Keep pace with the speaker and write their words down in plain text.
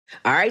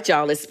All right,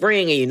 y'all, it's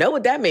spring, and you know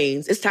what that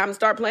means. It's time to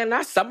start planning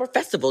our summer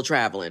festival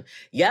traveling.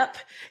 Yep,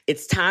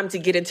 it's time to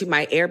get into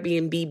my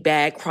Airbnb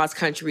bag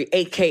cross-country,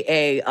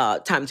 a.k.a.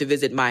 Time to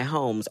visit my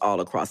homes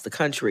all across the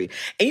country.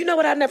 And you know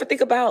what I never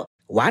think about?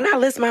 Why not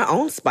list my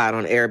own spot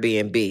on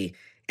Airbnb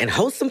and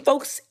host some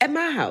folks at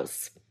my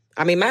house?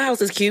 I mean, my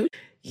house is cute.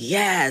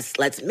 Yes,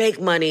 let's make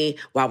money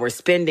while we're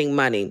spending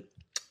money.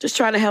 Just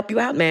trying to help you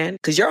out, man,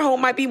 because your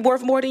home might be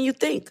worth more than you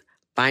think.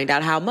 Find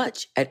out how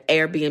much at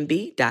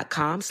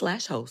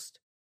airbnb.com/host.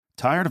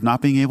 Tired of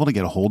not being able to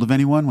get a hold of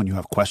anyone when you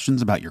have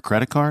questions about your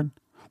credit card?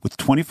 With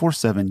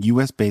 24/7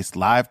 U.S.-based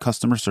live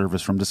customer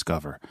service from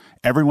Discover,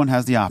 everyone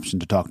has the option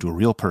to talk to a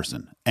real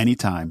person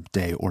anytime,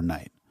 day or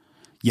night.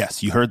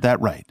 Yes, you heard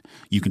that right.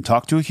 You can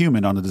talk to a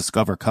human on the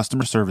Discover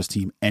customer service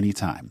team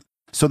anytime.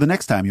 So the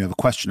next time you have a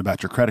question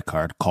about your credit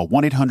card, call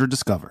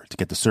 1-800-DISCOVER to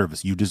get the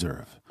service you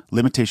deserve.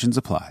 Limitations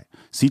apply.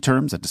 See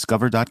terms at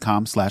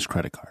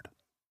discover.com/creditcard.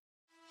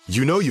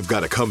 You know you've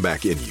got a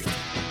comeback in you.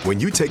 When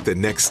you take the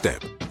next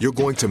step, you're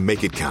going to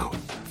make it count.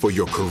 For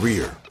your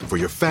career, for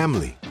your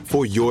family,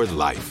 for your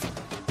life.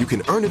 You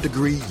can earn a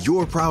degree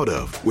you're proud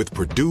of with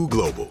Purdue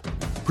Global.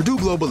 Purdue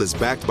Global is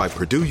backed by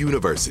Purdue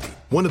University,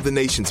 one of the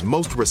nation's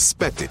most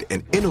respected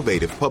and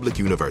innovative public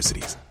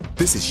universities.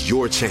 This is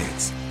your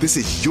chance. This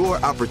is your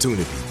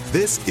opportunity.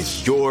 This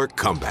is your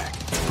comeback.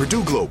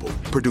 Purdue Global,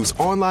 Purdue's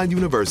online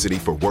university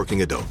for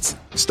working adults.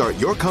 Start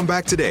your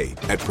comeback today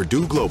at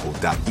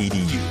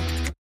purdueglobal.edu.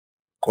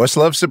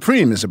 Questlove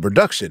Supreme is a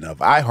production of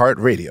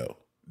iHeartRadio.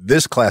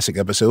 This classic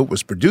episode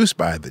was produced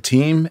by the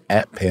team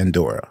at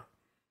Pandora.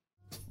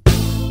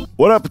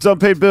 What up, it's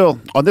Unpaid Bill.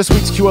 On this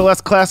week's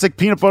QLS Classic,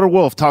 Peanut Butter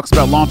Wolf talks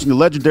about launching the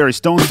legendary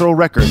Stones Throw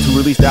Records, who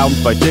released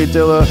albums by Jay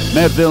Dilla,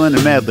 Madvillain,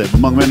 and Madlib,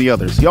 among many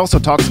others. He also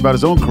talks about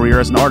his own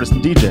career as an artist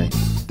and DJ.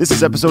 This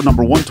is episode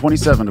number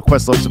 127 of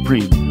Questlove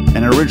Supreme,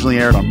 and it originally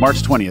aired on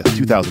March 20th,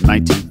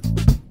 2019.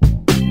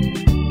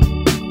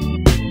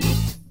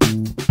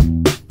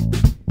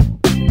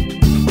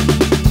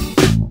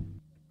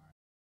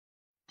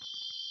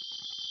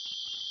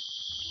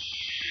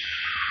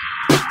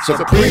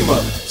 Suprema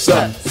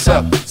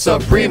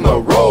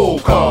roll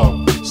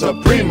call.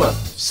 Suprema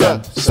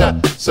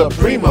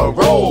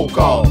roll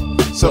call.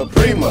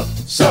 Suprema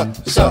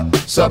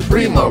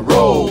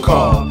roll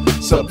call.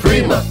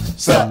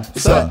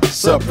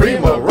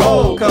 Suprema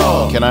roll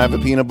call. Can I have a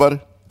peanut butter?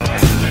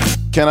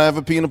 Can I have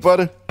a peanut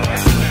butter?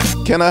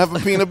 Can I have a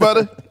peanut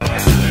butter?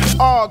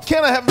 Oh,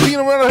 can I have a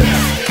peanut butter?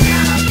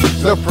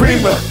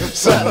 Suprema,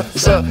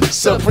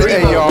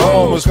 Hey, y'all,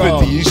 almost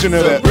 50. You should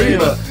know that.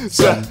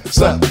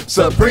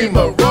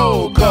 Suprema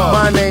roll call.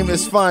 My name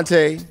is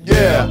Fonte.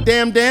 Yeah.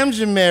 Damn,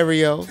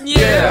 Jamario.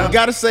 Yeah. You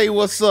gotta say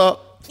what's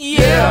up.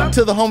 Yeah.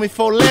 To the homie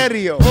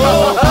Folerio.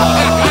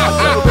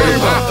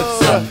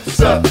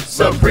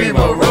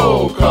 Suprema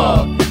roll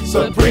call.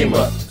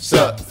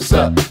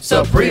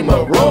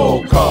 Suprema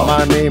roll call.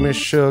 My name is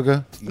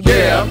Sugar.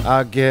 Yeah.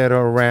 I get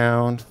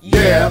around.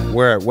 Yeah.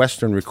 We're at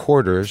Western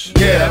Recorders.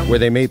 Yeah. Where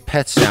they made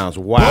pet sounds.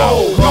 Wow.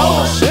 Roll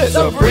call.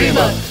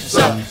 Suprema.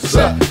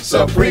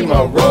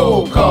 Suprema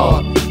roll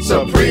call.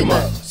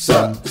 Suprema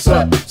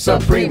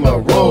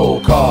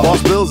roll call.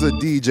 Boss Bill's a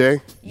DJ.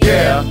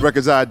 Yeah.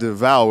 Records I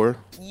devour.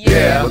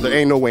 Yeah. But there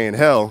ain't no way in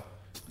hell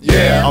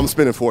Yeah. I'm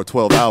spinning for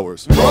 12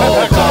 hours.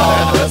 Roll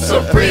call.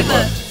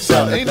 Suprema.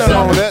 Ain't nothing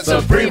wrong with that.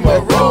 Suprema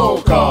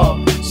roll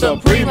call.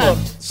 Suprema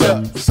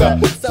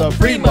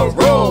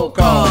roll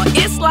call.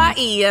 It's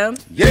Laia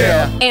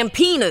Yeah. and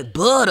Peanut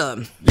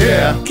Butter.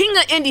 Yeah. King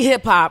of indie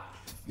hip hop.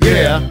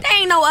 Yeah. There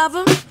ain't no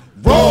other.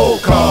 Roll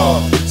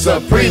call.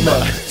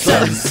 Suprema.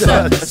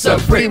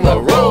 Suprema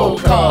roll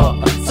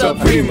call.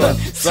 Suprema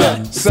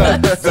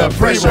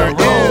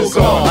roll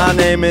call. My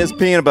name is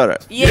Peanut Butter.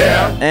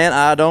 Yeah. And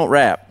I don't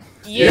rap.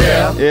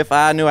 Yeah. If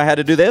I knew I had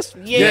to do this,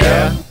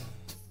 Yeah.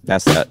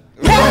 that's that.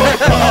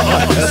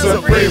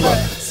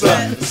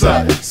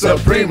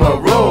 Suprema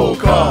roll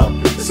call.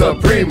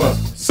 Suprema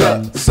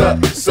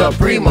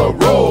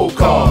roll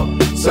call.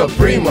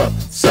 Suprema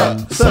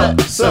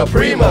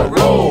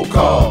roll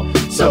call.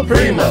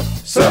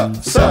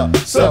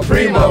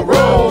 Suprema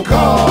roll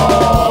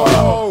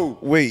call.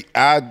 Wait,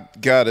 I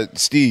got it.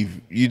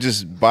 Steve, you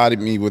just bodied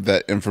me with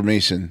that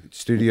information.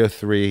 Studio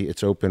 3,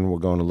 it's open. We're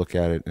going to look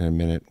at it in a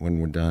minute when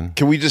we're done.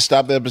 Can we just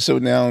stop the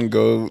episode now and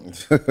go?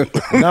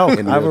 No,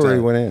 I've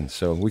already went in,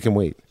 so we can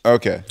wait.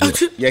 Okay.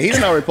 Yeah, he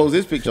done already posted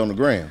his picture on the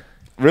gram.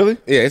 Really?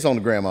 Yeah, it's on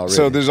the gram already.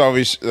 So there's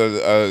always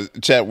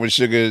Chat with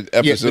Sugar yeah,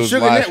 episodes the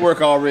Sugar live. Network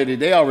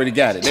they already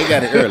got it. They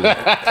got it early.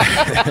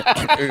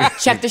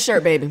 Check the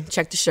shirt, baby.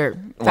 Check the shirt.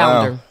 Wow,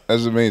 Founder.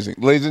 that's amazing.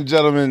 Ladies and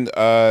gentlemen,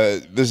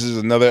 this is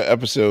another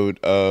episode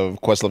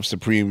of Questlove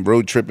Supreme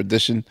Road Trip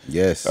Edition.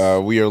 Yes.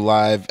 We are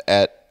live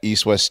at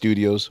East West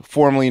Studios,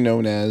 formerly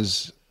known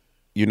as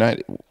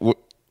United.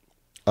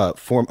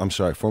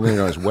 Formerly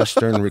known as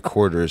Western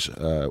Recorders.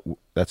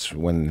 That's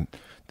when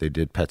they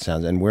did Pet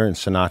Sounds, and we're in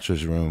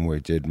Sinatra's room where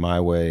he did My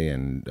Way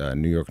and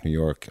New York, New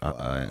York,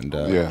 and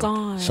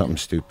Something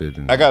Stupid.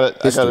 And I gotta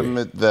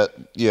admit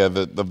that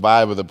the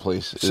vibe of the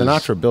place.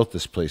 Sinatra built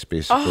this place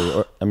basically.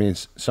 Or, I mean,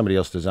 somebody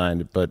else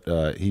designed it, but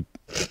he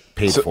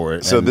paid for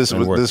it. So and, this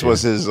and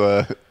was his.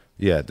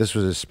 Yeah, this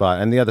was his spot,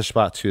 and the other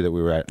spot too that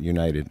we were at,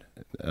 United.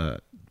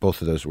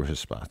 Both of those were his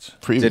spots.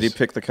 Did he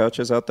pick the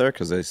couches out there?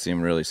 Because they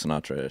seem really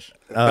Sinatra-ish.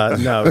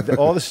 No,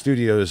 all the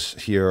studios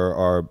here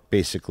are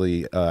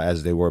basically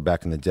as they were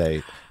back in the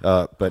day.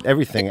 But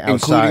everything outside,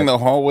 including the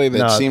hallway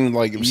that seemed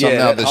like something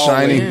out The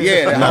Shining.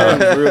 Yeah,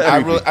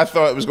 I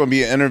thought it was going to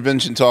be an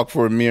intervention talk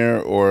for Amir,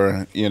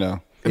 or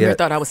Amir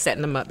thought I was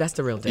setting them up. That's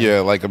the real deal.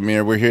 Yeah, like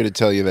Amir, we're here to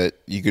tell you that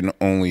you can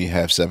only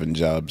have 7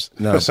 jobs.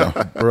 No,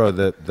 bro,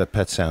 the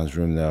Pet Sounds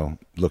room though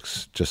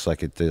looks just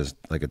like it does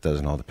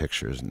in all the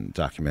pictures and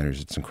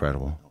documentaries. It's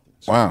incredible.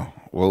 Wow.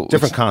 Well,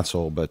 different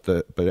console, but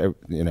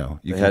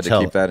you had to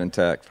keep that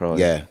intact,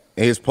 probably. Yeah.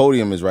 And his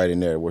podium is right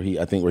in there where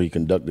he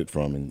conducted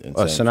from.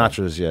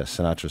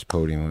 Sinatra's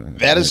podium.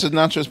 That is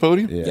Sinatra's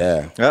podium?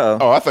 Yeah. Uh-oh.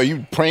 Oh, I thought you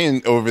were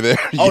praying over there.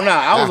 Oh, no,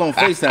 I was on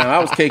FaceTime. I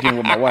was caking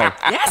with my wife.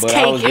 Yes, but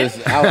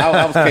caking.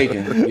 I was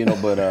caking,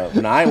 but I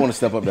didn't want to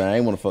step up there. I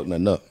didn't want to fuck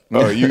nothing up.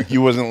 Oh,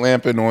 you wasn't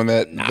lamping on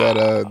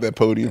that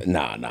podium?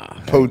 Nah.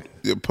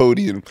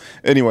 Podium.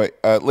 Anyway,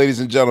 ladies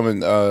and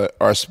gentlemen,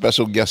 our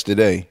special guest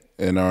today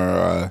in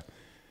our,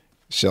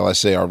 shall I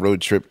say, our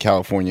road trip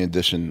California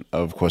edition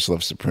of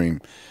Questlove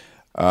Supreme.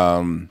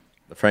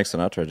 The Frank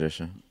Sinatra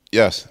edition.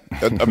 Yes,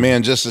 a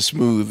man just as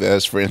smooth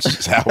as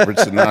Francis Albert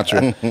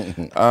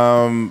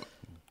Sinatra.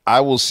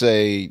 I will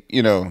say,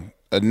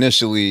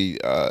 initially,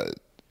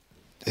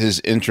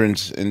 his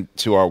entrance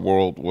into our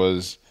world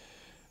was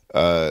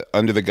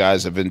under the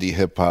guise of indie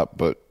hip hop,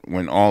 but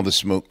when all the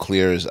smoke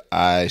clears,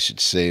 I should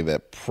say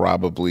that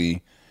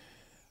probably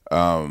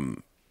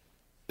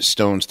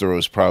Stone's Throw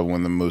is probably one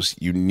of the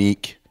most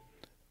unique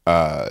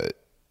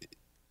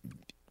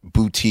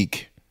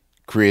boutique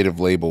creative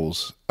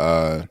labels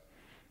in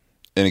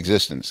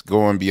existence,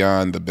 going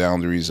beyond the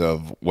boundaries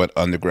of what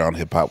underground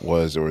hip hop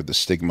was, or the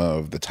stigma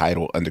of the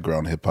title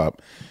underground hip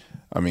hop.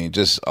 I mean,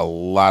 just a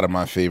lot of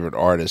my favorite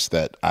artists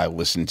that I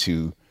listen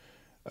to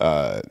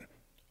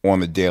on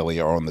the daily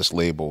are on this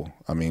label.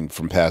 I mean,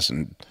 from past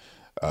and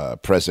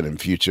present and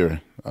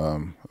future.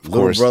 Of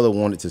course, brother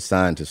wanted to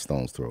sign to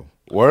Stone's Throw.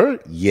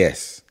 Word?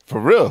 Yes. For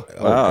real?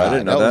 Wow, I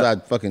didn't know that. That was our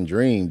fucking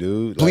dream,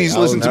 dude. Please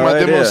listen to my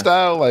demo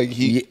style. Like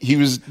he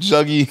was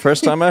juggy.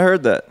 First time I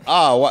heard that.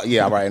 Oh,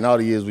 yeah, right. In all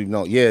the years we've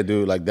known. Yeah,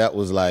 dude. Like that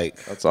was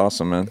like. That's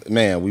awesome, man.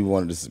 Man, we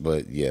wanted this,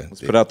 but yeah.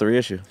 Let's put out the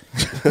reissue.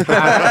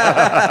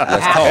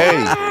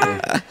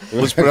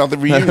 Let's put out the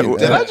reunion.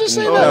 Did I just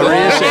say that?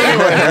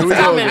 Anyway, here we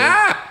go.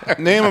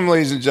 Name them,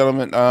 ladies and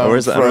gentlemen.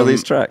 Where's the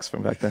unreleased tracks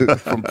from back then?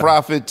 From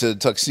Prophet to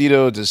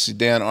Tuxedo to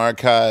Sudan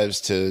Archives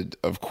to,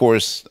 of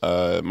course,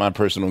 my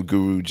personal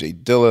guru, Jay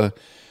Dilla,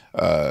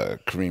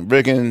 Kareem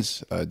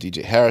Riggins,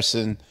 DJ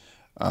Harrison.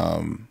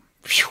 I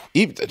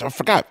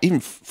forgot, even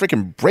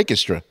freaking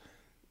Breakestra.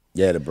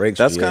 Yeah, the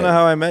Breakestra. That's kind of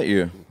how I met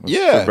you.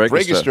 Yeah,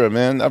 Breakestra,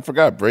 man. I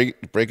forgot.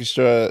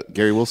 Breakestra.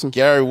 Gary Wilson?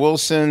 Gary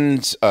Wilson,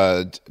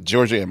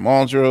 Georgia and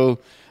Muldrow.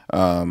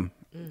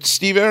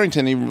 Steve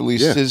Arrington even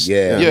released his.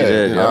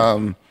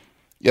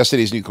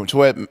 Yesterday's New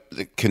Quintet.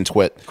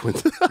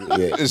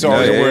 It's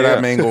always a word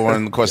I mangle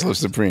on Questlove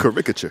Supreme.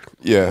 Caricature.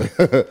 Yeah.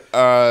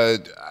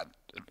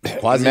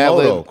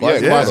 Quasimodo.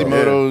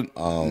 Quasimodo.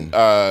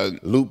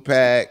 Loop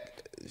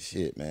Pack.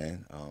 Shit,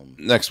 man.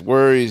 Next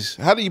Worries.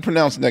 How do you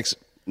pronounce next?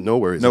 No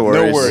worries. No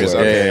worries.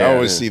 Okay. I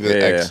always see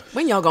the X.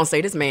 When y'all gonna say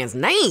this man's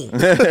name? Who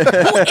is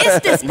this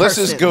person? Let's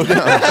just go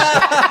down.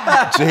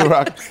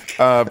 J-Rock,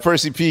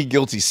 Percy P,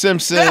 Guilty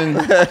Simpson.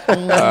 I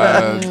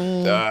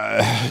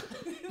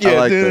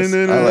like this.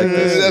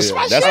 That's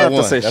my That's shit. the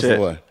one. say That's shit.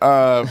 the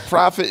one.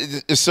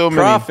 Prophet is so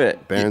many.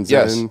 Prophet. Bands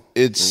Yes, in.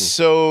 it's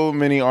so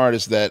many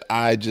artists that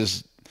I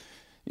just,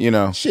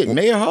 Shit,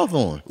 Mayor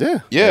Hawthorne. yeah.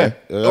 Mayor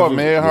we've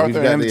Hawthorne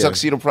got and the the,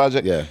 Tuxedo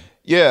Project. Yeah.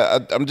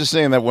 I'm just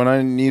saying that when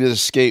I need to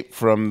escape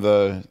from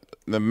the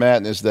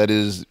madness that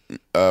is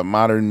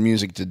modern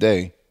music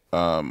today,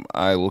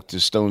 I look to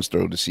Stone's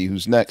Throw to see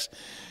who's next.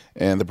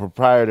 And the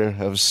proprietor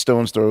of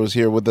Stone's Throw is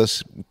here with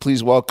us.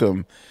 Please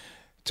welcome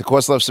to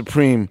Questlove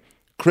Supreme,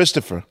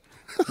 Christopher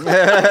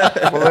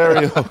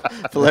Valerio,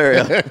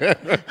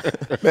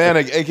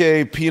 Bannock,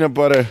 a.k.a. Peanut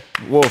Butter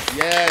Wolf.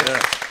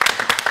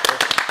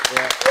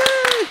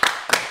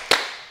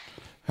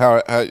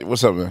 How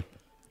what's up, man?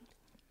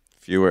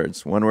 Few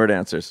words, one word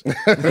answers.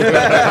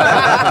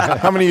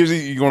 How many years are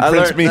you going to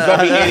Prince me?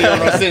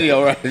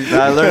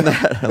 I learned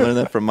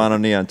that from Mono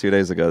Neon 2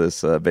 days ago.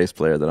 This bass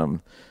player that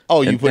I'm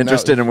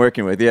interested in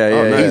working with.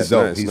 He's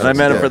dope. Nice. He's And I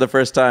met him dope. for the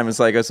first time. It's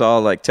like it's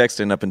all like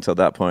texting up until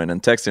that point,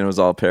 and texting was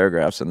all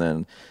paragraphs, and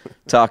then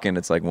talking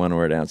it's like one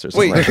word answers.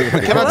 Wait, I'm like,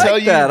 can I tell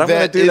you that? I'm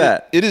gonna do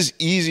that. It is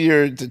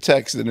easier to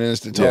text than it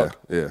is to talk.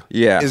 Yeah.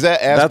 Yeah, Is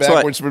that ass That's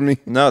backwards for me?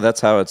 No,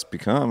 that's how it's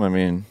become. I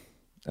mean,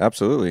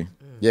 absolutely.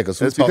 Yeah, because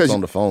who talks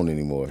on the phone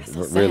anymore?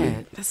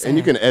 Really? And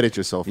you can edit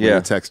yourself when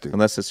you're texting.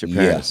 Unless it's your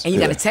parents. And you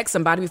got to text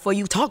somebody before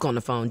you talk on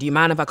the phone. Do you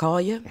mind if I call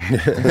you?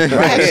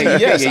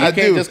 Yes, I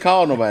can't just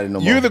call nobody no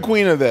more. You're the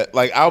queen of that.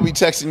 Like, I'll be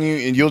texting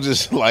you, and you'll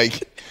just,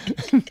 like,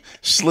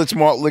 Schlitz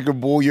Malt Liquor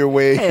bull your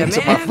way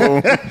into my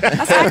phone.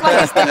 Let's act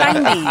like it's the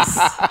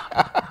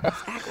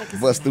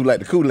 90s. Bust through like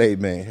the Kool-Aid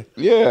man.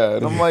 Yeah,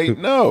 and I'm like,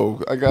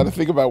 no, I got to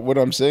think about what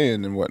I'm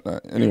saying and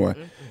whatnot. Anyway,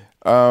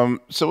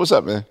 so what's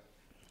up, man?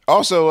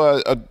 Also,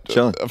 a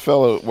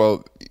fellow,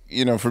 well,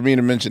 you know, for me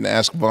to mention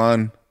Ask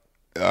Von,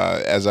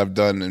 as I've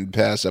done in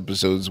past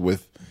episodes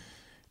with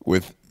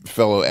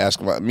fellow Ask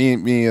Von,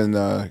 me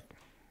and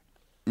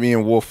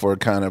Wolf are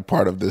kind of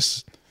part of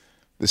the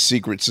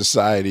secret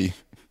society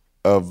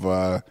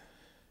of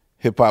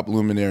hip hop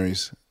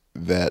luminaries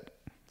that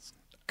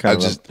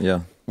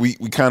we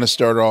kind of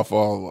started off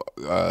all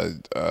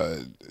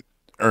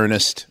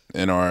earnest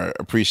in our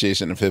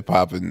appreciation of hip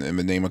hop in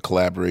the name of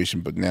collaboration,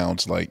 but now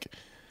it's like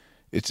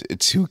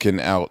it's who can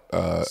out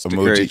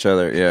emoji each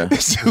other. Yeah,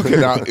 it's who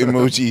can out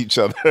emoji each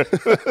other.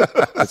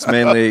 it's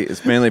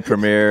mainly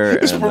Premier.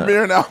 It's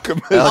Premier and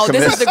Alchemist. Oh,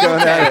 this is the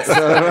group text.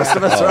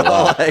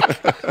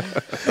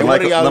 The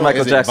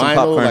Michael Jackson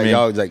popcorn. Like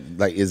y'all,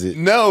 like is it?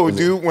 No,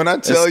 dude. When I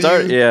tell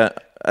you,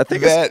 I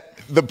think that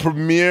the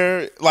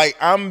Premier, like,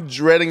 I'm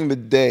dreading the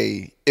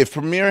day if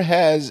Premier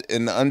has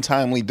an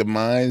untimely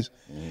demise,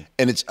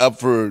 and it's up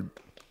to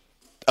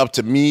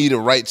me to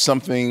write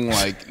something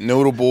like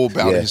notable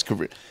about his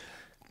career.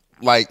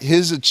 Like,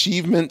 his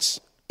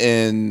achievements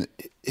in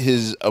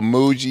his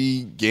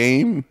emoji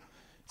game,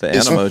 the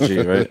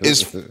Animoji, right?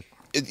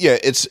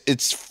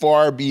 It's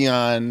far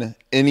beyond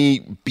any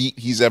beat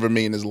he's ever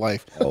made in his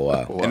life. Oh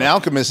wow! And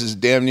Alchemist is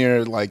damn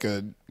near like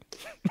a.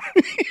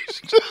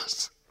 He's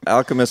just.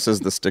 Alchemist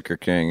is the sticker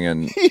king,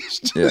 and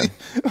I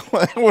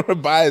want to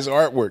buy his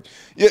artwork.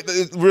 Yeah,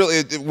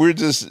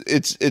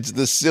 it's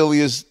the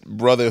silliest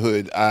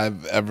brotherhood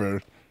I've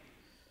ever.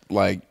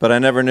 But I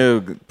never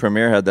knew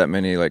Premier had that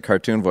many like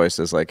cartoon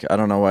voices. Like, I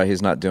don't know why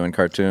he's not doing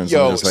cartoons.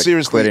 Yo, and just, like,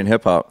 seriously, quitting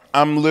hip hop.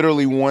 I'm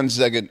literally 1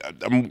 second.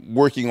 I'm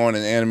working on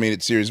an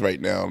animated series right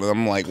now, and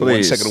I'm like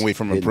 1 second away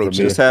from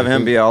approaching. Just have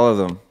him be all of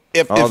them.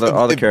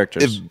 All the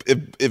characters.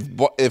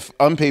 If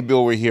Unpaid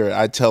Bill were here,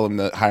 I'd tell him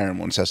to hire him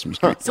on Sesame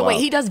Street. So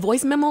wait, he does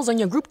voice memos on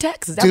your group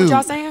text? Is that what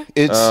y'all saying?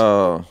 It's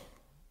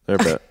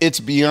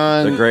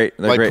beyond. They're great.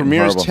 They're great.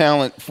 Premier's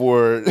talent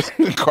for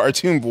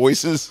cartoon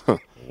voices.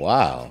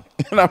 Wow.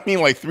 And I mean,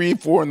 like 3,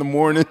 4 in the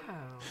morning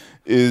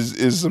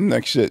is some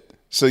next shit.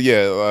 So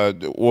yeah,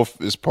 Wolf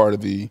is part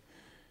of the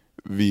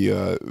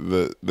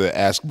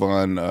Ask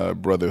Von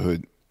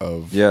brotherhood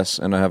of. Yes,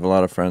 and I have a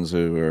lot of friends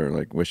who are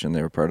like wishing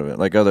they were part of it,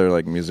 like other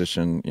like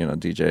musician,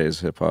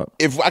 DJs, hip hop.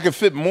 If I could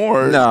fit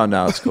more. No,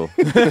 it's cool.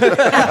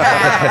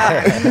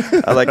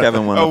 I like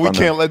having one. Oh, we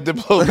can't let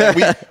Diplo.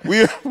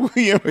 We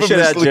should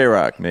add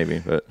J-Rock maybe,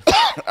 but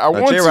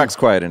J-Rock's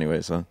quiet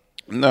anyway, so.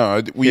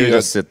 No, we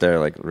just sit there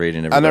like raging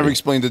everybody. I never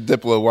explained to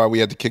Diplo why we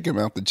had to kick him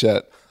out the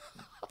chat.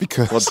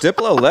 Because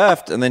Diplo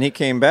left and then he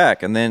came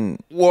back and then.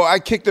 Well, I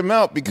kicked him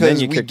out because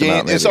we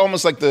gained. It's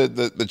almost like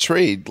the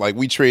trade. Like,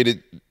 we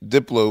traded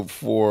Diplo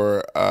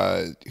for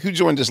who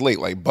joined us late,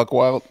 like Buck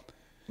Wild.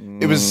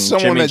 It was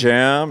someone Jimmy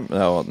Jam.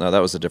 No, that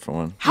was a different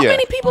one. How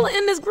many people are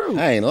in this group?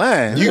 I ain't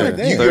lying.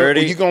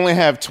 You can only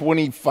have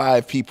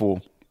 25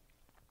 people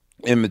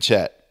in the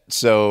chat.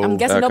 So I'm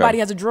guessing nobody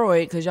has a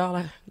droid because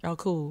y'all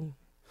cool.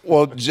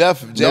 Well,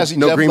 Jazzy Jeff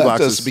green left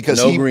boxes us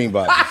because green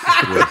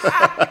boxes.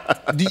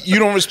 You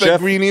don't respect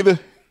green either?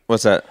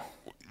 What's that?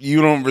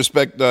 You don't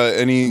respect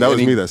any. That was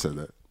me that said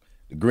that.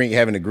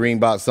 Having a green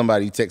box,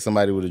 you text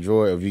somebody with a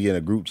droid, or if you get in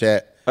a group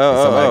chat,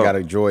 somebody got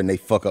a droid and they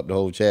fuck up the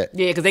whole chat.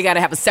 Yeah, because they got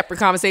to have a separate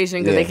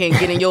conversation because they can't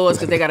get in yours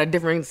because they got a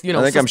different,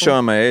 I think I'm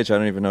showing my age. I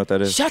don't even know what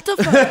that is. Shut the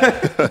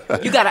fuck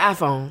up. You got an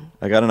iPhone.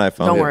 I got an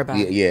iPhone. Don't worry about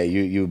it. Yeah,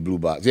 you a blue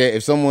box. Yeah,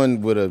 if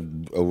someone with a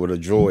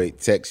droid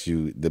texts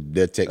you,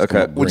 their text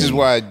okay, which is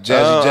why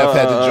Jazzy Jeff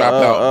had to drop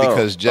out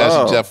because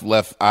Jazzy Jeff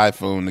left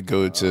iPhone to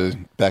go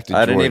back to droid.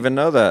 I didn't even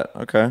know that.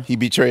 Okay. He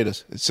betrayed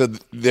us. So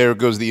there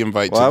goes the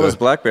invite. Well, I was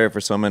BlackBerry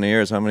for so many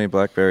years. How many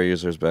BlackBerry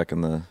users back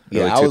in the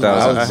early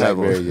 2000s? I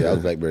was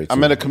BlackBerry too. I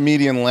met a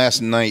comedian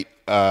last night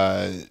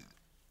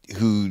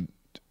who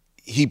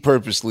he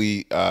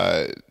purposely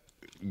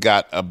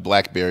got a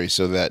BlackBerry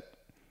so that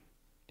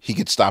he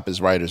could stop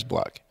his writer's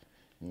block.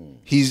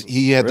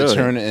 He had to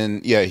turn in.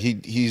 Yeah,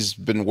 he's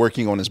been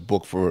working on his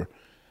book for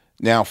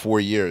now 4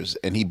 years,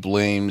 and he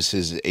blames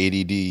his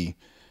ADD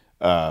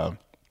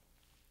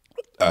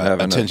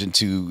attention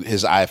to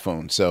his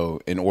iPhone.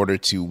 So in order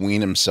to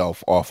wean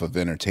himself off of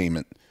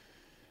entertainment,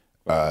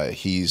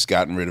 he's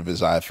gotten rid of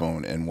his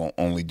iPhone and will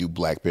only do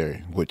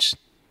BlackBerry, which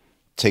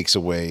takes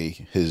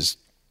away his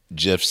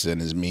GIFs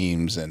and his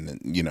memes and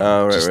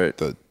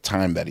the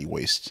time that he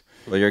wastes.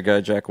 Well, your guy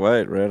Jack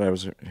White, right? I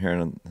was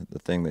hearing the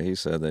thing that he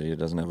said that he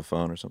doesn't have a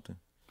phone or something.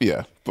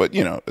 Yeah, but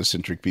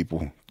eccentric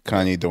people.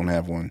 Kanye don't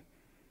have one.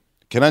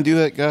 Can I do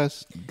that,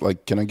 guys?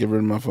 Like, can I get rid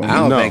of my phone?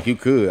 I don't think you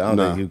could. I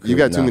don't think you could. You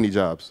got too many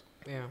jobs.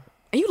 Yeah.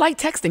 And you like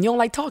texting. You don't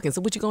like talking.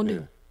 So what you gonna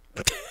do?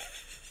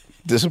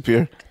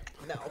 Disappear?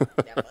 No,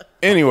 never.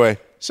 Anyway,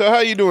 so how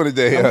you doing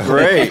today?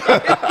 Great.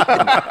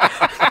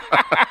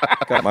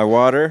 Got my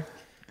water.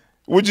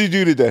 What'd you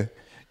do today?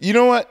 You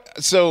know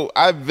what? So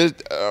I'm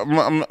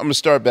gonna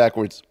start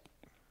backwards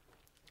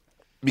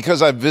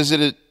because I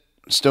visited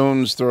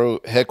Stones Throw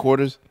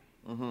headquarters,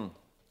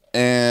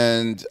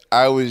 and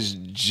I was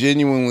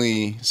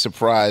genuinely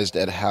surprised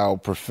at how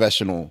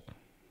professional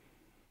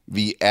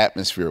the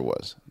atmosphere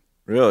was.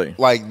 Really?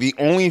 Like the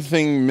only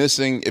thing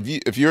missing,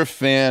 if you're a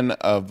fan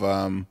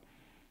of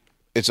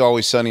It's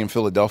Always Sunny in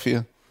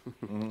Philadelphia,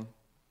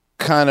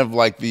 kind of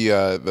like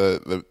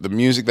the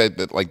music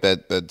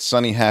that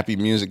sunny happy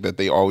music that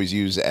they always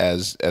use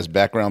as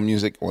background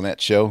music on that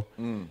show.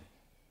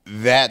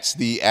 That's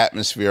the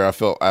atmosphere I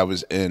felt I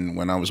was in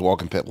when I was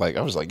walking pit. Like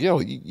I was like, yo,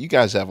 you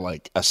guys have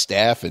like a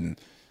staff and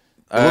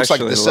it looks like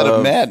the set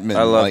of Mad Men.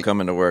 I love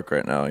coming to work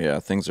right now. Yeah,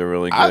 things are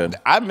really good.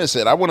 I miss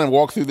it. I want to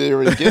walk through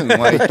there again.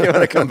 Like, you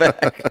want to come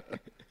back?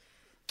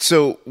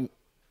 So,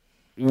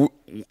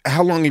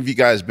 how long have you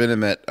guys been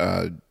in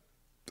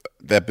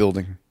that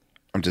building?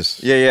 I'm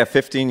just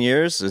 15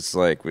 years. It's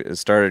like it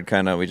started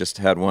we just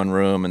had one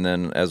room, and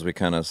then as we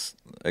kind of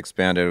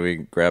expanded, we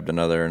grabbed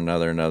another, and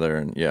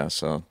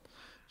so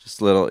just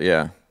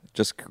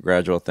just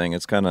gradual thing.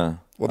 It's kind of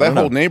that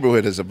whole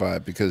neighborhood is a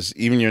vibe because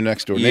even your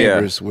next door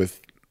neighbors with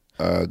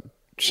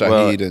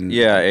Shahid and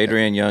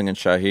Adrian Young and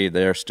Shahid,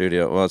 their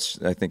studio. Well,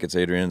 I think it's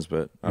Adrian's,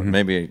 but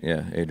maybe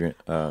Adrian.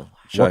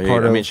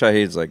 Shahid.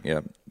 Shahid's like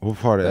What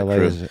part of LA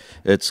is it?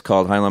 It's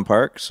called Highland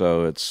Park,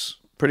 so it's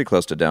pretty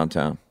close to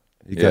downtown.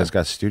 You guys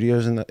got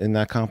studios in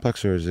that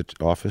complex, or is it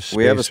office space?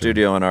 We have a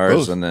studio in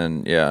ours, and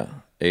then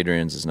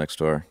Adrian's is next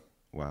door.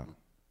 Wow.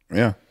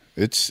 Yeah,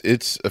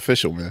 it's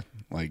official, man.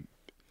 Like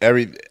and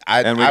we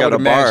got a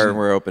bar, and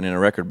we're opening a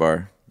record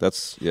bar.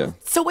 That's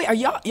So wait, are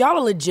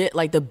y'all legit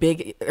like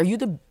are you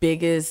the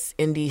biggest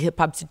indie hip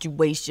hop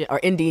situation or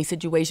indie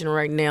situation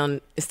right now?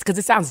 It's because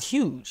it sounds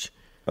huge.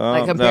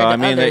 Like compared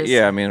to others.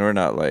 We're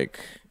not like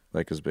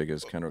as big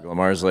as Kendrick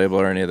Lamar's label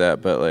or any of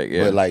that, but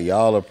But like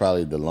y'all are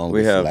probably the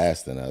longest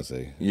lasting, I'd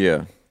say.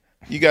 Yeah.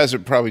 You guys are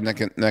probably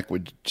neck and neck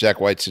with Jack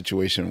White's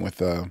situation with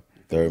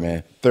Third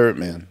Man. Third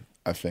Man,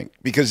 I think.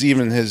 Because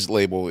even his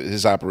label,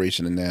 his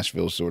operation in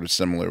Nashville is sort of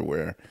similar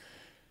where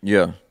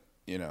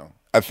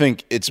I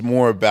think it's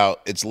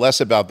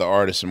less about the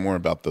artist and more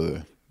about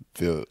the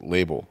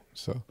label.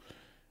 So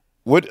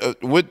what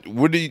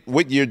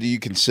year do you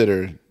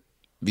consider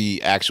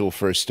the actual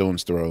first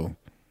Stones Throw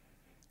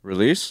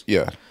release?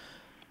 Yeah.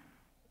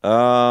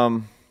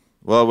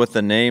 Well, with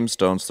the name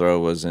Stones Throw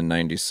was in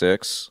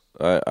 '96.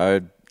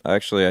 I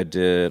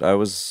started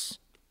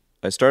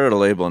a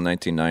label in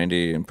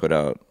 1990 and put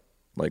out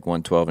like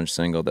one 12-inch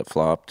single that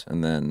flopped,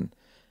 and then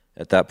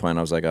at that point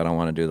I was like, I don't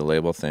want to do the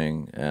label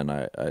thing, and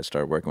I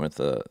started working with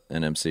an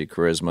MC,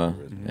 Charisma,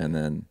 and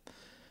then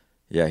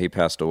he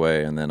passed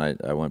away, and then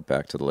I went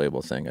back to the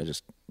label thing. I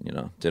just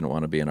didn't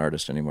want to be an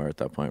artist anymore at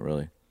that point,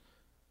 really.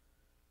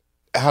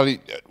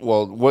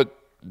 What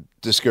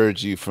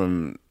discouraged you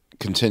from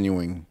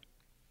continuing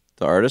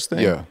the artist thing?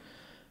 Yeah.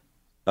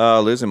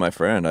 Losing my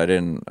friend. I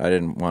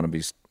didn't want to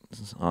be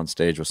on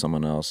stage with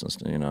someone else, and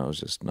it was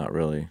just not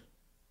really.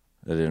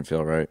 It didn't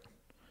feel right.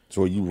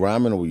 So were you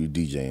rhyming or were you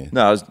DJing?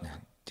 No, I was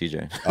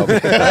DJing. Okay.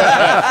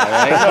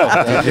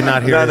 Did you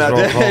not hear his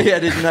roll call? Yeah,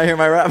 did you not hear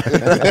my rap? I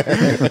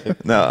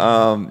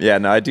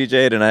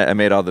DJ'd and I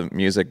made all the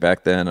music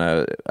back then.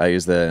 I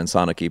used the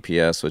Ensoniq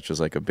EPS, which was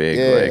like a big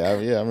I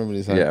remember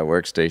this.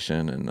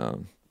 Workstation,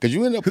 and because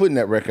you ended up putting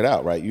that record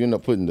out, right? You ended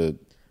up putting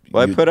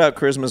I put out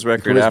Charisma's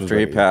record after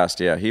he passed.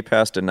 Yeah, he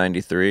passed in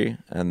 '93,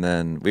 and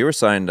then we were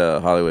signed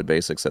to Hollywood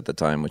Basics at the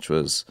time, which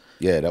was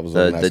that was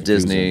the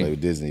Disney. Like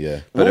Disney,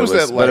 yeah. But it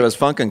was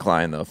Funk and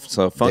Klein though.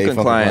 So Funk and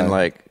Klein,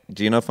 like,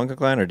 do you know Funk and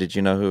Klein, or did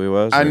you know who he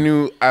was?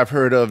 I've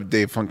heard of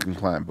Dave Funk and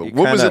Klein, but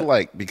what was it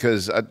like?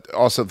 Because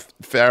also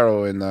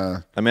Pharaoh and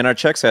our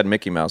checks had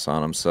Mickey Mouse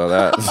on them, so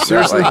that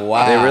seriously,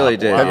 wow, they really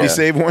did. Have you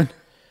saved one?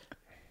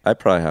 I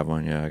probably have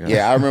one.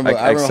 Yeah, I remember.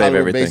 I remember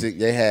Hollywood Basic.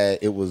 They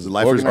had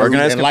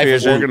Organized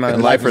Confusion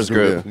and Lifers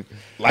Group. Yeah.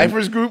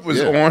 Lifers Group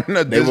was on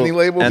a Disney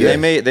label, and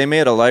they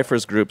made a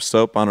Lifers Group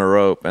soap on a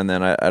rope, and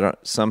then I don't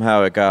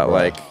somehow it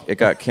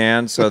got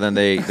canned. So then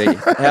they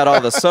had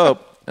all the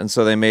soap, and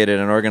so they made it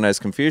an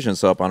Organized Confusion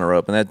soap on a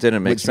rope, and that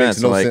didn't make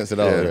sense. Makes no sense at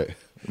all. Yeah. Right?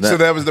 So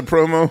that was the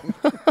promo?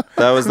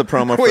 That was the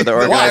promo for the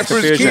Organized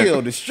Confusion. Lifers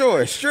kill,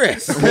 destroy,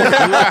 stress.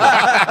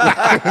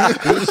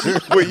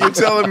 Wait, you're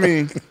telling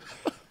me?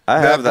 I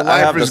have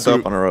the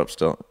soap on a rope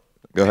still.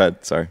 Go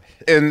ahead. Sorry.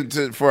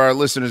 And for our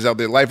listeners out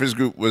there, Lifers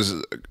Group was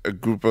a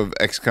group of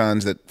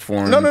ex-cons that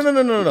formed. No.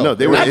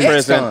 They were in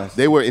prison.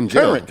 They were in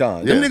jail. Current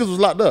cons. Them niggas was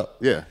locked up.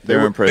 Yeah, they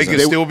were in prison. They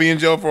could still be in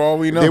jail for all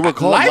we know. They were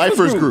called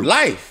Lifers Group.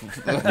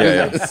 Life.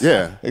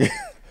 Yeah.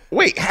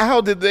 Wait, how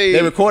did they?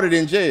 They recorded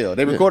in jail.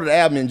 They recorded the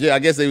album in jail. I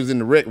guess they was in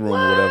the rec room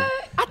or whatever.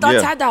 I thought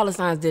Ty Dolla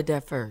 $ign did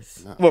that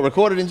first. What,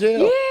 recorded in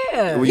jail?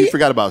 Yeah. Well, you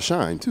forgot about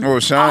Shine too. Oh,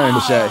 Shine.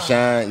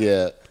 Shine.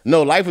 Yeah.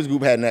 No, Lifers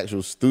Group had an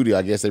actual studio.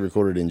 I guess they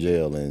recorded in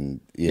jail,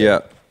 and yeah.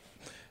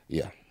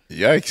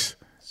 Yikes.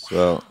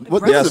 So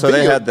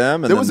they had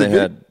them, and then they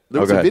had. There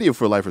was a video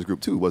for Lifers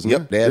Group too, wasn't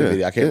Yep, they had a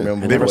video. I can't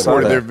remember. They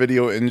recorded their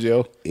video in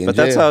jail. But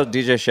that's how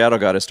DJ Shadow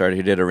got it started.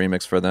 He did a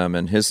remix for them,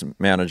 and his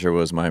manager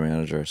was my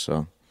manager.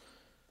 So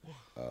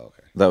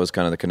that was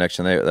kind of the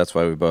connection. That's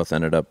why we both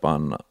ended up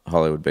on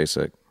Hollywood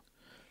Basic.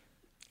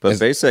 But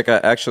Basic, so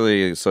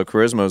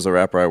Charisma was the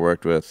rapper I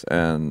worked with,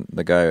 and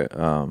the guy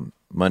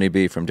Money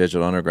B from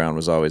Digital Underground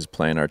was always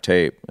playing our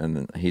tape,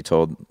 and he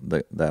told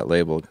that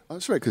label. Oh,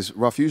 that's right, because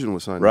Raw Fusion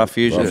was signed. Raw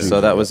Fusion, so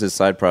that was his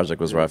side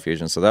project, was Raw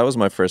Fusion. So that was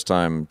my first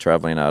time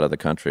traveling out of the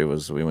country.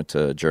 We went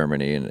to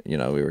Germany, and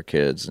we were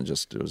kids, and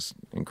it was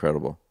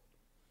incredible.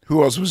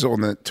 Who else was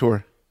on that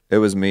tour? It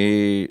was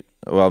me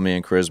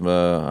and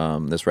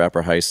Charisma, this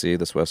rapper Heisey,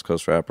 this West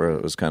Coast rapper.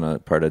 It was kind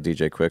of part of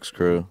DJ Quick's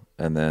crew,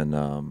 and then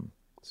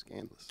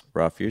Scandalous.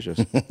 Raw Fusion.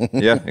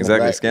 Yeah,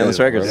 exactly. Right. Scandalous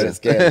Records.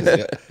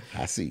 Scandalous.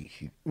 I see.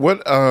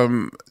 What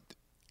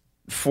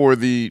for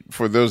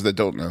those that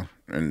don't know,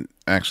 and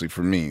actually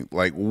for me,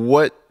 like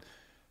what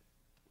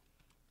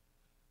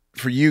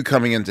for you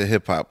coming into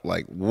hip hop,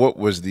 like what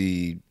was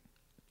the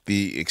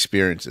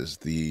experiences?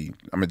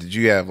 Did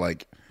you have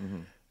like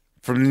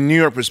from the New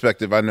York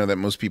perspective, I know that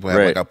most people have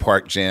like a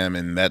park jam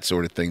and that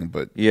sort of thing,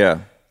 but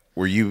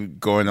were you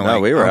going to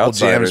we were Uncle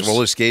outsiders. Jams,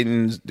 roller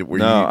skating?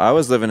 I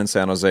was living in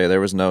San Jose. There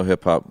was no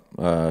hip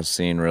hop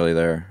scene really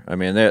there. I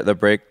mean, the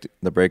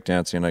break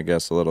dancing, I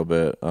guess, a little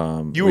bit.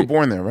 You were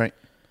born there, right?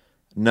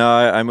 No,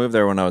 I moved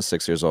there when I was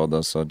 6 years old,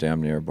 though, so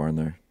damn near born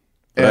there.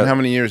 But and how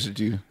many years did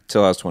you?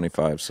 Till I was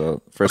 25,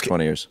 so first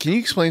 20 years. Can you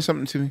explain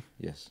something to me?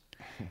 Yes.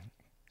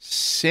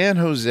 San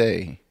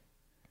Jose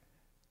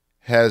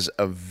has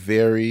a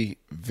very,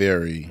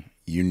 very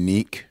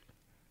unique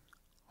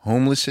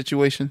homeless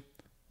situation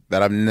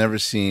that I've never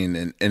seen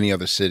in any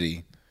other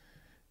city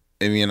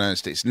in the United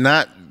States.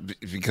 Not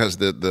because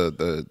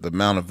the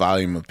amount of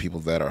volume of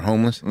people that are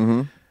homeless,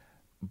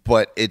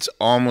 but it's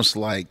almost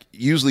like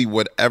usually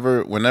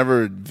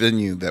whenever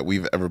venue that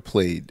we've ever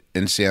played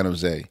in San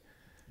Jose,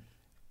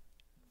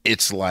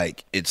 it's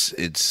like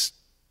it's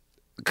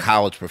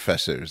college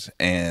professors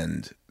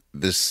and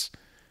this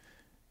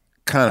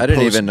kind of I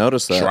didn't even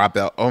notice that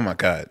dropout. Oh my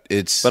God,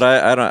 But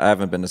I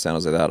haven't been to San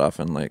Jose that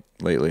often like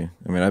lately.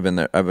 I mean,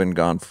 I've been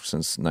gone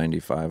since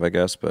 '95, I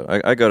guess.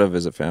 But I go to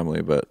visit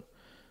family. But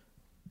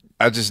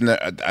I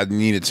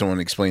needed someone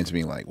to explain to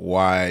me like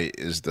why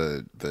is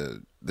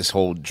this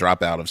whole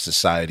dropout of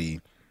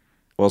society.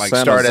 Well, like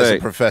San start Jose, as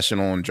a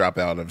professional and drop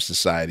out of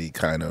society,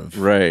 kind of.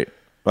 Right.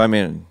 I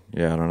mean,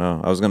 yeah, I don't know.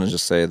 I was gonna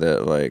just say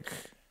that like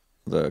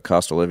the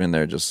cost of living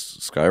there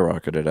just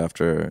skyrocketed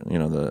after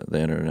the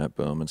internet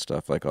boom and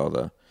stuff. Like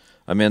the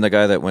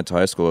guy that went to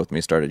high school with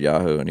me started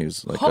Yahoo, and he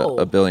was like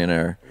a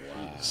billionaire.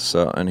 Wow.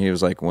 So, and he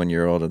was like 1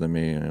 year older than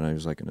me, and I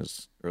was like in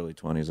his early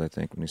 20s, I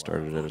think, when he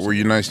started it. Were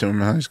you nice to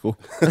him in high school?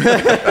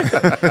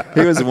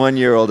 He was 1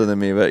 year older than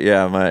me, but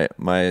yeah, my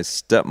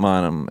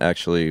stepmom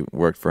actually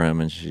worked for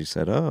him, and she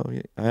said, "Oh,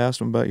 I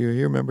asked him about you.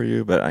 He remember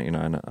you," but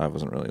I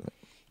wasn't really.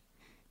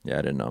 I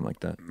didn't know him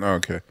like that.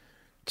 Okay,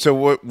 so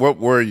what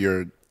were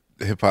your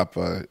hip hop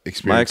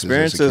experiences? My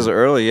experiences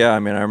early, I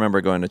mean, I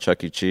remember going to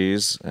Chuck E.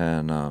 Cheese,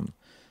 and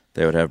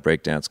they would have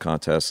breakdance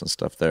contests and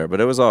stuff there.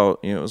 But it was all,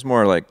 it was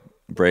more like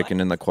breaking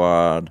in the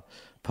quad,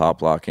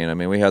 pop locking. I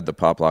mean, we had the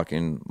pop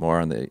locking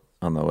more on the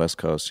West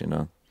Coast,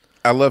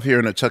 I love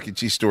hearing a Chuck E.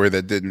 Cheese story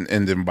that didn't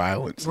end in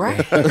violence.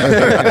 Right.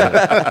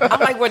 I'm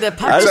like, where the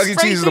Chuck E.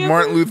 Cheese is the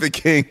Martin Luther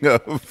King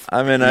of.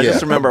 I mean, I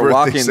just remember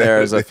walking there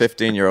as a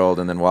 15-year-old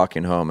and then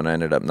walking home, and I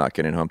ended up not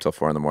getting home till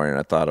 4 a.m. And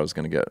I thought I was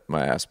going to get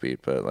my ass beat,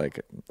 but like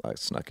I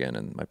snuck in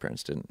and my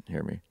parents didn't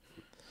hear me.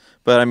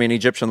 But I mean,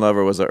 Egyptian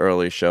Lover was an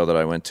early show that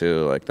I went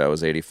to. Like that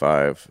was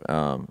 '85.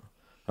 I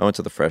went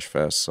to the Fresh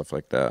Fest, stuff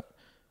like that.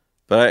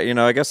 But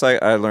I guess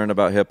I learned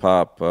about hip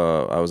hop.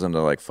 I was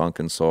into like funk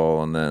and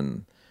soul, and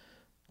then.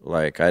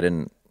 Like I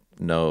didn't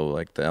know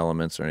like the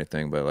elements or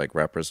anything, but like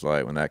Rapper's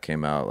Delight when that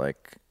came out,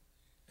 like,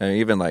 and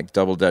even like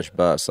Double Dutch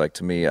Bus, like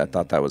to me, I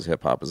thought that was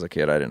hip hop as a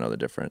kid. I didn't know the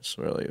difference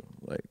really.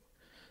 Like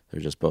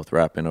they're just both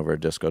rapping over a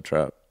disco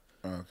trap.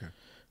 Oh, okay.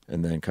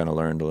 And then kind of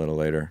learned a little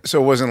later.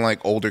 So it wasn't like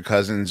older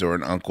cousins or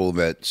an uncle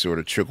that sort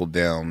of trickled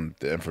down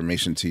the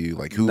information to you.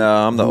 Like who?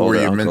 No, I'm the older were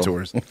your uncle.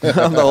 mentors?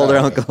 I'm the older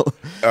uncle.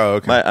 Oh,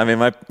 okay.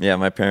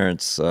 My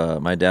parents.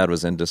 My dad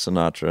was into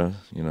Sinatra.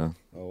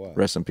 Oh, wow.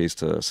 Rest in peace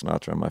to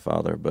Sinatra and my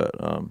father. But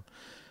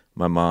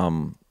my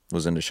mom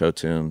was into show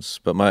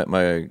tunes. But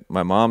my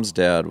mom's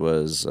dad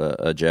was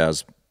a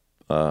jazz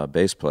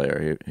bass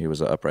player. He was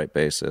an upright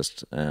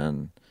bassist,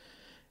 and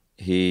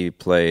he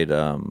played.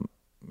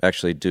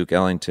 Actually, Duke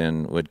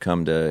Ellington would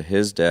come to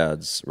his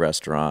dad's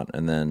restaurant,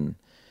 and then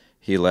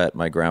he let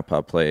my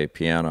grandpa play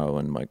piano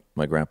when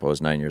my grandpa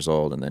was 9 years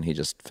old, and then he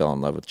just fell in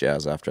love with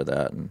jazz after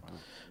that and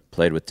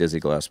played with Dizzy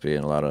Gillespie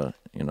and a lot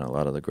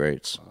of the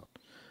greats.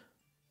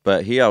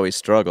 But he always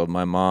struggled.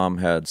 My mom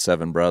had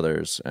 7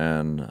 brothers,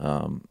 and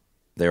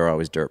they were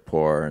always dirt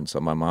poor, and so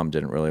my mom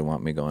didn't really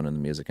want me going in the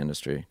music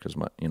industry because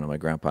my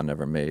grandpa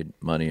never made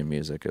money in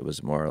music. It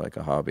was more like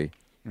a hobby.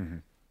 Mm-hmm.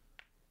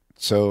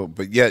 So,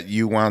 but yet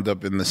you wound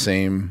up in the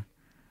same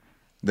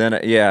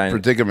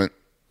predicament.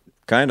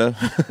 Kind of.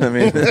 I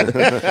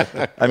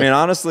mean,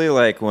 honestly,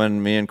 like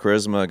when me and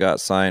Charisma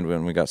got signed,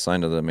 when we got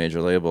signed to the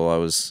major label, I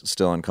was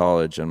still in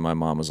college, and my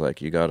mom was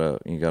like, "You gotta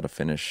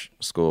finish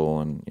school,"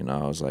 and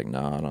I was like,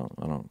 "No,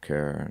 I don't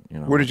care."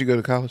 Where did you go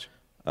to college?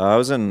 I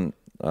was in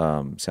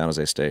San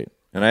Jose State,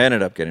 and I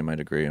ended up getting my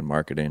degree in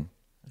marketing.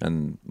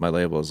 And my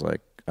label is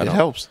like, it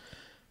helps.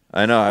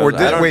 I know. I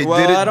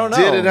don't know.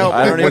 Did it help?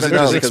 I don't even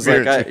know because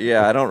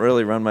I don't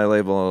really run my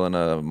label in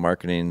a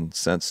marketing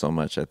sense so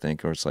much. I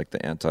think, or it's like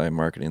the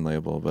anti-marketing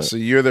label. But so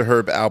you're the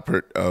Herb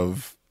Alpert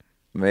of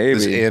maybe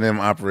this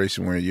A&M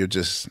operation where you're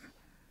just.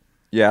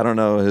 Yeah, I don't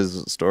know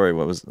his story.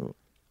 What was?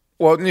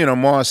 Well,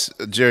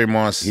 Jerry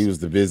Moss. He was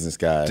the business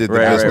guy. Did the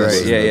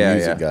business. Right. Yeah,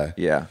 music guy.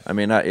 Yeah. I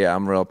mean,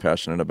 I'm real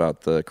passionate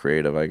about the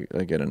creative. I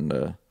get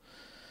into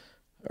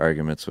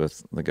arguments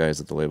with the guys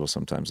at the label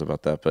sometimes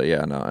about that, but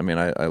yeah, no, I mean,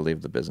 I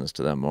leave the business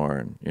to them more,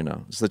 and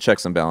it's the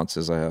checks and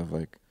balances. I have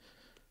like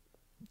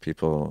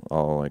people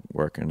all like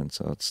working, and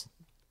so it's,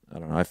 I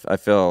don't know. I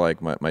feel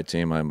like my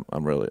team,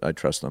 I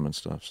trust them and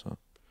stuff. So,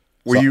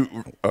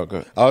 Oh,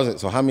 good.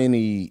 So how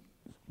many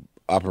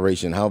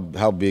operation?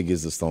 How big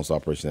is the Stones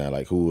operation now?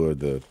 Like, who are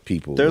the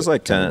people? There's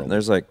like 10.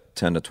 There's like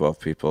 10 to 12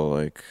 people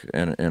like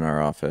in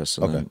our office,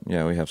 and then,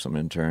 we have some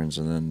interns,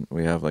 and then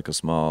we have like a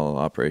small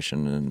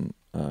operation in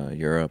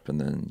Europe and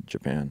then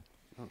Japan.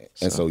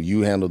 And so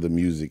you handle the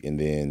music, and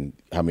then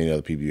how many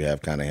other people you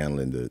have kind of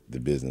handling the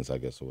business, I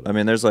guess? Or whatever? I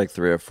mean, there's like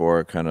 3 or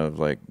 4 kind of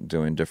like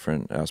doing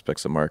different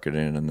aspects of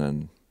marketing, and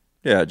then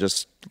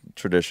just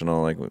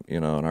traditional, like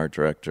an art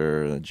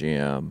director, a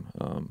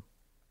GM.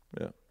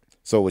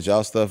 So with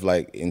y'all stuff,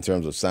 like in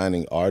terms of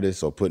signing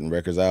artists or putting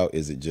records out,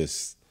 is it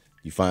just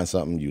you find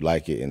something, you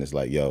like it, and it's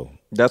like, yo?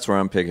 That's where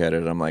I'm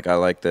pig-headed. I'm like, I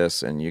like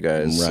this, and you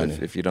guys,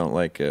 if you don't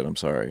like it, I'm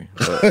sorry.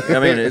 But, I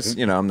mean, it's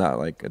I'm not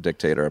like a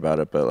dictator about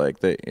it, but like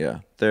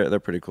they're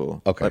pretty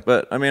cool. Okay.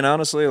 But I mean,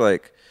 honestly,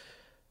 like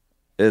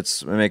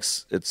it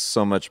makes it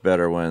so much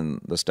better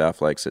when the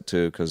staff likes it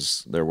too,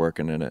 because they're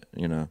working in it.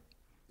 Yeah.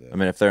 I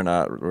mean, if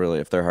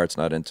their heart's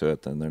not into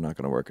it, then they're not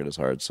going to work it as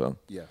hard. So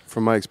yeah,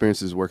 from my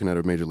experiences working at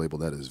a major label,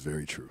 that is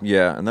very true.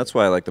 Yeah, and that's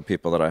why I like the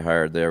people that I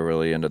hired. They're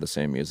really into the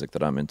same music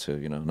that I'm into.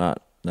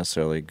 Not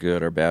necessarily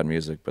good or bad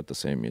music, but the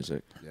same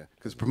music. Yeah,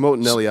 because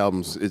promoting Nelly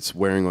albums, it's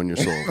wearing on your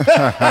soul.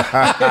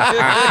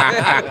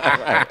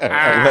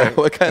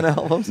 What kind of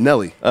albums?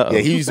 Nelly. Yeah,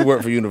 he used to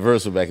work for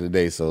Universal back in the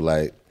day. So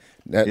like.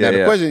 Now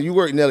the question, you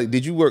worked, Nelly,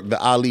 did you work the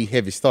Ali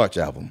Heavy Starch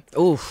album?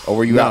 Oof. Or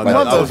were you out by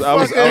that? I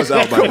was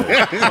out by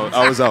that.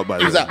 I was out by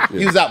that.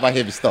 He was out by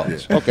Heavy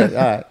Starch. Yeah. Okay,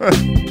 all right.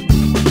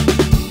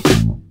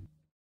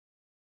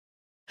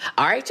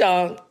 All right,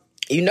 y'all.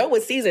 You know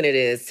what season it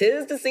is.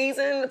 'Tis the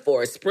season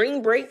for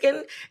spring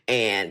breaking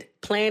and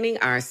planning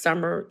our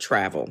summer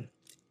travel.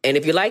 And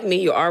if you're like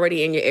me, you're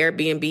already in your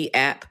Airbnb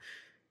app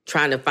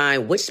trying to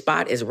find which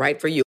spot is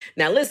right for you.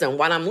 Now listen,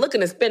 while I'm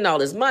looking to spend all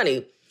this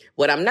money,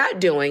 what I'm not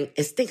doing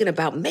is thinking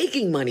about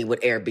making money with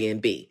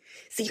Airbnb.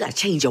 See, you got to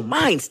change your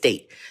mind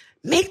state.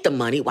 Make the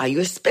money while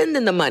you're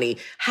spending the money.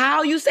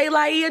 How, you say,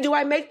 Laia, do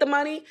I make the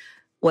money?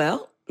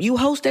 Well, you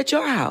host at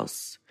your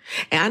house.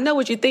 And I know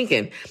what you're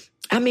thinking.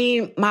 I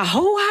mean, my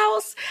whole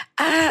house?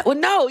 Well,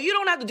 no, you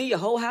don't have to do your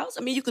whole house.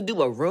 I mean, you could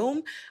do a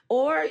room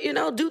or,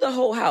 do the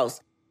whole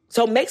house.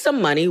 So make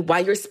some money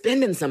while you're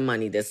spending some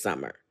money this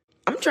summer.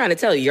 I'm trying to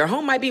tell you, your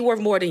home might be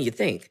worth more than you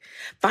think.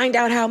 Find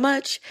out how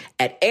much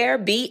at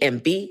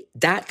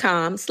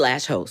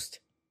airbnb.com/host.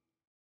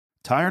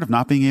 Tired of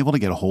not being able to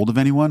get a hold of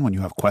anyone when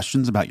you have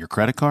questions about your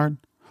credit card?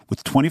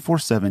 With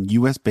 24/7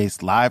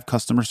 U.S.-based live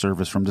customer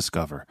service from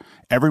Discover,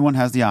 everyone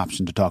has the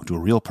option to talk to a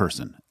real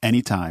person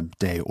anytime,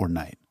 day or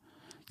night.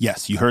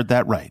 Yes, you heard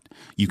that right.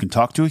 You can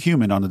talk to a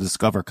human on the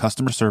Discover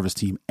customer service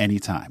team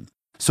anytime.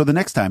 So the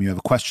next time you have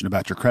a question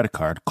about your credit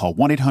card, call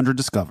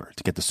 1-800-DISCOVER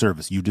to get the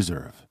service you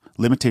deserve.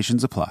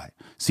 Limitations apply.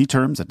 See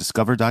terms at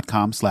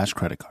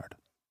discover.com/creditcard.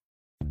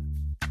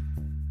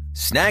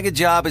 Snag a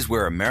Job is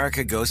where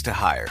America goes to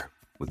hire,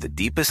 with the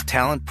deepest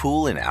talent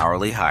pool in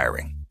hourly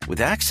hiring.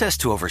 With access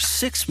to over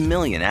 6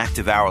 million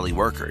active hourly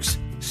workers,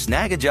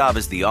 Snag a Job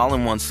is the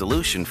all-in-one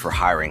solution for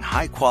hiring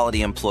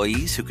high-quality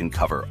employees who can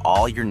cover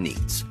all your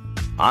needs.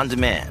 On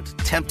demand,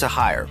 temp to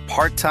hire,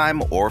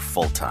 part-time or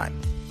full-time.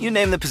 You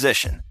name the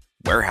position.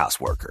 Warehouse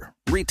worker,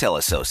 retail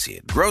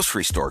associate,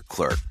 grocery store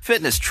clerk,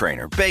 fitness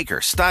trainer, baker,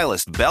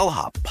 stylist,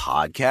 bellhop,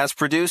 podcast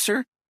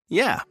producer.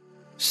 Yeah,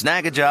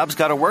 Snag a Job's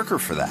got a worker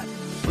for that.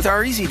 With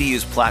our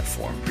easy-to-use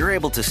platform, you're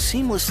able to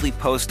seamlessly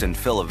post and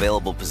fill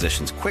available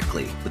positions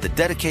quickly with a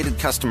dedicated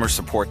customer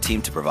support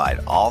team to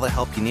provide all the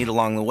help you need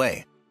along the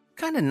way.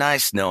 Kind of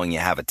nice knowing you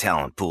have a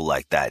talent pool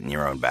like that in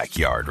your own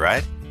backyard,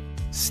 right?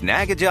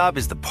 Snag a Job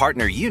is the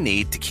partner you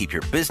need to keep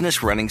your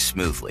business running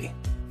smoothly.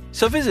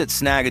 So visit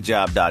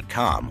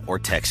snagajob.com or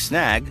text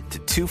snag to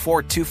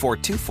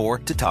 242424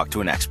 to talk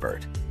to an expert.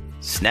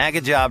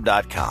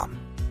 Snagajob.com,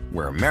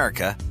 where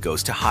America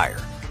goes to hire.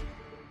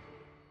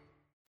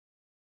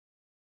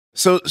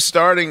 So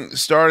starting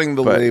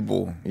the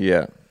label.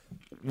 Yeah.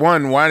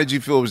 One, why did you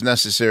feel it was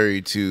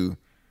necessary to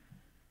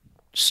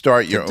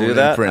start your own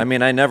that? imprint? I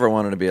mean, I never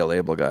wanted to be a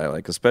label guy,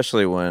 like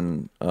especially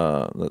when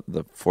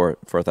the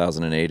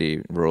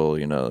 4,080 rule,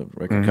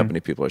 record company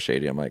people are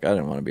shady. I'm like, I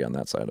didn't want to be on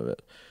that side of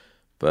it.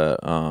 But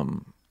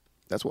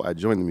that's why I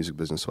joined the music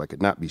business, so I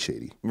could not be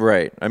shady.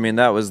 Right. I mean,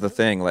 that was the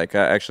thing. Like,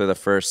 actually, the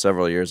first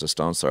several years of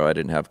Stones Throw, I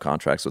didn't have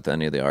contracts with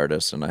any of the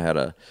artists, and I had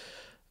an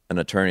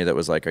attorney that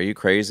was like, "Are you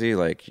crazy?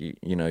 Like,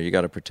 you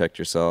got to protect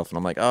yourself." And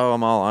I'm like, "Oh,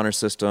 I'm all honor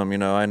system.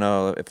 I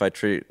know if I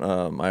treat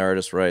my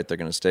artists right, they're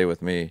going to stay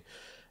with me."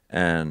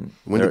 And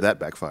when did that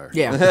backfire?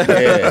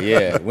 Yeah.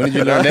 yeah. When did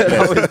you learn that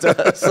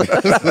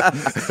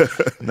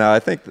lesson? No,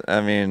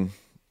 I mean,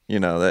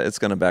 that it's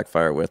going to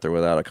backfire with or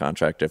without a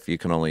contract if you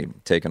can only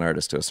take an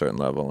artist to a certain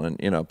level.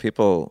 And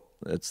people,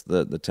 it's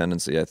the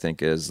tendency, I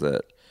think, is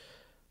that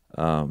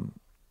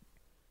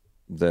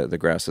the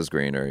grass is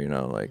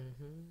greener.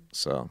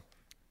 So.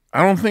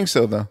 I don't think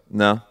so, though.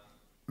 No.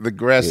 The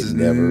grass is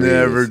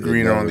never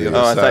greener on the other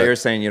side. I thought you were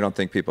saying you don't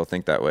think people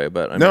think that way,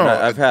 but I mean,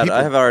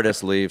 I have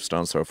artists leave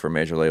Stones Throw for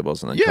major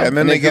labels and then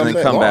then they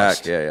come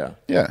lost. back.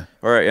 Yeah.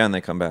 And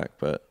they come back.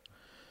 But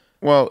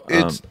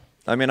it's.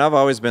 I mean, I've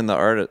always been the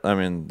artist. I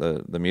mean,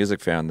 the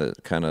music fan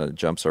that kind of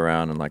jumps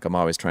around and like I'm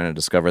always trying to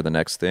discover the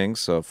next thing.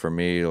 So for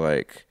me,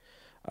 like,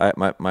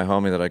 my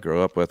homie that I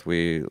grew up with,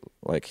 he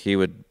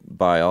would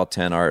buy all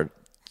 10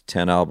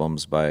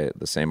 albums by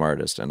the same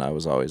artist, and I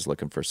was always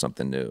looking for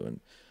something new.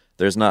 And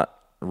there's not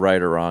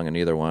right or wrong in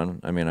either one.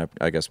 I mean,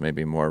 I guess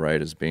maybe more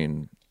right is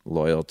being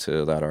loyal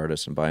to that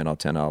artist and buying all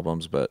 10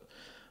 albums, but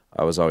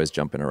I was always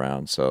jumping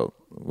around. So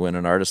when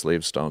an artist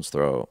leaves Stones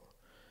Throw,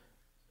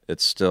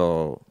 it's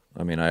still,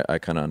 I mean, I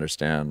kind of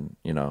understand,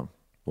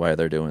 why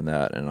they're doing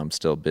that, and I'm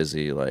still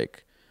busy,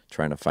 like,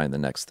 trying to find the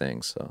next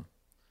thing, so.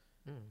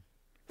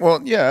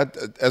 Well, yeah,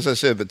 as I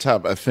said at the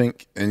top, I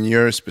think in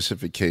your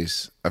specific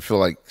case, I feel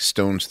like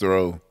Stones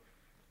Throw,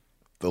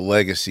 the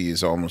legacy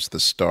is almost the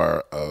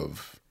star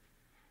of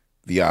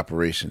the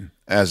operation,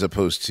 as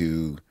opposed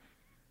to,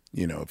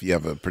 if you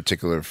have a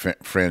particular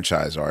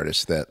franchise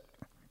artist that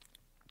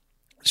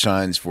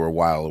shines for a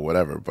while or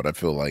whatever. But I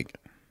feel like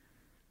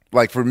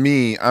for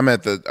me, I'm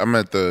at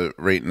the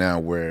rate now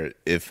where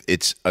if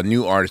it's a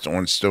new artist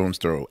on Stones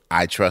Throw,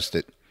 I trust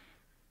it.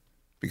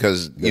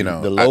 Because, the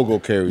logo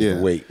carries the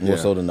weight more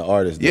so than the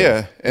artist does.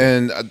 Yeah,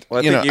 and I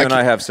think you and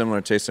I have similar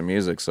taste in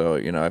music, so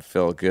I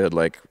feel good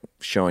like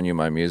showing you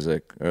my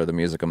music or the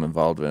music I'm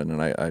involved in,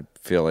 and I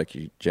feel like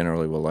you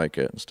generally will like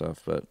it and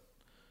stuff. But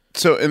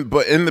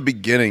but in the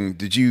beginning,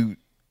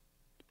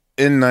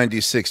 in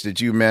 '96, did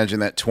you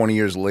imagine that 20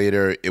 years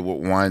later it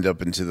would wind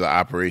up into the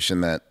operation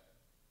that?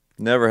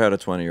 Never had a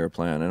 20-year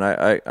plan, and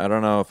I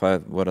don't know if I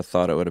would have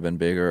thought it would have been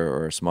bigger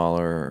or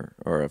smaller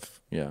or if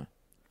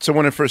So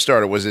when it first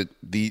started, was it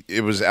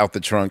was out the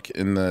trunk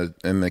in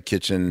the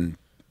kitchen?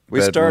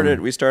 We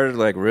started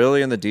like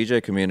really in the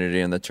DJ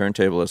community and the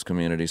turntablist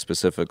community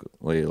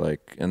specifically,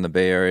 like in the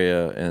Bay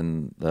Area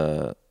in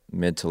the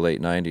mid to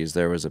late 90s.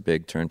 There was a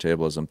big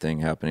turntablism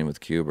thing happening with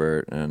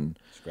Qbert and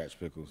Scratch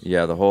Pickles.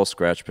 Yeah, the whole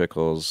Scratch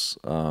Pickles.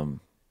 One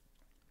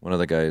of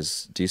the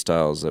guys, D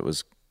Styles, that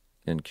was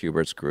in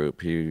Qbert's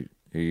group, he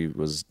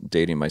was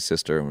dating my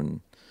sister when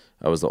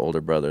I was the older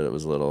brother that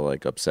was a little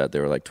like upset. They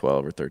were like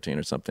 12 or 13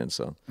 or something.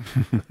 So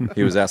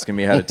he was asking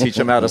me how to teach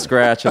him how to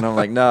scratch, and I'm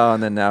like, no.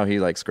 And then now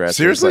he like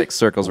scratches like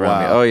circles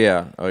around me. Oh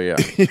yeah.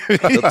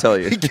 He'll tell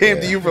you. He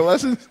came to you for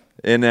lessons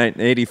in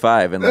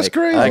 '85, and that's like,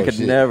 crazy. I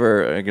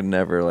could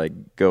never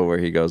like go where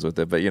he goes with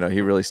it. But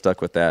he really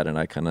stuck with that, and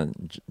I kind of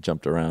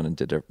jumped around and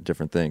did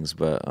different things.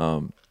 But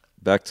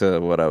back to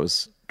what I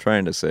was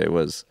trying to say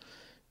was,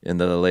 in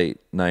the late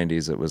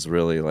 '90s, it was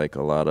really like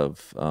a lot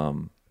of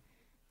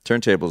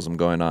turntablism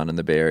going on in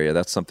the Bay Area.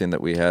 That's something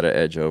that we had an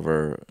edge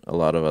over a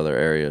lot of other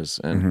areas.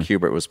 And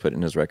Qbert was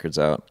putting his records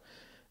out,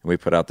 and we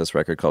put out this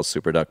record called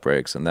Super Duck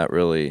Breaks, and that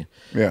really,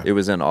 it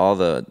was in all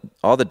the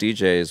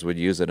DJs would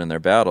use it in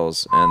their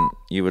battles, and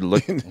you would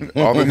look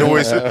all the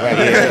noise. That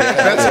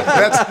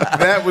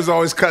was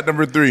always cut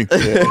number 3.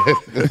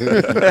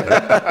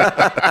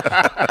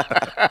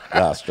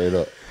 Nah, straight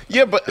up.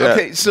 Yeah, but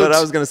okay. So, but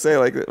I was gonna say,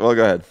 like, well,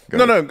 go ahead.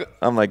 No.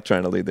 I'm like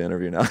trying to lead the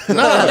interview now. No.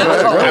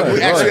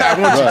 Actually, I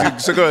want you to.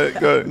 So go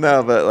ahead.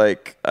 No, but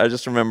like, I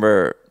just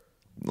remember,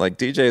 like,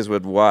 DJs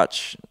would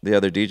watch the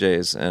other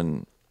DJs,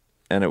 and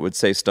it would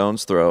say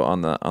Stones Throw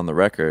on the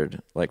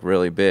record, like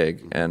really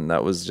big, and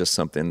that was just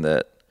something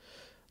that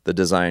the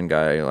design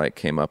guy like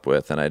came up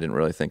with, and I didn't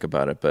really think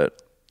about it,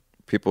 but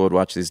people would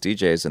watch these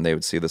DJs and they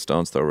would see the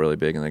Stones Throw really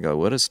big, and they go,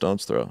 "What is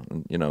Stones Throw?"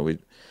 And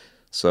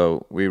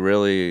So we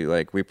really,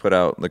 like, we put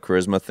out the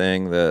Charisma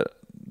thing that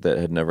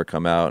had never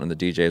come out, and the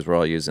DJs were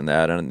all using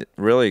that. And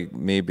really,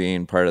 me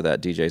being part of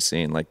that DJ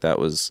scene, like, that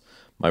was,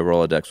 my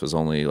Rolodex was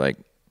only, like,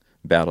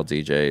 battle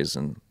DJs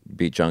and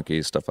beat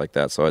junkies, stuff like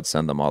that. So I'd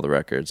send them all the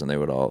records, and they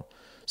would all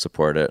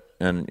support it.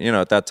 And,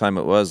 at that time,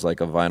 it was,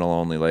 like, a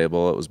vinyl-only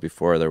label. It was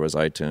before there was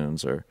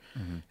iTunes or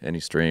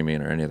any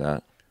streaming or any of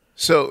that.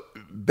 So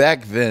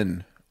back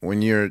then,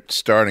 when you're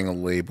starting a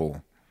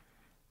label,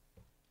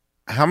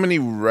 how many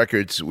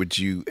records would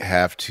you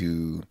have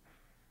to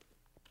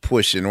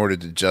push in order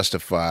to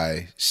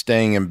justify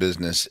staying in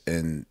business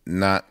and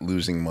not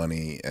losing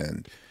money,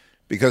 and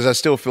because I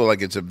still feel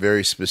like it's a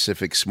very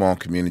specific small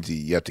community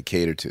you have to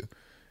cater to.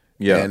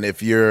 Yeah. And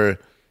if you're,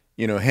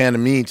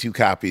 handing me 2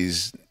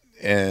 copies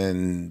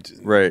and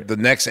the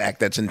next act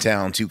that's in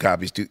town, 2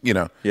 copies,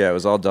 Yeah, it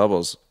was all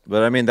doubles.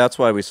 But I mean, that's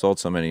why we sold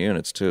so many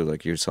units too.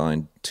 Like you're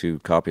selling 2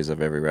 copies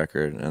of every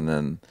record, and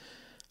then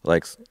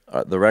like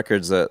the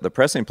records that the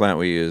pressing plant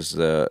we used,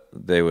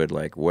 they would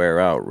like wear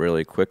out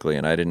really quickly,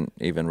 and I didn't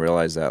even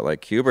realize that.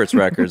 Like Hubert's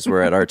records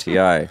were at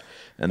RTI,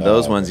 and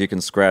those ones you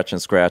can scratch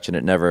and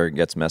it never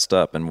gets messed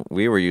up. And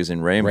we were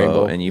using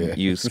Rainbow. And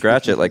you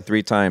scratch it like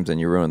 3 times and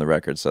you ruin the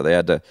record. So they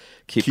had to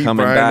keep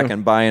coming back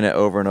and buying it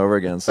over and over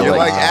again. So you're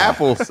like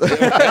Apple. You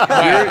got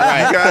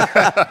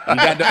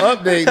to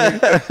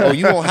update. Oh,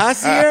 you on High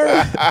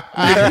Sierra?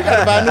 You got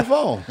to buy a new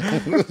phone.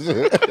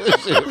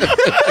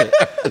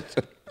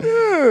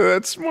 Yeah,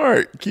 that's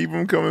smart. Keep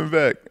them coming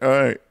back. All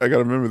right, I got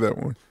to remember that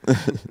one.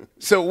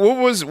 So what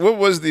was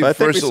the I first?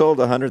 think we sold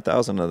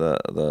 100,000 of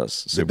the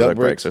Super Duck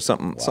Breaks or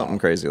something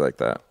crazy like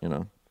that.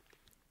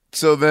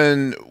 So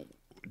then,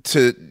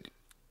 to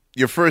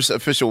your first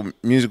official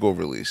musical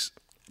release.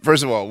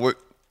 First of all, what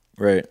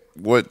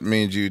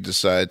made you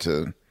decide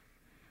to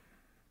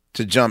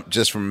jump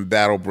just from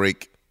battle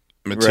break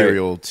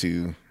material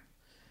to?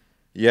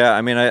 Yeah,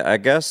 I mean, I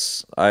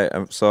guess I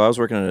was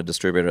working at a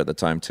distributor at the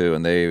time too,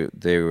 and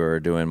they were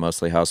doing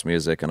mostly house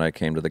music, and I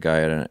came to the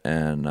guy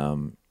and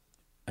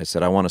I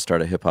said I want to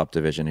start a hip hop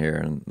division here,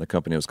 and the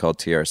company was called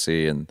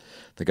TRC, and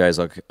the guy's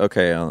like,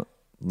 okay,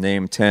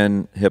 name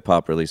 10 hip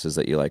hop releases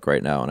that you like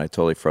right now, and I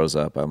totally froze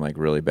up. I'm like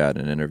really bad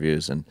in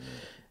interviews, and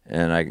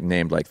I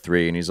named like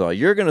 3, and he's like,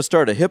 you're gonna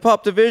start a hip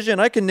hop division?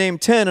 I can name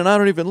 10, and I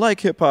don't even like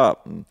hip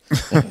hop.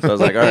 So I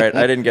was like, all right,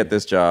 I didn't get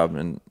this job,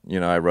 and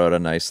I wrote a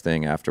nice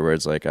thing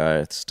afterwards, like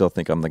I still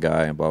think I'm the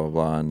guy, and blah blah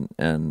blah,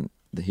 and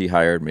he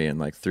hired me, and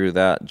like through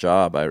that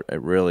job,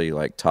 it really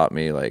like taught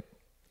me like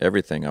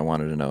everything I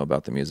wanted to know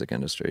about the music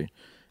industry.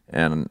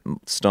 And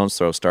Stone's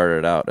Throw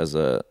started out as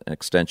an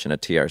extension of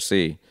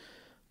TRC,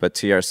 but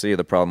TRC,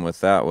 the problem with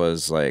that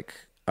was like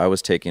I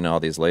was taking all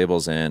these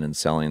labels in and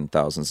selling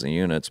thousands of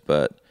units,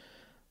 but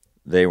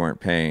they weren't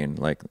paying,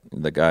 like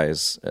the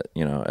guys,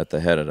 at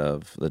the head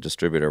of the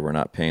distributor were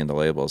not paying the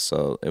labels.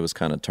 So it was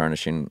kind of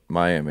tarnishing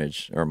my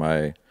image or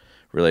my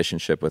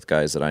relationship with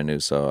guys that I knew.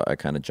 So I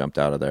kind of jumped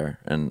out of there,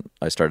 and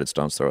I started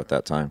Stone's Throw at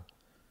that time.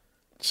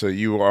 So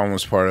you were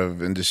almost part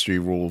of industry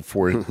rule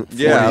 40.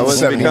 Yeah, I was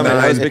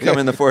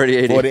becoming the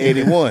 4080.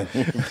 4081.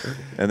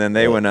 And then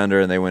they went under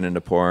and they went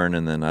into porn,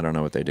 and then I don't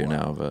know what they do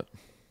now, but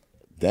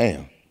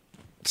damn.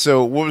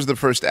 So what was the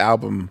first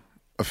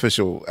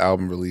official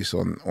album release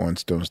on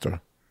Stone's Throw?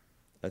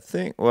 I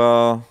think,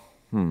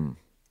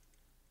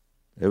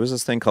 it was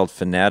this thing called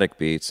Fanatic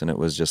Beats, and it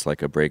was just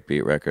like a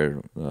breakbeat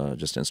record,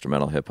 just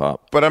instrumental hip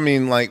hop. But I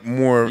mean, like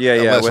more,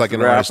 less with like an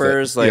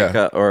rappers,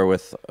 or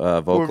with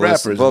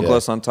vocalists,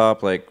 rappers, on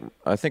top. Like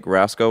I think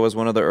Rasco was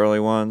one of the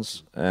early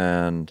ones,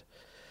 and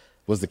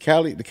was the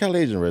Cali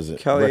Agent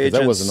resident? Cali Agents,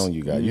 that wasn't on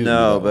you guys.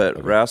 No, but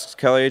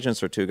Cali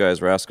Agents are 2 guys,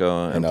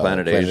 Rasco and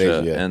Planet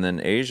Asia, yeah. And then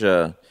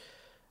Asia.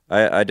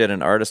 I did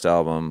an artist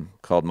album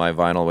called My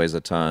Vinyl Weighs a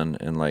Ton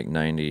in like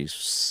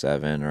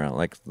 97, around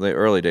like the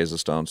early days of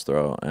Stone's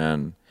Throw,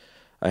 and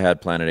I had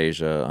Planet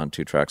Asia on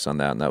 2 tracks on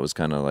that, and that was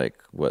kind of like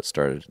what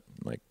started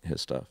like his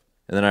stuff.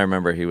 And then I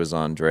remember he was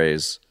on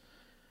Dre's.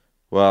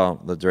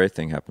 Well, the Dre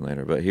thing happened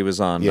later, but he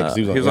was on. He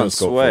was on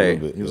Sway.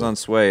 He was on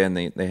Sway, and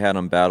they had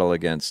him battle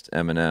against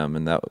Eminem,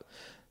 and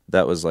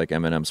that was like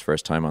Eminem's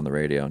first time on the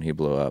radio, and he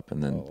blew up.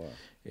 And then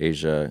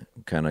Asia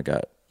kind of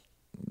got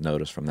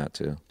noticed from that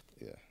too.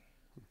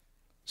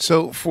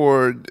 So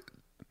for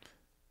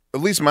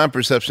at least my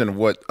perception of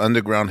what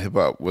underground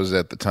hip-hop was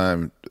at the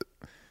time,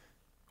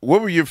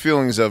 what were your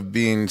feelings of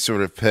being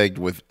sort of pegged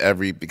with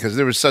because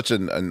there was such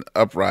an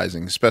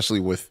uprising, especially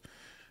with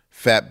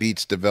Fat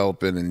Beats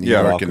developing in New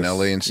York and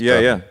LA and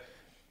stuff,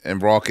 and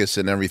Raucous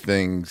and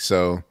everything.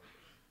 So,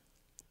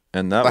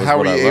 and that was how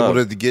were you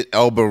able to get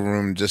elbow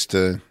room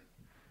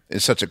in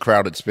such a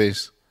crowded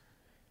space?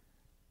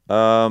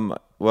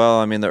 Well,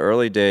 I mean, the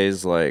early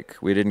days, like,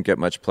 we didn't get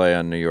much play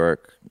on New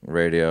York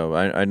radio.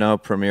 I know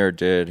Premier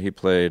did. He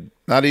played.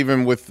 Not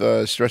even with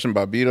Stretch and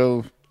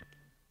Bobbito?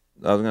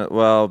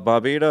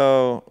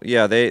 Bobbito,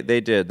 yeah, they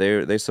did.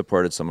 They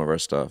supported some of our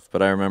stuff.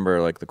 But I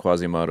remember, like, the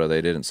Quasimodo, they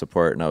didn't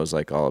support, and I was,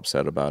 like, all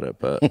upset about it.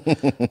 But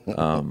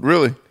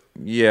really?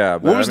 Yeah.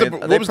 But, what was the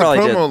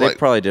promo like? They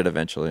probably did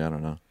eventually. I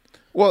don't know.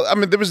 Well, I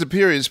mean, there was a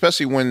period,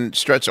 especially when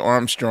Stretch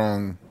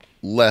Armstrong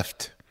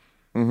left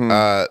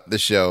the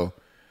show.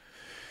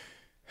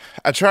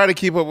 I try to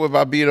keep up with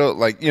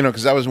Bobbito,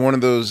 because I was one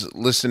of those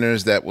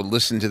listeners that would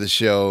listen to the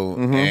show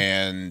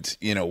and,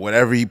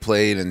 whatever he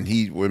played and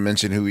he would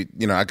mention who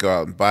I'd go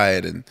out and buy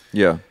it. And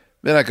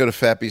then I go to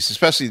Fat Beats,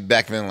 especially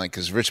back then,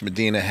 because Rich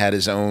Medina had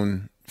his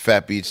own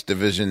Fat Beats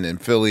division in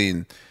Philly.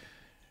 And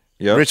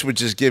Rich would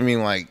just give me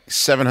like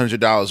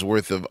 $700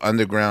 worth of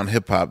underground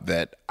hip hop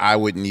that I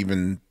wouldn't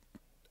even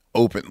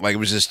open. Like, it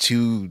was just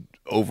too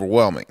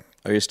overwhelming.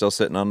 Are you still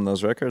sitting on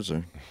those records?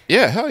 Or?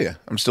 Yeah, hell yeah.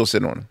 I'm still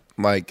sitting on them.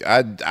 Like,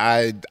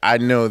 I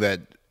know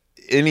that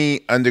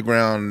any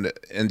underground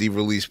indie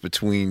release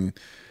between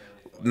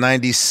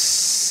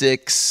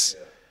 96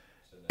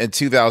 and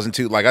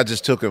 2002, like, I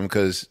just took them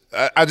because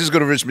I just go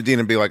to Rich Medina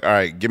and be like, all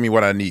right, give me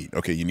what I need.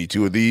 Okay, you need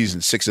 2 of these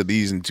and 6 of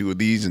these and 2 of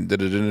these and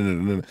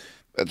da-da-da-da-da-da.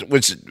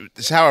 Which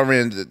is how I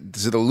ran to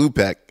the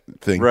Lupac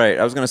thing. Right.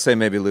 I was going to say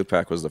maybe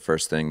Lupac was the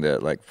first thing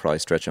that, like, probably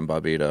Stretch and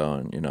Bobbito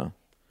and, you know.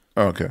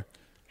 Oh, okay.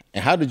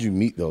 And how did you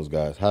meet those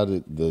guys? How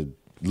did the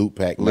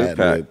Lupac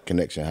Madlib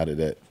connection, how did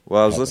that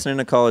Well, I was listening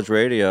to college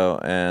radio,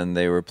 and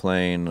they were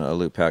playing a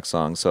Lupac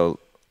song. So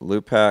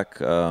Lupac,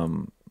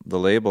 the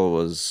label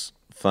was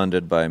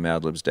funded by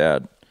Madlib's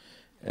dad.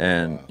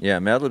 And, yeah,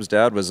 Madlib's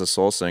dad was a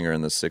soul singer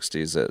in the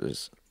 60s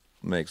that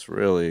makes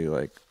really,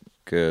 like,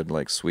 good,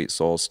 like, sweet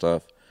soul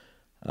stuff.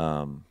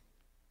 I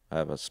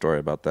have a story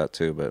about that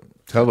too, but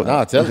tell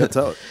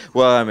it.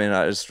 Well, I mean,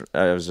 I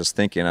was just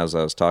thinking as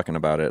I was talking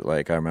about it.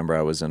 Like, I remember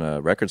I was in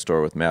a record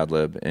store with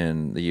Madlib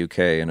in the UK,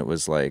 and it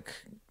was like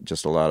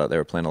just they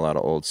were playing a lot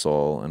of old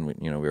soul, and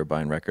we were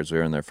buying records. We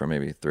were in there for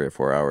maybe 3 or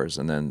 4 hours,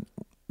 and then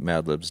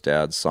Madlib's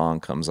dad's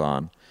song comes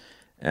on,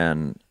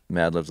 and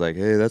Madlib's like,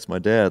 "Hey, that's my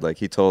dad." Like,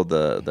 he told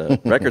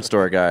the record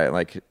store guy,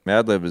 like,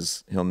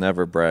 Madlib he'll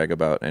never brag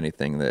about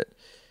anything that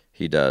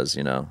he does,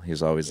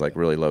 he's always like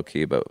really low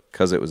key, but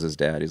because it was his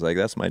dad, he's like,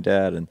 "That's my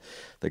dad." And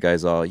the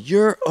guy's all,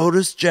 "You're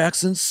Otis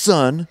Jackson's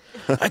son.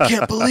 I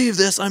can't believe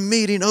this. I'm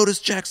meeting Otis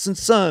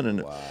Jackson's son."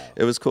 And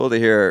it was cool to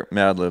hear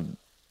Madlib,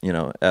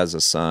 as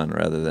a son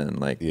rather than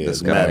like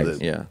this guy.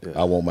 Yeah.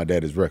 I want my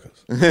daddy's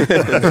records.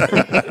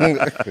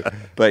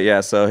 But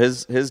yeah, so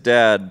his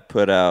dad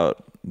put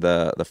out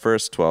the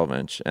first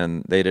 12-inch,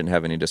 and they didn't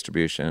have any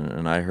distribution,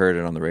 and I heard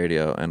it on the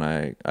radio, and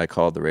I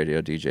called the radio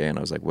DJ, and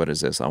I was like, "What is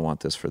this? I want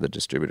this for the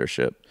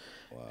distributorship."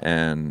 Wow.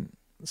 And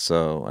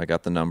so I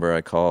got the number. I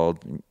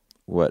called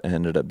what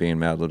ended up being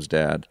Madlib's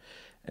dad,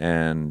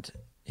 and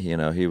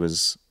he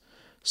was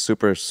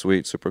super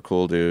sweet, super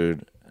cool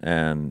dude,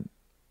 and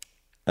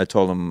I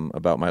told him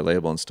about my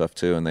label and stuff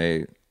too, and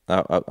I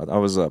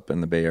was up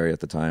in the Bay Area at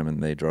the time,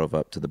 and they drove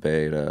up to the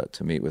Bay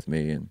to meet with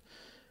me, and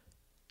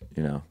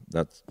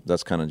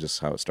that's kind of just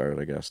how it started,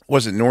 I guess.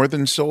 Was it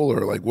Northern Soul,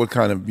 or like what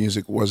kind of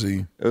music was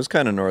he? It was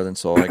kind of Northern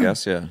Soul, I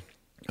guess, yeah.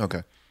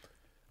 Okay.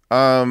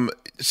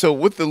 So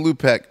with the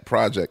Lupac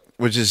project,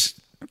 which is,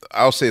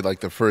 I'll say, like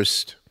the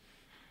first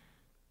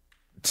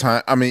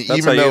time, I mean, that's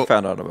even how though you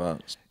found out about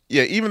it.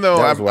 Yeah, even though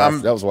that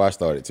was where I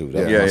started too.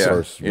 That was my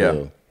first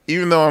real.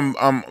 Even though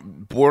I'm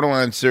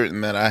borderline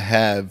certain that I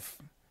have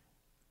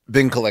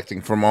been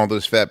collecting from all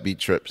those Fat Beat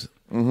trips.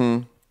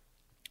 Mm-hmm.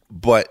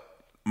 But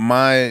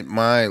my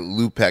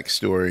Lupac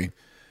story,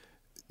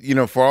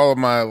 for all of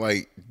my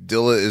like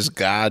Dilla is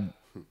God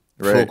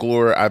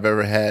folklore I've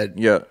ever had,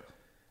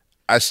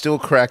 I still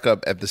crack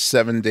up at the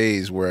 7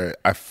 days where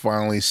I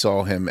finally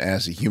saw him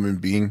as a human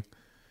being.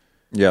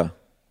 Yeah.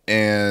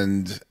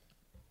 And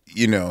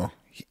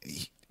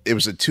it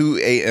was a 2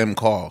 a.m.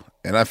 call,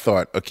 and I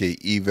thought, okay,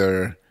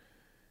 either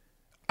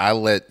I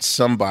let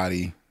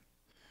somebody,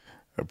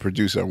 a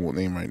producer I won't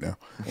name right now,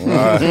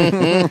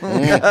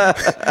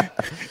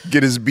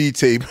 get his B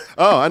tape.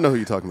 Oh, I know who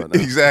you're talking about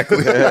now.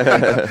 Exactly.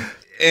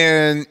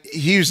 And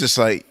he was just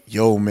like,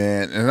 "Yo,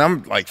 man." And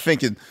I'm like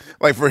thinking,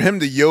 like, for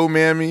him to yo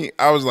man me,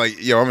 I was like,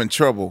 "Yo, I'm in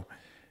trouble."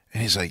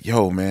 And he's like,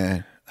 "Yo,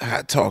 man, I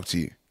gotta talk to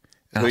you."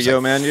 And Who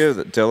yo man you?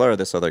 Dilla or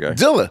this other guy?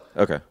 Dilla.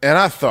 Okay. And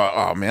I thought,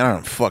 oh man, I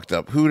done fucked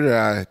up.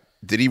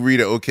 Did he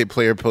read an OK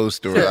Player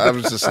post, or I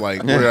was just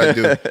like, what did I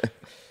do?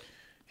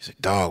 He's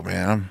like, "Dog,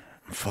 man,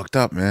 I'm fucked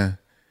up, man."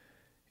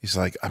 He's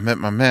like, "I met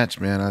my match,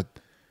 man.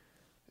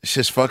 It's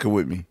just fucking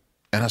with me."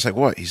 And I was like,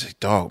 "What?" He's like,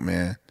 "Dog,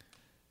 man,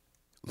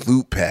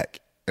 Lupac."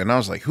 And I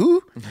was like,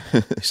 "Who?"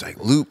 He's like,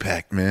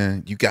 "Lupac,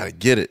 man. You got to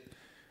get it."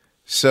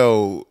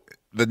 So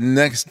the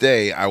next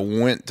day, I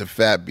went to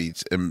Fat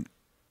Beats and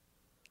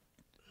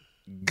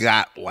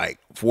got like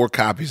 4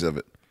 copies of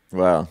it.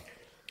 Wow.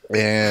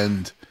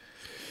 And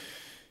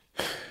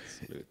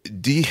I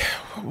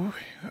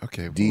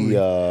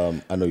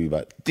know you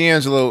about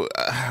D'Angelo.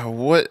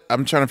 What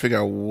I'm trying to figure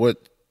out,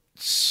 what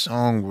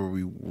song were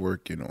we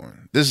working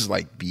on? This is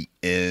like the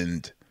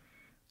end.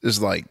 This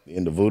is like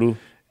in the Voodoo.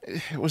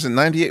 Was it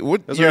 98?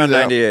 What? It was around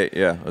 98.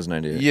 Yeah, it was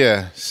 98.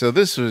 Yeah. So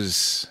this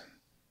was.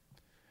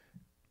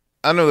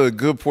 I know a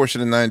good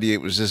portion of 98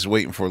 was just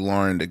waiting for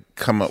Lauren to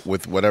come up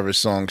with whatever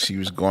song she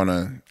was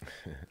gonna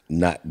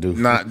not do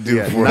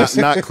for us.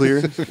 Not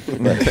clear.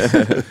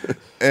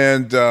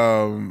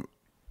 And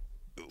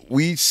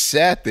we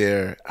sat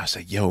there. I was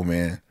like, "Yo,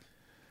 man,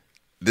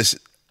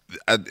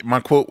 my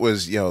quote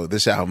was, yo,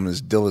 this album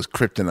is Dilla's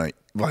kryptonite.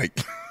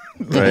 Like,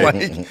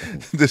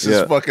 this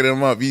is fucking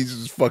him up. He's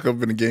just fuck up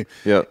in the game."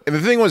 Yeah. And the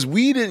thing was,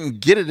 we didn't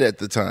get it at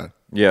the time.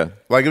 Yeah.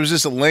 Like, it was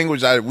just a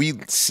language we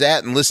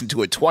sat and listened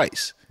to it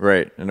twice.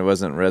 Right. And it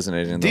wasn't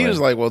resonating. D was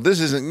like, well, this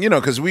isn't,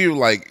 because we were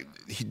like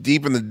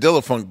deep in the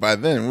Dilla funk by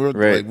then. We were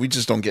like, we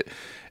just don't get.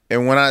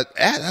 And when I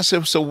asked, I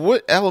said, "So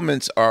what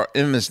elements are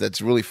in this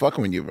that's really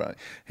fucking with you, bro?" And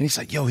he's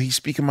like, "Yo, he's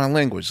speaking my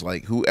language.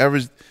 Like,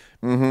 whoever's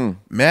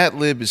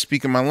Madlib is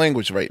speaking my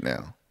language right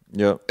now.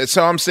 Yep. And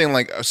so I'm saying,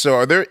 like,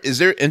 so is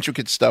there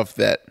intricate stuff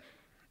that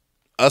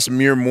us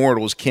mere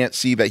mortals can't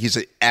see that he's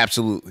like,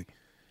 absolutely.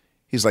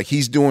 He's like,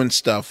 he's doing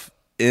stuff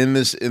in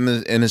his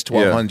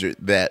 1200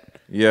 that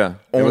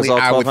only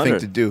I would think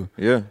to do.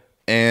 Yeah.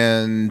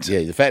 And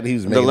the fact that he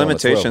was the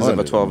limitations of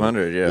a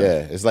 1200,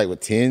 it's like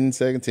what 10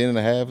 seconds, 10 and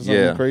a half or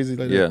something crazy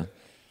like that.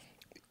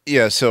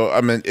 Yeah, so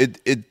I mean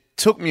it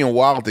took me a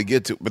while to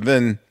get to, but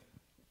then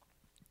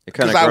it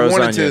kind of grows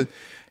on you.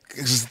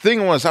 Because the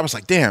thing was, I was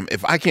like, damn,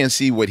 if I can't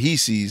see what he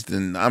sees,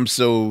 then I'm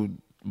so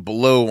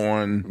below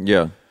on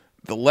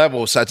the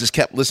level. So I just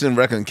kept listening to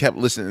records and kept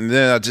listening, and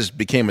then I just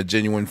became a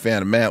genuine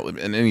fan of Madlib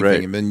and anything.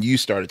 Right. And then you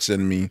started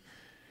sending me.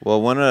 Well,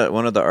 one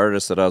of the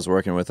artists that I was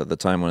working with at the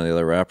time, one of the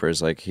other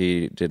rappers, like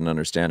he didn't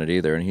understand it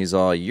either, and he's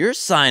all, "You're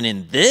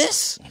signing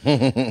this?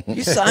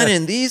 You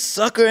signing these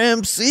sucker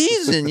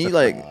MCs?" And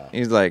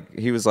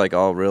he was like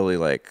all really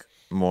like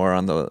more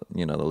on the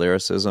the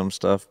lyricism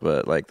stuff,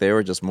 but like they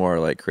were just more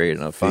like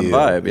creating a fun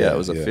vibe. Yeah, it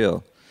was a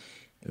feel.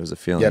 It was a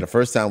feeling. Yeah, the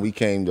first time we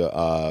came to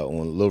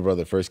when Little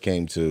Brother first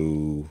came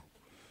to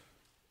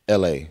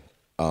L.A.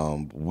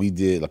 We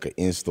did like an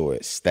in-store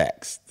at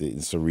Stax in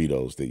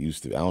Cerritos that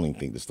used to. I don't even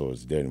think the store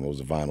is there anymore. It was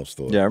a vinyl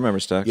store. Yeah, I remember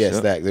Stax. Yeah,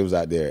 Stax. It was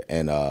out there,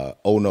 and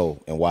Oh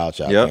No and Wild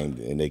Child came,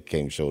 and they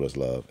came and showed us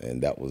love,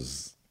 and that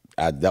was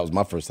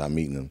my first time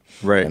meeting them.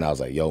 Right, and I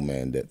was like, "Yo,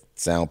 man, that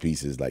sound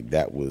pieces like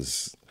that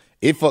was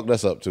it fucked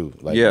us up too.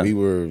 Like we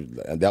were,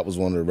 and that was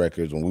one of the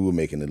records when we were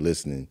making the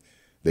listening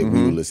that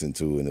we would listen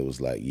to, and it was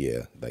like,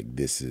 like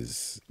this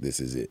is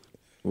it."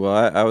 Well,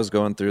 I was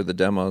going through the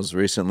demos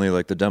recently.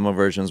 Like the demo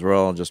versions were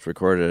all just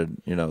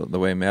recorded, the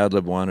way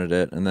Madlib wanted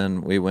it, and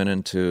then we went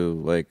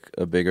into like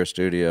a bigger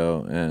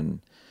studio, and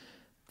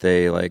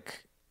they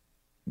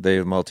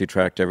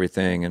multi-tracked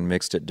everything and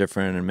mixed it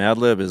different. And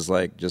Madlib is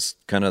like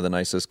just kind of the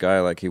nicest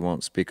guy. Like he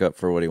won't speak up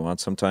for what he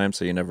wants sometimes,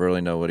 so you never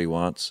really know what he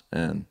wants.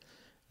 And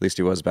at least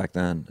he was back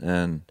then.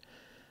 And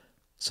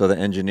so the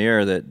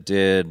engineer that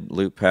did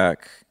Loop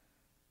Pack,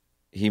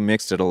 he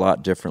mixed it a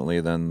lot differently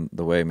than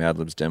the way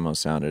Madlib's demo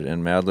sounded.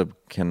 And Madlib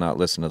cannot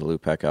listen to the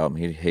Loop Pack album.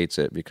 He hates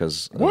it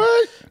because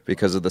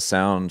of the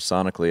sound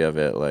sonically of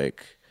it.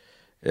 Like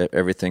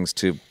everything's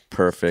too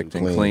perfect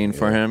and clean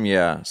for him.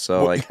 Yeah.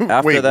 So like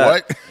after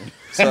that,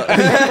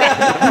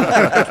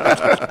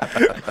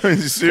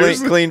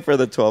 clean for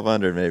the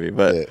 1200 maybe,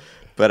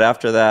 but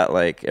after that,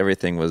 like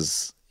everything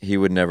was. He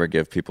would never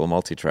give people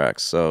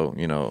multi-tracks. So,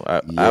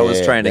 I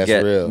was trying to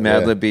get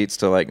Madlib beats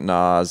to like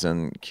Nas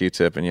and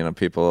Q-Tip and,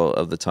 people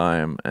of the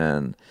time,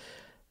 and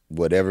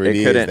whatever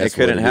it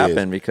couldn't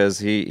happen because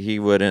he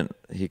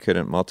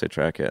couldn't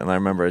multi-track it. And I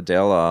remember De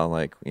La,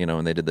 like,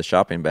 when they did the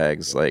shopping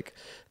bags, like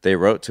they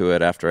wrote to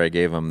it after I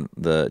gave them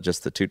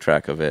just the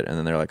 2-track of it. And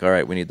then they're like, all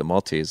right, we need the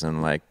multis.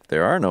 And like,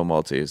 there are no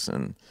multis.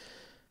 And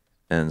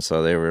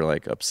so they were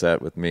like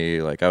upset with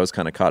me. Like I was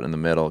kind of caught in the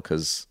middle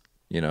because,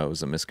 it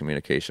was a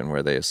miscommunication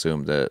where they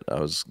assumed that I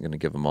was going to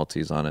give them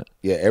multis on it.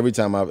 Yeah, every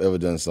time I've ever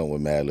done something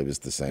with Madlib, it's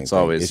the same. It's thing.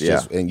 always, it's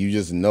just, and you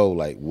just know,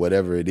 like,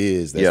 whatever it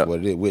is, that's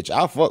what it is, which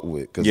I fuck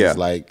with, because it's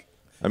like,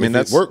 I mean,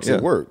 it works,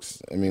 it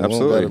works. I mean,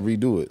 absolutely. We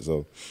don't got to redo it.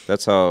 So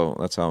that's how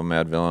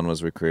Madvillain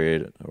was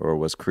recreated, or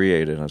was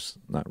created. It's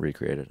not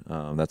recreated.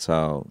 That's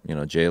how,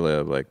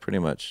 J-Lib, like, pretty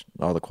much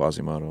all the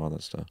Quasimodo, all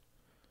that stuff.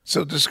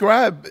 So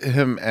describe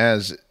him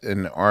as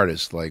an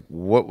artist. Like,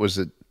 what was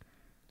it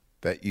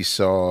that you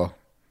saw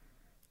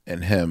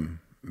in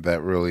him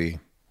that really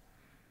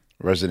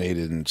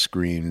resonated and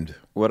screamed?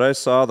 What I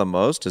saw the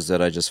most is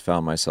that I just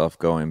found myself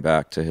going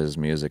back to his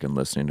music and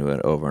listening to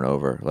it over and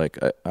over. Like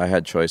I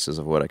had choices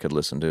of what I could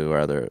listen to,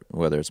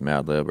 whether it's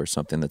Madlib or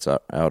something that's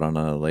out on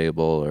a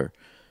label, or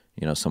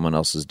someone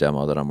else's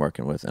demo that I'm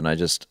working with. And I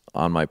just,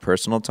 on my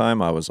personal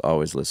time, I was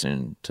always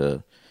listening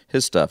to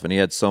his stuff, and he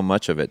had so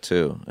much of it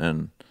too.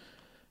 And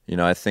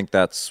I think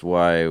that's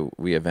why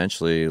we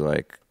eventually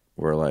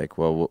we're like,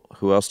 well,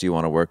 who else do you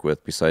want to work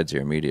with besides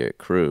your immediate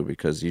crew?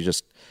 Because you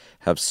just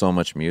have so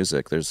much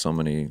music. There's so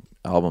many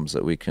albums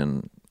that we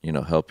can,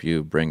 help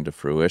you bring to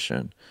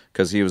fruition.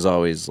 Because he was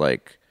always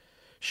like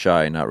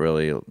shy, not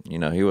really,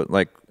 he would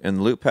like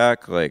in Loop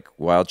Pack, like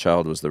Wild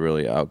Child was the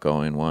really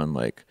outgoing one.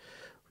 Like,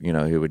 he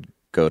would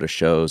go to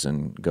shows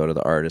and go to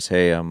the artist,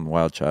 hey, I'm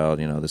Wild Child,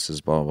 this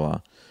is blah, blah.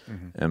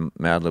 Mm-hmm. And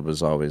Madlib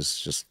was always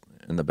just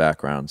in the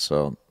background.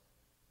 So,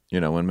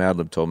 when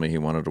Madlib told me he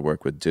wanted to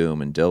work with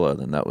Doom and Dilla,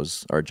 then that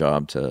was our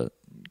job to,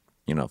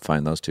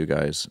 find those two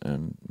guys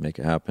and make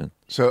it happen.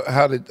 So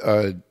how did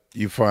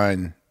you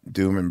find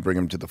Doom and bring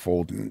him to the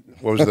fold? And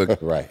what was the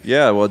right?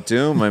 Yeah, well,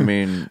 Doom. I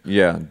mean,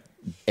 yeah.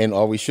 And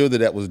are we sure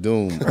that was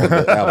Doom on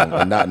the album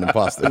and not an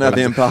imposter? Not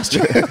the imposter.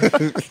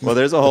 Well,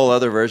 there's a whole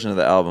other version of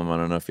the album. I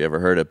don't know if you ever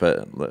heard it,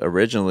 but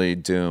originally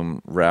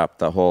Doom rapped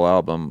the whole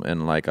album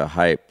in like a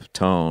hype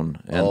tone.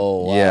 And,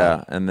 wow.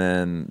 Yeah, and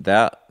then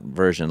that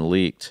version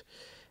leaked.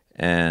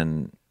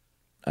 And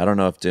I don't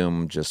know if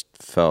Doom just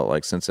felt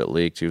like since it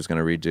leaked, he was going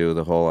to redo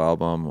the whole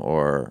album,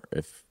 or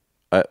if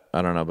I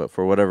don't know. But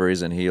for whatever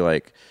reason, he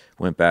like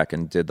went back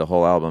and did the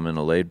whole album in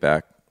a laid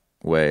back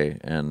way,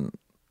 and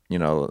you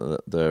know,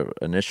 the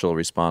initial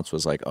response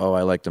was like, "Oh,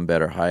 I liked him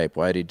better hype.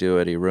 Why'd he do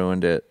it? He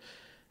ruined it."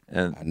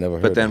 And I never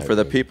heard but then the for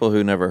the hype people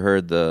who never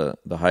heard the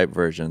hype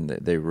version,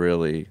 they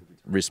really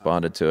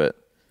responded to it.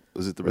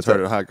 Was it the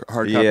retarded hard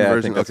copy version? Yeah,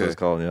 I think that's what it's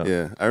called.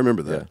 Yeah, I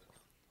remember that.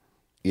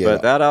 Yeah.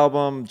 But that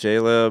album,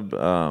 J-Lib,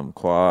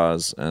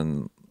 Quaz,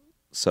 and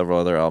several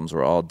other albums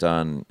were all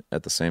done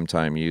at the same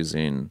time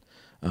using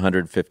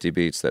 150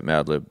 beats that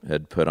Madlib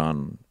had put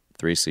on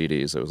 3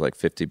 CDs. It was like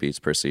 50 beats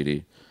per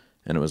CD,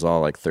 and it was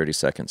all like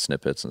 30-second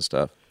snippets and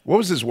stuff. What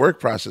was his work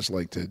process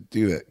like to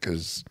do that?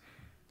 Because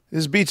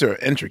his beats are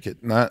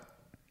intricate, not...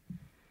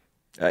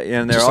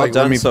 and they're all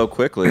done so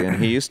quickly. And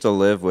he used to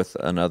live with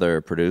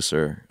another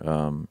producer,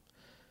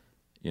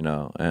 you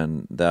know,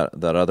 and that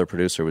other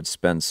producer would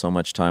spend so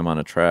much time on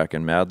a track,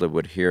 and Madlib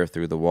would hear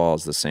through the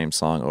walls the same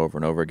song over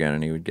and over again,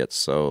 and he would get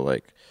so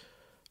like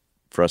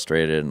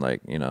frustrated and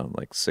like, you know,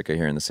 like sick of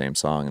hearing the same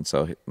song. And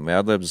so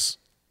Madlib's,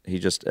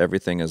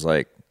 everything is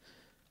like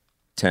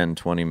 10,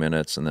 20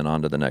 minutes, and then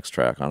on to the next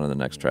track,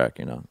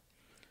 you know.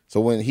 So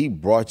when he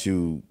brought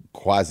you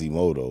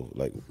Quasimodo,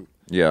 like,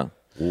 yeah,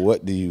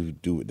 what do you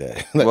do with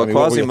that? Like, well,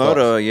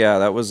 Quasimodo, yeah,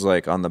 that was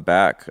like on the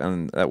back,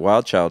 and that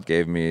Wild Child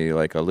gave me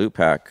like a loop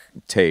pack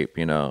tape,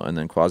 you know, and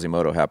then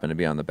Quasimodo happened to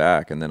be on the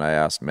back, and then I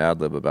asked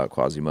Madlib about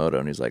Quasimodo,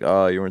 and he's like,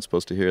 "Oh, you weren't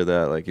supposed to hear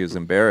that," like he was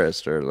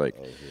embarrassed or like,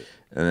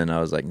 and then I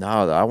was like,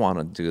 "No, I want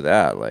to do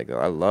that, like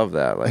I love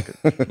that, like,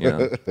 you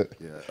know."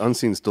 Yeah,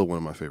 Unseen's still one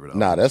of my favorite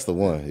albums. Nah, that's the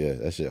one. Yeah,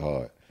 that shit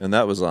hard. And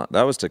that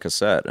was to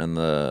cassette, and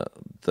the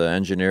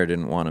engineer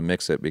didn't want to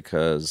mix it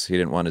because he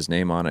didn't want his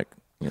name on it.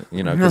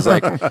 You know, because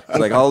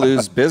like I'll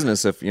lose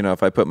business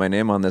if I put my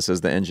name on this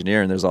as the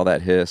engineer and there's all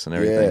that hiss and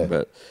everything. Yeah.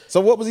 But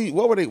so what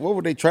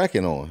were they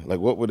tracking on?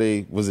 Like what were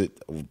they? Was it?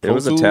 It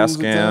was a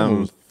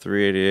Tascam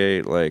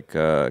 388 like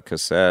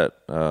cassette,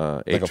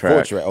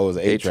 8-track. Oh, it was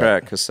an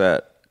 8-track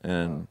cassette,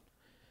 and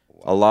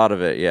a lot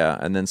of it, yeah.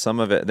 And then some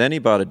of it. Then he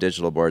bought a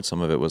digital board.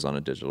 Some of it was on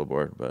a digital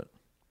board, but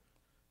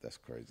that's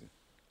crazy.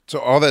 So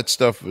all that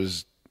stuff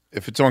was,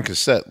 if it's on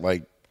cassette,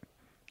 like,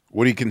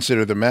 what do you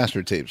consider the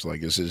master tapes?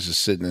 Like, is it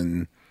just sitting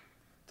in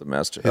the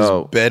master his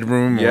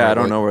bedroom? Yeah, I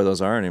don't know where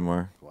those are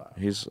anymore. Wow.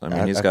 He's got so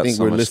much stuff. I think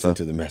we're listening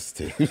to the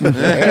master tape.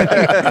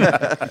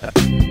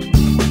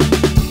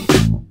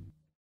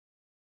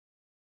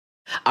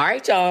 All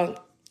right, y'all.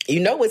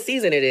 You know what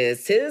season it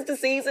is. 'Tis the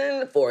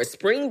season for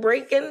spring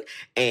breaking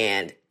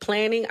and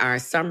planning our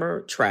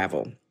summer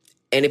travel.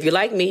 And if you're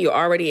like me, you're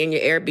already in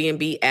your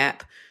Airbnb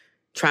app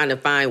trying to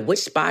find which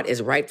spot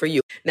is right for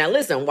you. Now,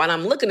 listen, while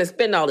I'm looking to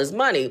spend all this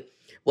money,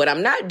 what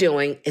I'm not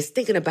doing is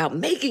thinking about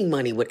making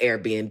money with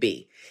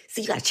Airbnb.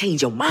 See, you got to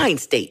change your mind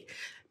state.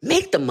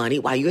 Make the money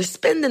while you're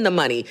spending the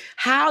money.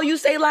 How, you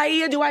say,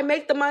 Laia, do I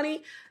make the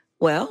money?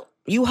 Well,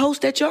 you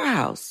host at your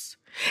house.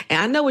 And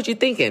I know what you're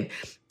thinking.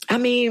 I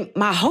mean,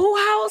 my whole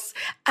house?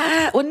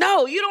 Well,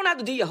 no, you don't have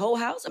to do your whole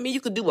house. I mean, you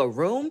could do a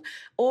room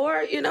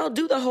or,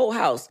 do the whole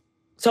house.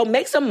 So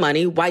make some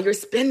money while you're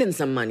spending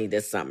some money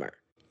this summer.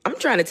 I'm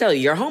trying to tell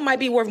you, your home might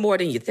be worth more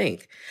than you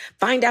think.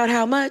 Find out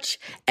how much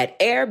at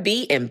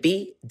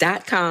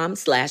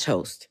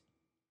airbnb.com/host.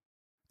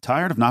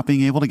 Tired of not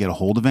being able to get a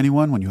hold of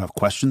anyone when you have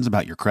questions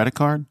about your credit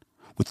card?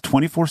 With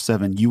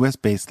 24/7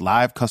 U.S.-based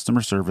live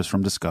customer service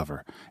from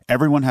Discover,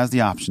 everyone has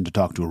the option to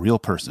talk to a real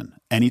person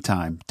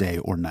anytime, day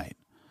or night.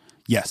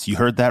 Yes, you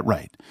heard that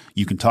right.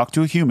 You can talk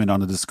to a human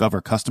on the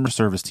Discover customer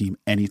service team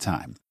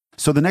anytime.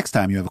 So the next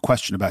time you have a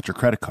question about your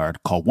credit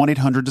card, call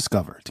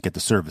 1-800-DISCOVER to get the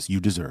service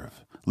you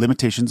deserve.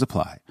 Limitations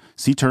apply.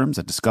 See terms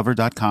at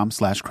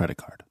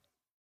discover.com/creditcard.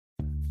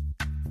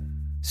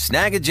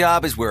 Snag a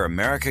Job is where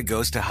America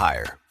goes to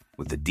hire,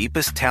 with the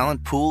deepest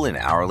talent pool in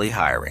hourly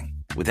hiring.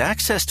 With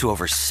access to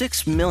over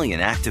 6 million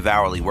active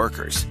hourly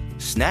workers,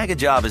 Snag a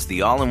Job is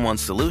the all-in-one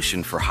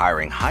solution for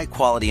hiring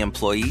high-quality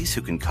employees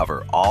who can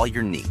cover all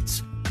your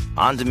needs.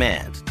 On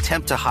demand,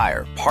 temp to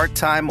hire,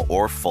 part-time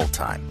or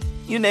full-time.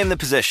 You name the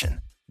position.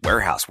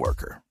 Warehouse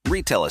worker,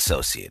 retail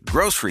associate,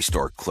 grocery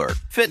store clerk,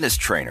 fitness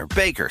trainer,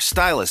 baker,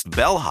 stylist,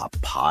 bellhop,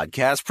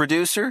 podcast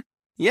producer.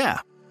 Yeah,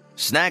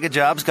 Snag a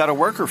Job's got a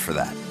worker for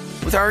that.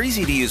 With our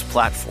easy-to-use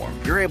platform,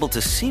 you're able to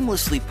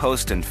seamlessly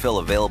post and fill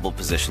available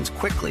positions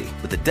quickly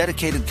with a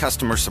dedicated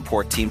customer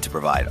support team to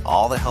provide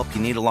all the help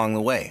you need along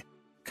the way.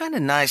 Kind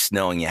of nice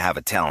knowing you have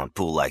a talent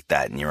pool like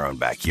that in your own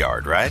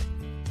backyard, right?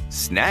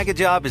 Snag a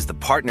Job is the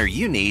partner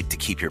you need to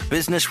keep your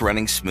business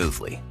running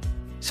smoothly.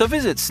 So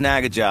visit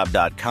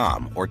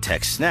snagajob.com or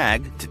text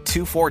snag to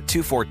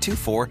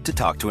 242424 to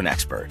talk to an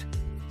expert.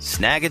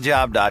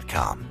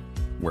 Snagajob.com,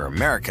 where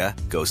America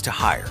goes to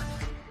hire.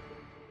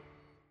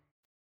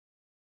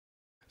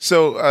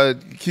 So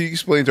can you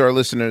explain to our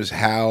listeners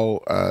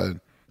how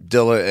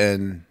Dilla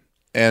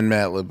and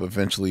Madlib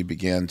eventually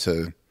began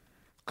to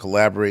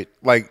collaborate?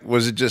 Like,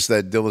 was it just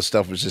that Dilla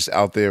stuff was just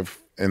out there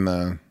in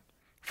the...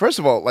 First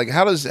of all, like,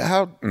 Well,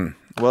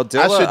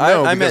 Dilla, I should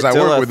know I because met I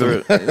work with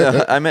him.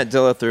 I met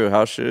Dilla through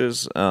House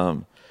Shoes.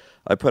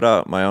 I put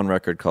out my own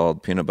record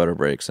called Peanut Butter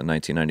Breaks in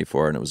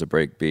 1994, and it was a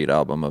breakbeat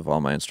album of all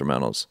my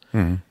instrumentals.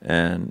 Mm-hmm.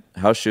 And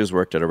House Shoes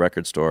worked at a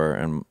record store,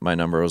 and my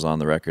number was on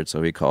the record,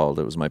 so he called.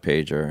 It was my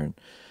pager,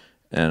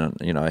 and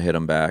you know, I hit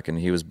him back, and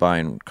he was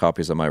buying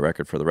copies of my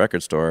record for the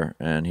record store,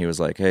 and he was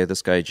like, "Hey,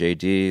 this guy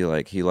JD,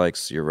 like, he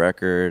likes your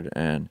record,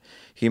 and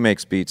he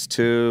makes beats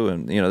too."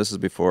 And you know, this is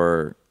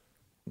before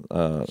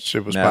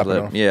shit was Mad popping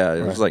Lib. off. Yeah,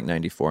 it was like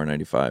 94,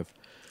 95.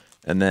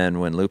 And then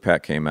when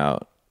Lupac came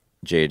out,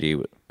 Shoes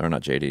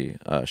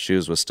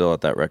was still at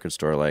that record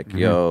store, like,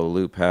 yo,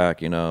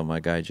 Lupac, you know, my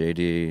guy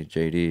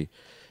JD,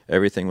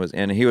 everything was,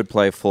 and he would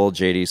play full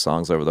JD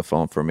songs over the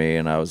phone for me,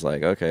 and I was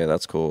like, okay,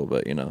 that's cool,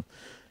 but you know,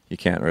 you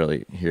can't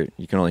really hear,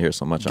 you can only hear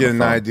so much on the phone.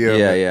 Get an idea of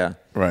it. Yeah.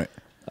 Right.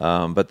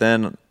 But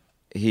then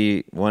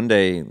one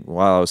day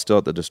while I was still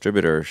at the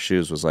distributor,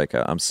 Shoes was like,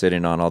 I'm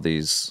sitting on all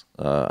these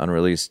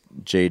unreleased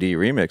JD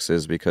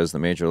remixes because the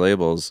major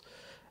labels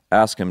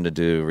ask him to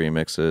do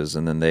remixes,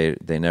 and then they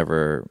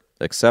never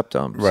accept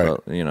them. Right.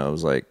 So, you know, it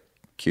was like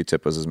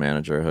Q-Tip was his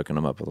manager, hooking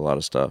him up with a lot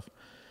of stuff.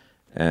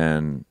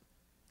 And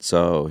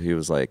so he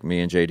was like, me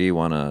and JD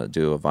want to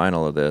do a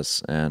vinyl of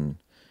this, and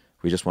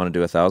we just want to do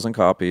 1,000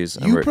 copies.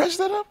 And You pressed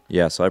that up?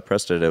 Yeah, so I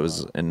pressed it. It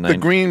was in The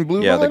green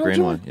blue Yeah, the vinyl green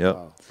joint? one. Yep.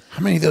 Wow.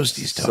 How many of those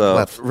do you still So- have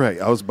left?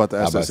 Right. I was about to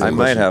ask that. I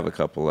might have a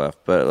couple left,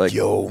 but like,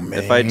 Yo, man.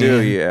 if I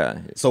do,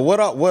 yeah. So what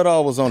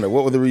all was on there?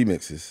 What were the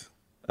remixes?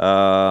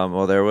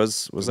 Well, there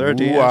was there a Woo-ah.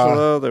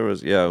 D'Angelo? There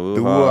was, yeah, The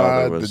Woo-Ha, Woo-Ah,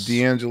 there the was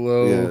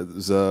D'Angelo, Yeah, it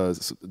was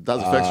Das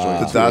Effects joint.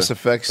 the Das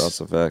Effects, Das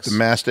Effects. the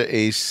Master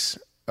Ace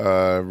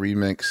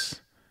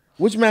remix.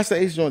 Which Master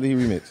Ace joint did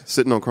he remix?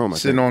 Sitting on Chrome. I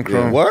Sitting think. on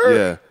Chrome. Word?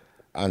 Yeah.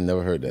 I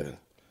never heard that.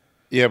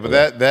 Yeah,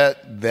 but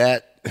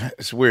that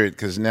it's weird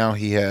because now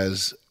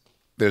there's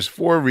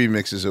 4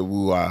 remixes of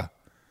Woo-Ah,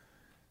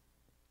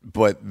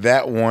 but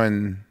that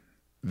one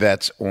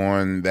that's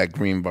on that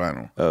green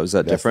vinyl. Oh, is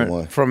that That's the different?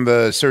 one. From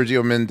the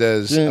Sergio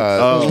Mendez.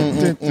 No.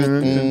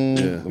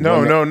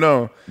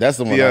 No. That's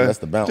the one. That's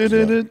the bounce.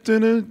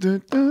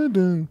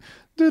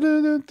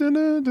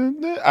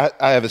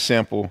 I have a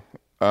sample.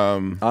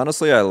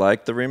 Honestly, I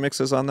liked the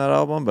remixes on that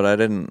album, but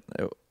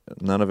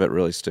none of it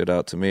really stood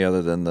out to me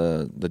other than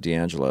the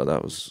D'Angelo.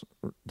 That was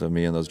the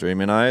Me and Those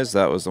Dreaming Eyes.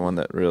 That was the one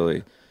that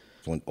really...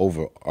 One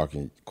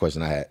overarching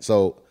question I had.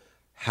 So,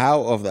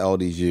 how of all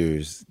these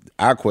years,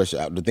 our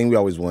question, the thing we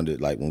always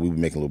wondered, like when we were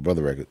making Little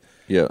Brother records,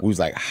 Yeah. we was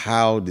like,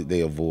 how did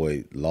they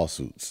avoid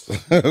lawsuits?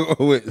 Who's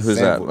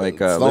that? Like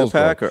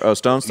Lupac or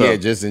Stone Throw? Yeah,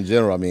 just in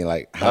general. I mean,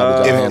 like,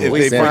 how did y'all handle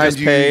if it? they find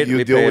you, paid. you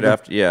We deal paid with them?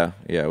 after.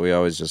 Yeah. We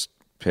always just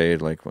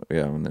paid like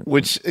when the,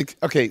 Which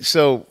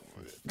so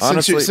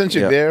honestly, since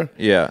you're there,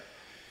 yeah.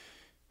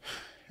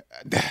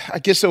 I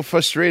get so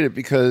frustrated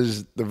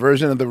because the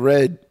version of the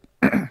Red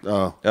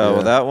Well,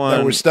 that one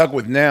that we're stuck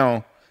with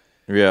now.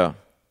 Yeah.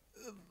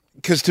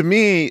 Because to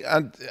me,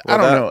 I don't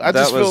know. I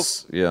just feel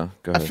yeah.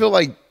 Go ahead. I feel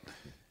like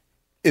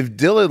if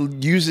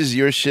Dilla uses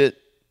your shit,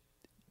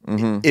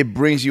 it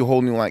brings you a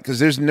whole new light. Because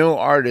there's no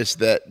artist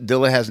that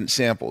Dilla hasn't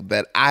sampled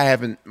that I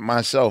haven't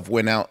myself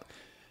went out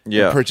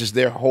and purchased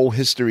their whole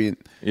history.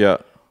 Yeah.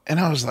 And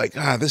I was like,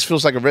 this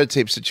feels like a Red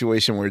Tape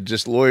situation where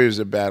just lawyers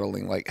are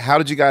battling. Like, how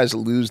did you guys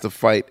lose the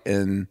fight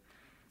on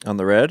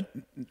the Red?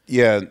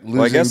 Yeah,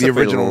 losing the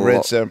original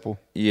Red sample.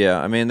 Yeah,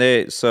 I mean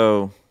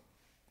the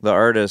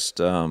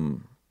artist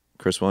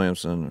Chris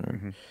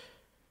Williamson,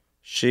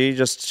 she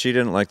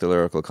didn't like the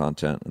lyrical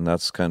content, and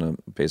that's kind of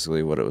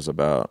basically what it was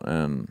about.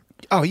 And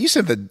you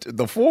sent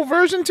the full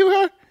version to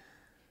her?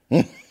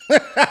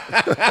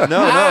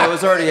 No, it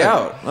was already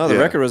out. No, the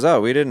record was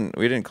out. We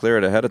didn't clear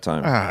it ahead of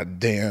time.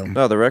 Damn.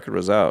 No, the record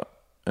was out.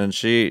 And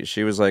she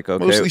was like,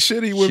 okay. Mostly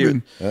shitty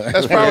women.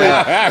 That's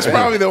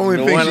probably the only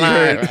thing she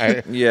heard.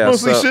 Right? Yeah.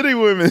 Mostly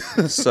shitty women.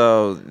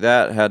 So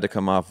that had to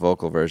come off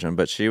vocal version,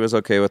 but she was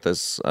okay with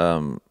us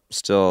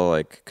still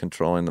like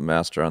controlling the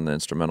master on the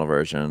instrumental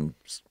version,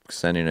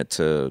 sending it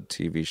to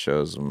TV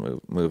shows,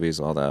 movies,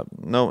 all that.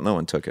 No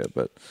one took it,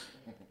 but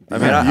I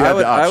mean,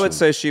 I would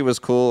say she was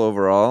cool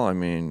overall. I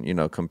mean,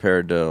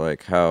 compared to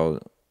like how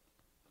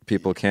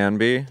people can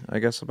be, I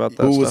guess, about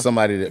that. Who was stuff.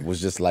 somebody that was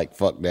just like,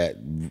 fuck that,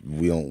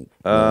 we don't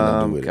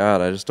do it?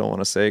 God, I just don't want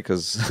to say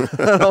because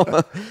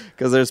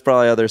there's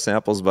probably other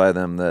samples by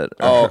them that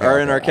are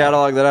in our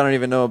catalog that I don't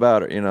even know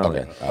about.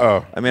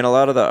 Okay. I mean, a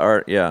lot of the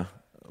art,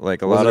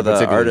 like a lot of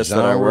the artists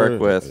that I work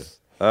with.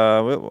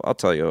 I'll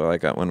tell you,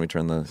 like when we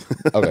turn the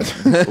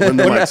when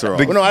the mics are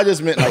off. No, I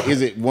just meant like,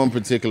 is it one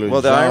particular?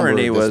 Well, the genre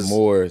irony that's was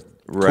more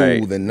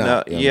cool than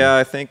not. No,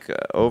 I think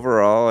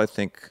overall,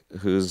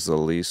 who's the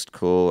least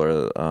cool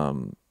are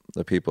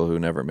the people who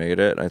never made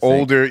it. I think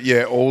older.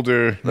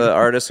 The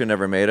artists who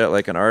never made it,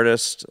 like an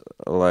artist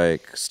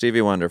like Stevie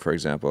Wonder, for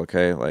example.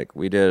 Okay, like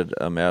we did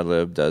a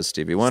Madlib does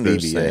Stevie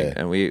Wonder's thing,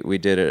 and we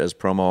did it as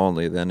promo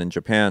only. Then in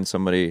Japan,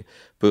 somebody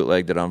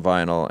bootlegged it on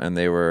vinyl, and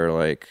they were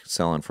like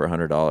selling for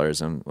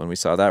 $100. And when we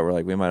saw that, we're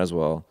like, we might as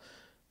well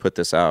put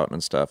this out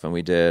and stuff. And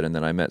we did. And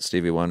then I met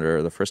Stevie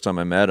Wonder. The first time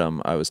I met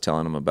him, I was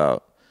telling him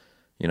about,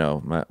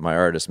 my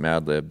artist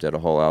Madlib did a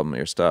whole album of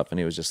your stuff, and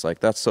he was just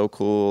like, "That's so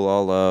cool,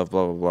 all love,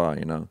 blah blah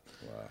blah,"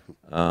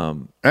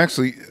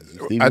 Actually,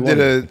 I did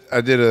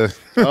a.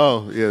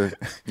 Oh yeah,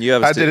 you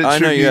have. I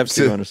know you have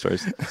Stevie Wonder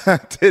stories. I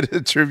did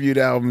a tribute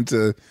album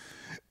to.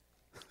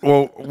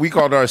 Well, we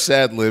called our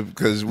Sad Lib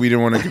because we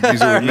didn't want to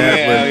confuse it with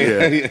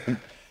Mad Lib.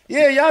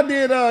 Yeah, y'all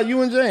did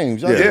you and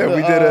James. We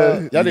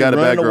did y'all did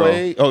Run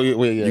Away. Oh,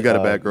 yeah, You Got a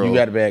Bad Girl. You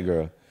Got a Bad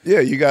Girl. Yeah,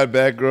 You Got a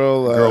Bad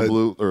Girl. Girl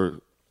Blue or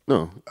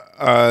no?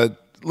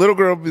 Little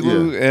Girl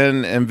Blue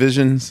and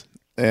Visions.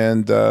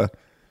 And I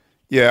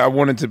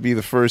wanted to be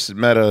the first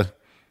meta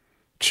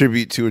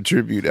tribute to a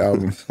tribute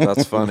album.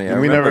 That's funny.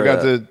 And we never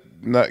got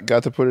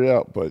to put it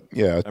out, but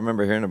yeah. I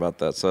remember hearing about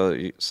that. So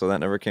that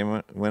never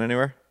went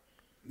anywhere?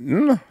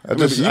 No, I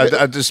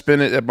just spin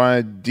it at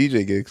my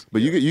DJ gigs.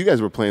 But you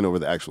guys were playing over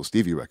the actual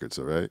Stevie records,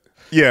 all right?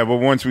 Yeah, but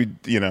once we,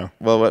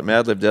 Well, what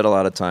Madlib did a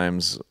lot of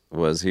times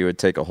was he would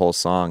take a whole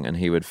song and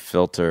he would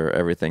filter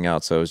everything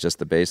out, so it was just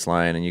the bass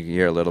line and you could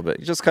hear a little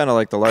bit, just kind of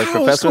like the Large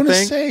Professor thing. I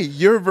was going to say,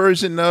 your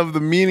version of The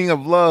Meaning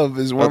of Love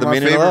is one of my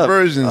favorite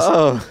versions.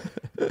 Oh.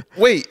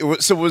 Wait,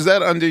 so was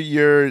that under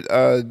your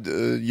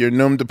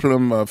nom de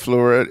plume,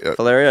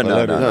 Valeria?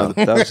 No.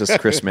 That was just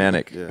Chris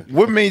Manic. Yeah.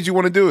 What made you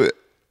want to do it?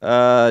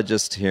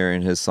 Just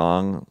hearing his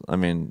song. I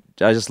mean,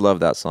 I just love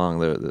that song.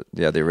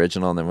 The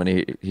original. And then when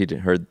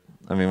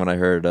when I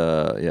heard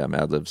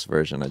Madlib's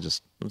version, I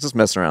was just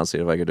messing around, see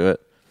if I could do it.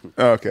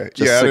 Okay.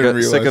 Just I didn't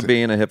realize sick of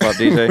being a hip hop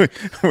DJ.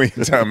 Wait,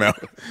 time out.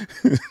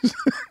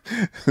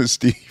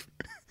 Steve.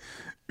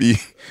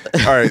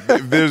 All right.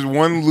 There's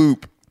one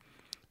loop.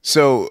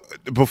 So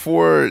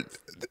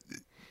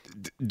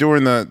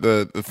during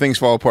the Things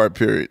Fall Apart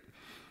period,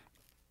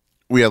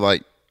 we had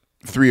like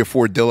 3 or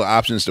 4 Dilla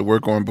options to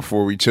work on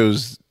before we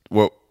chose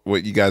what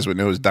you guys would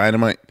know as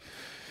Dynamite.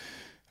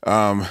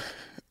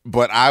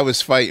 But I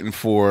was fighting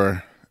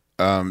for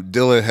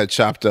Dilla had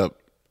chopped up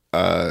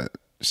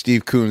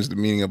Steve Coon's The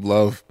Meaning of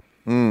Love,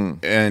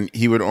 and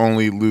he would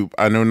only loop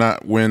I Know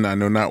Not When, I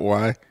Know Not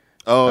Why.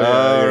 Oh,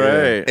 yeah,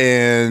 right.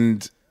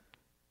 And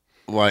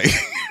like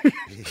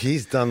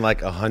he's done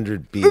like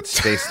 100 beats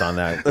based on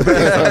that.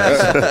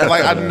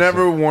 Like I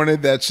never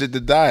wanted that shit to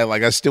die.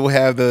 Like I still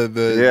have the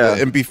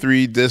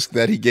MP3 disc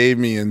that he gave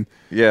me, and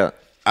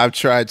I've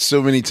tried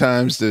so many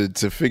times to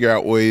figure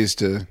out ways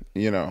to,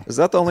 Is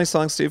that the only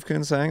song Steve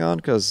Coon sang on?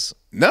 Because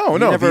no,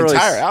 the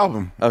entire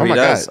album. Oh, he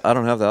does. God. I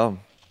don't have the album.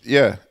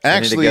 Yeah,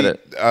 actually, I need to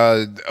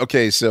get it.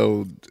 Okay,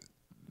 so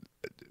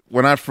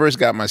when I first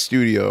got my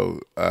studio,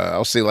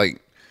 I'll say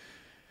like,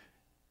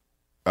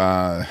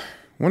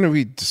 when did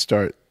we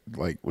start?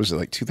 Like, was it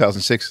like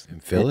 2006 in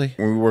Philly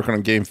when we were working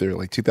on Game Theory?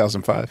 Like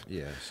 2005.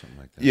 Yeah, something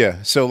like that.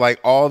 Yeah, so like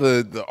all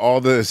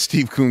the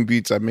Steve Coon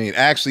beats I made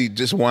actually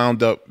just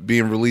wound up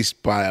being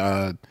released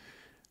by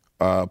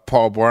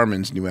Paul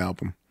Barman's new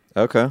album.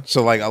 Okay.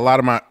 So like a lot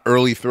of my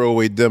early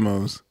throwaway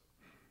demos,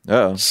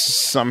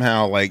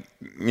 somehow like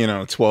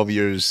 12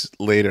 years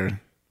later,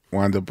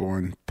 wound up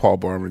on Paul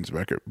Barman's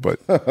record.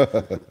 But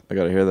I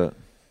gotta hear that.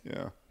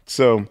 Yeah.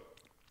 So.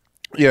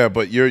 Yeah,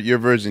 but your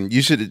version,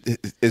 you should.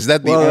 Is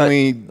that the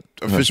only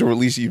official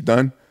release you've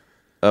done?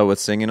 With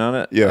singing on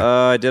it? Yeah.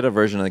 I did a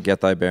version of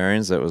Get Thy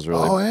Bearings that was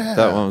really.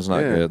 That one was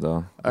not good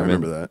though. I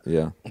remember that.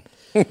 Yeah.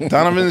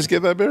 Donovan's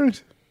Get Thy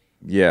Bearings?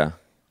 Yeah.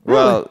 Really?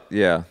 Well,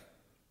 yeah.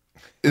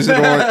 Is it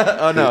on?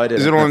 Oh no, I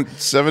didn't. Is it on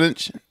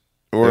 7-inch?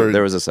 Or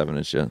there was a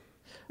 7-inch, yeah.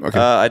 Okay.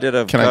 I did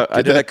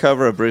a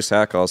cover of Bruce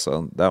Hack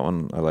also. That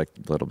one I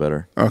liked a little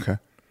better. Okay.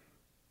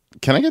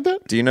 Can I get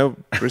that? Do you know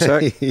Bruce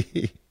Hack?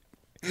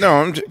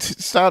 No,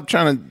 stop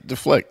trying to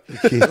deflect.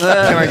 Can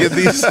I get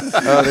these?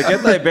 The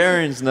Get Thy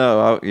Bearings,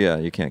 no.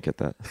 You can't get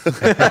that.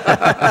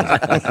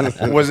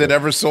 Was it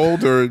ever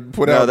sold or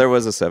put out? No, there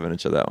was a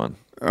 7-inch of that one.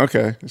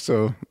 Okay,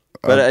 so.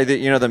 But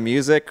the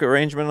music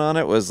arrangement on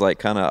it was like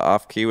kind of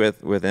off key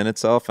within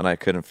itself, and I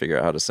couldn't figure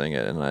out how to sing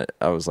it. And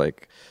I was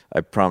like,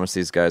 I promised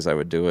these guys I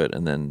would do it,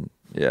 and then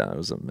it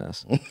was a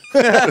mess.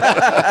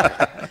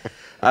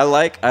 I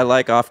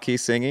like off key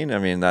singing. I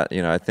mean that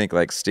I think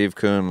like Steve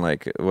Coon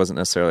it wasn't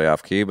necessarily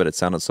off key, but it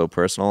sounded so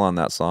personal on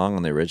that song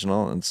on the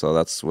original, and so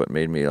that's what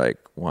made me like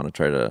want to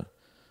try to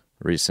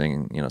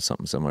re-sing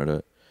something similar to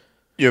it.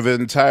 Yeah, the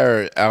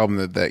entire album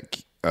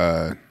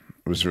that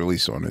was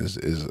released on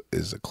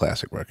is a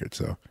classic record.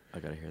 So I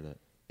gotta hear that.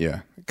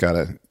 Yeah,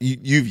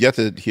 you've yet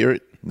to hear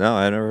it? No,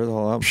 I never heard the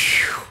whole album.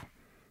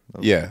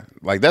 Nope. Yeah,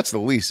 like that's the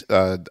least.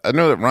 I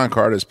know that Ron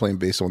Carter is playing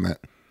bass on that,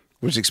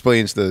 which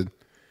explains when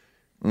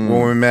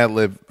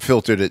Madlib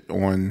filtered it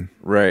on.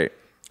 Right.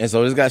 And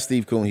so this guy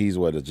Steve Coon, he's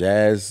what, a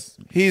jazz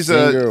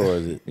singer or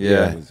is it?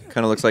 Yeah.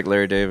 Kind of looks like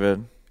Larry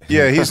David.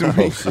 Yeah, he's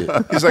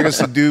like a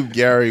subdued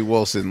Gary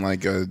Wilson, I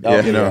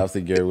was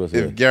thinking Gary Wilson.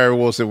 If Gary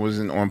Wilson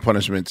wasn't on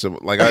punishment, so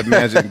I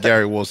imagine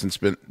Gary Wilson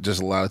spent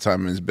just a lot of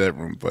time in his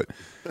bedroom, but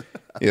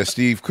yeah,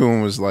 Steve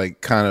Coon was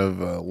like kind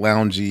of a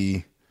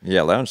loungy.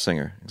 Yeah, lounge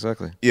singer,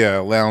 exactly. Yeah,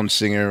 lounge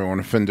singer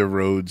on Fender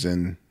Rhodes,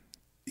 and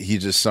he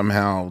just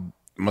somehow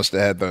must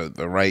have had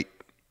the right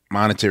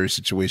monetary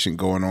situation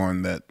going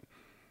on that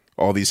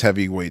all these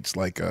heavyweights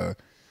like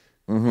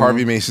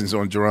Harvey Mason's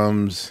on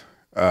drums,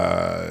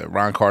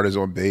 Ron Carter's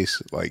on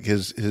bass. Like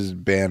his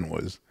band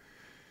was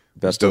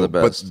Best of the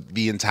best. But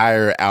the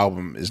entire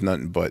album is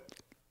nothing but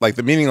like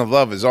The Meaning of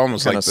Love is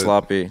almost kind like of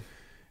sloppy.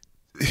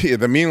 Yeah,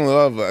 The Meaning of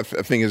Love I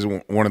think is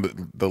one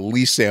of the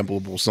least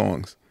sampleable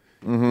songs.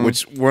 Mm-hmm.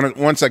 Which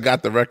once I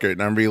got the record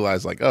and I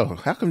realized like, oh,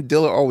 how come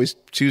Dilla always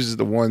chooses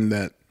the one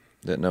that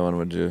no one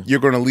would do? You're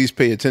going to least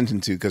pay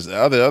attention to because the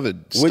other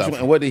stuff. Which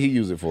one? What did he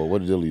use it for?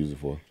 What did Dilla use it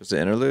for? Just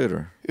an interlude,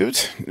 or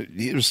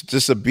it was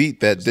just a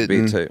beat that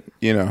didn't. Beat tape.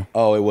 You know.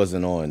 Oh, it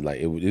wasn't on.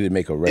 Like it didn't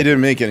make a record. It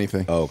didn't make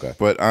anything. Oh, okay.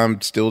 But I'm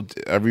still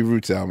every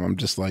Roots album. I'm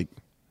just like,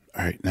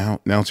 all right, now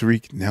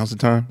Tariq, now's the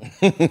time.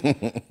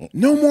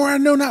 No more I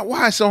Know Not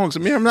Why songs.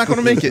 I mean, I'm not going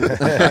to make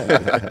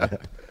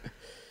it.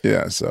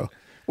 Yeah. So.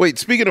 Wait,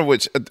 speaking of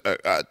which,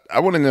 I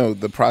want to know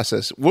the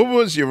process. What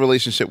was your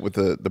relationship with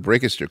the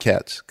Breakestra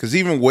cats? Because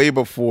even way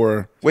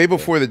before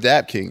the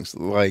Dap Kings,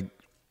 like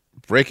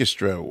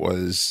Breakestra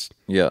was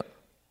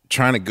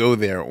trying to go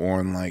there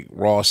on like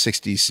raw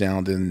 60s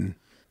sounding.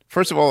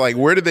 First of all, like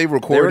where did they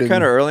record? They were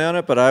kind of early on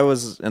it, but I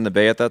was in the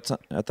Bay at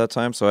that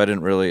time, so I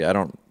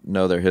don't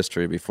know their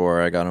history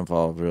before I got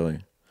involved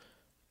really.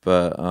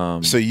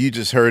 But so you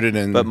just heard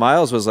it, but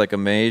Miles was like a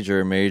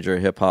major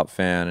hip hop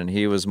fan, and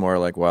he was more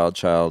like Wild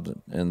Child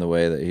in the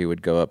way that he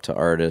would go up to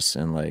artists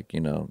and like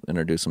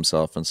introduce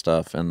himself and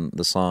stuff. And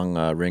the song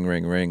 "Ring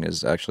Ring Ring"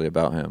 is actually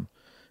about him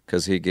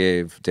because he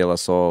gave De La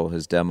Soul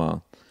his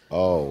demo.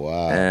 Oh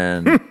wow!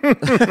 And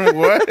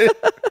what?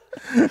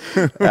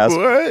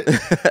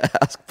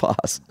 Ask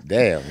Paz.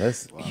 Damn,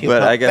 that's.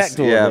 But I guess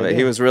but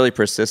he was really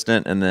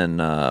persistent, and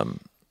then.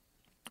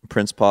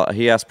 Prince Paul.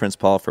 He asked Prince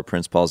Paul for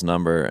Prince Paul's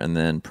number, and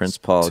then Prince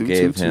Paul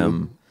gave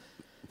him.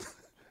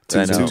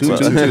 I know.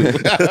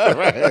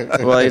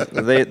 Well,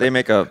 they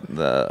make a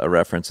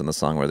reference in the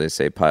song where they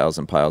say piles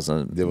and piles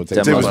and demos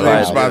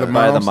by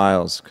the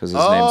miles because his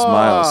name's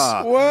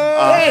Miles.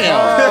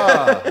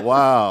 What?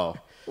 Wow.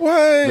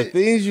 What? The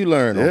things you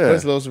learn on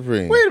Questlove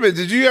Supreme. Wait a minute.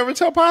 Did you ever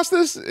tell Paz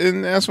this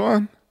in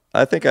Aswan?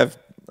 I think I've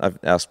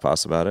asked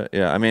Paz about it.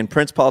 Yeah, I mean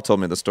Prince Paul told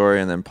me the story,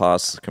 and then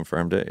Paz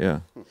confirmed it.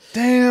 Yeah.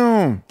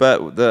 Damn.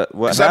 But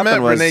what happened I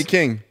met was Renee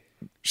King.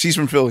 She's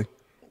from Philly.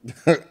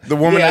 The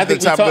woman at the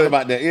top. We talked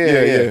about that.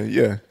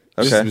 Yeah.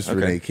 Okay. Miss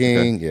Renee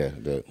King. Okay.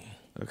 Yeah.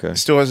 Okay.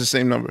 Still has the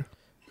same number.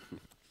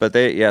 But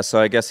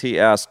so I guess he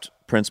asked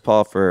Prince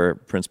Paul for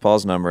Prince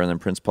Paul's number, and then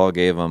Prince Paul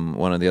gave him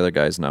one of the other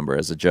guys' number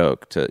as a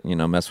joke to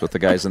mess with the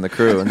guys in the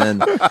crew, and then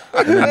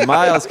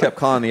Miles kept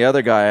calling the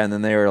other guy, and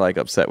then they were like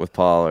upset with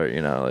Paul,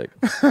 or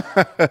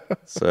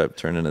so it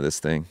turned into this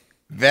thing.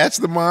 That's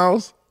the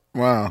Miles.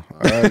 Wow.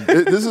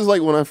 This is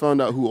like when I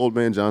found out who Old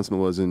Man Johnson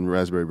was in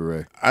Raspberry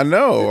Beret. I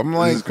know. I'm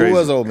like, who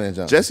was Old Man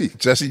Johnson?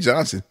 Jesse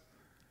Johnson.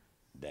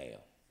 Damn.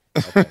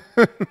 Okay.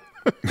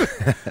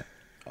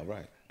 All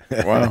right.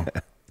 Wow.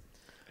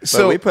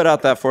 So we put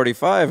out that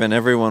 45, and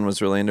everyone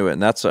was really into it.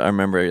 And I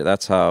remember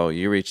that's how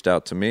you reached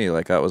out to me.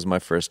 Like that was my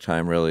first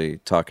time really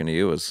talking to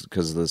you, was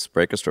because of this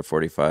Breakestra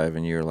 45,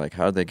 and you were like,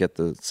 "How did they get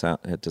the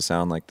sound to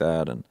sound like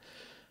that?" And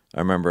I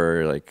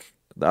remember like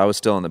I was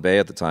still in the Bay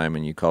at the time,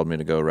 and you called me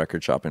to go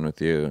record shopping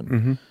with you,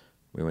 and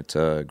we went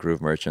to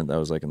Groove Merchant. That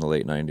was like in the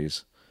late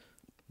 90s.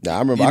 Now, I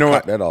remember I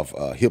caught that off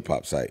Hip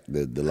Hop Site,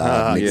 the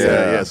live mix.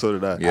 Yeah, so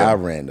did I. Yeah. I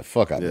ran the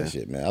fuck out that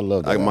shit, man. I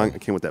love that. Mine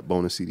came with that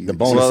bonus CD. The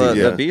bonus CD.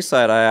 The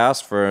B-side, I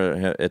asked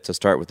for it to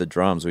start with the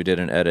drums. We did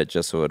an edit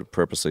just so it would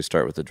purposely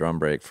start with the drum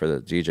break for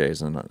the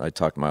DJs, and I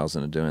talked Miles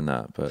into doing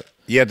that. But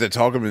you had to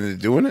talk him into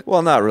doing it?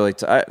 Well, not really.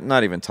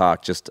 Not even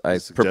talk. Just I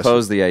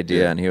proposed the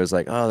idea, and he was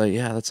like, "Oh,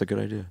 yeah, that's a good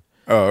idea."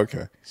 Oh,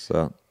 okay.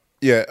 So,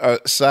 yeah.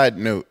 Side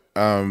note: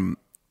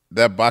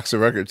 that box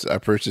of records I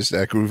purchased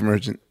at Groove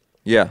Merchant.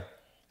 Yeah.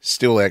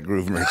 Still at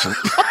Groove Merchant.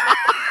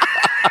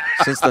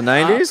 Since the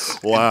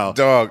 90s? Wow.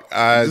 Dog.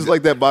 Just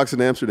like that box in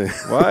Amsterdam.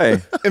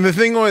 Why? And the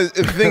thing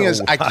is,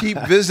 I keep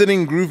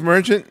visiting Groove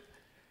Merchant,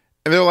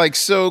 and they're like,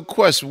 "So,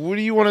 Quest, what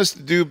do you want us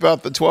to do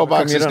about the 12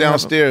 boxes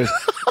downstairs?"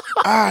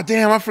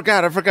 Damn, I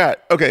forgot.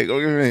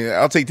 Okay,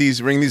 I'll take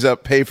these, ring these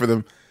up, pay for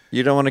them.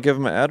 You don't want to give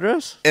them an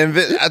address? And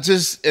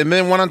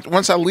then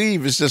once I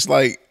leave, it's just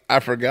like I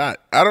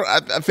forgot. I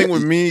think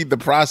with me, the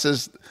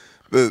process,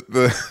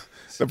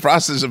 the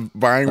process of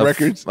buying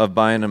records, of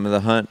buying them,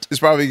 the hunt, is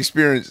probably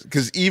experience.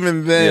 Because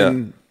even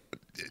then,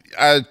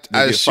 I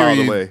assure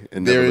you,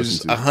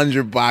 there's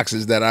 100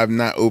 boxes that I've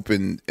not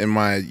opened in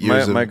my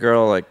years. My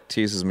girl like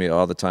teases me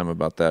all the time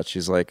about that.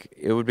 She's like,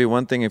 "It would be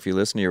one thing if you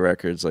listen to your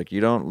records, like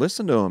you don't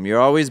listen to them.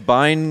 You're always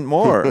buying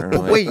more."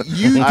 Like, wait,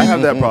 I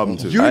have that problem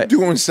too. You're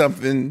doing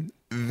something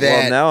that.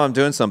 Well, now I'm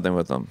doing something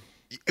with them.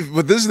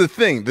 But this is the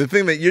thing. The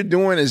thing that you're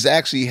doing is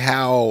actually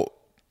how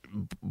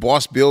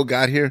Boss Bill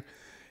got here.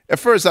 At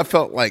first, I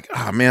felt like,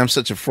 oh, man, I'm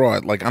such a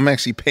fraud. Like, I'm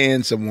actually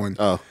paying someone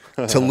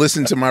to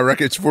listen to my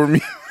records for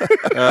me.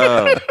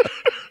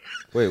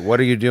 Wait, what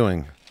are you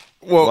doing?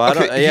 Well,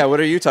 what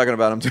are you talking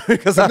about? I'm doing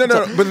because but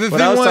the what thing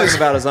I was was talking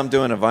about is I'm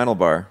doing a vinyl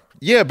bar.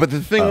 Yeah, but the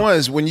thing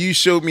was, when you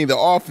showed me The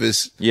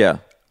Office,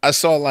 I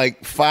saw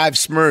like 5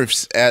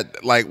 Smurfs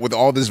at like with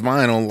all this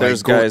vinyl.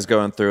 There's guys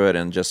going through it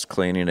and just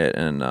cleaning it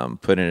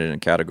and putting it in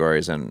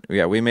categories. And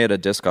we made a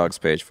Discogs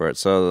page for it.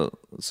 So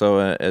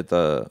at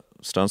the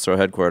Stone's Throw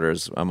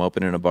headquarters, I'm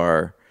opening a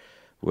bar,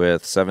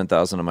 with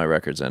 7,000 of my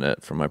records in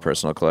it from my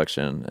personal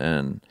collection.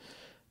 And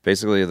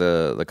basically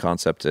the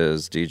concept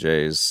is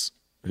DJs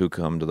who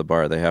come to the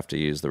bar, they have to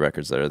use the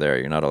records that are there.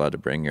 You're not allowed to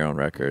bring your own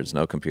records,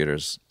 no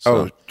computers.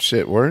 So,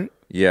 shit, word?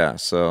 Yeah,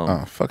 so...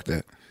 Oh, fuck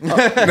that. No,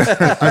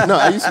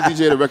 I used to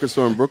DJ at a record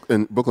store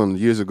in Brooklyn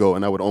years ago,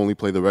 and I would only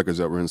play the records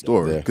that were in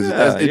store. Because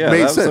it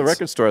made sense. That was a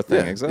record store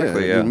thing,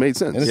 exactly. It made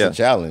sense. And it's a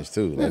challenge,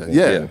 too.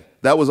 Like,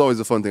 that was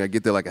always a fun thing. I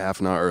get there like a half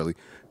an hour early,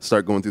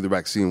 start going through the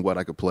rack, seeing what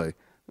I could play.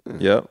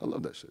 Yeah. I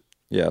love that shit.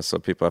 Yeah, so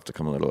people have to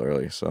come a little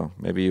early. So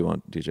maybe you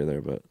won't DJ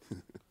there, but...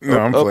 No,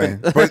 I'm playing.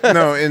 But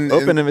no,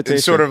 open invitation.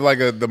 It's sort of like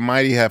the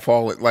mighty have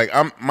fallen. Like,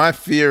 my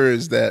fear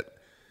is that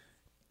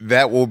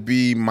will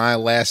be my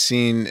last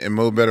scene in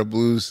Mo Better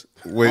Blues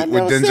with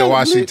Denzel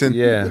Washington.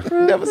 Yeah.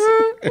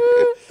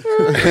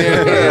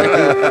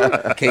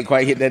 Can't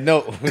quite hit that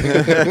note.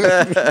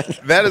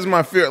 That is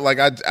my fear. Like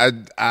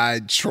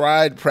I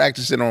tried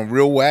practicing on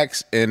real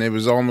wax, and it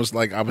was almost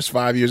like I was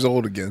 5 years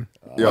old again.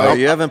 Yo,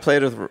 you haven't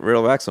played with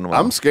real wax in a while.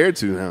 I'm scared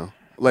to now.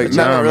 Like, you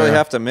don't really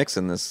have to mix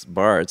in this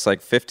bar. It's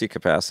like 50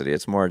 capacity.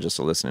 It's more just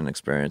a listening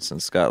experience, and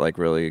it's got like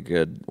really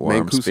good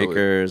warm Mancuso,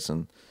 speakers.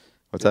 And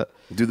what's that?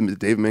 Do the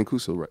David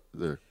Mancuso right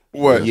there.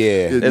 What?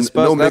 Yeah. It's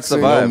supposed, that's the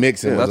vibe. No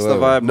mixing. That's the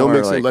vibe. No more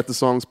mixing. like, let the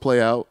songs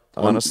play out.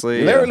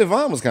 Honestly, Larry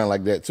Levine was kind of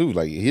like that too.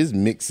 Like his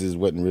mixes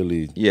wasn't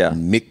really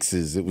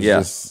mixes. It was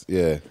just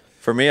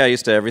For me, I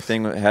used to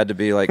everything had to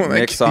be like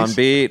mix on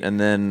beat, and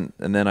then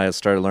I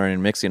started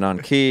learning mixing on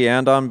key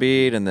and on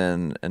beat, and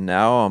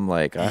now I'm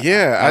like,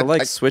 I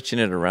like switching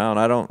it around.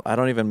 I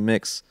don't even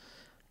mix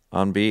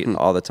on beat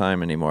all the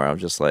time anymore. I'm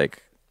just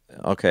like,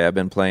 okay, I've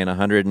been playing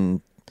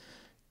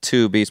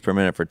 102 beats per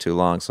minute for too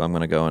long, so I'm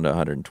going to go into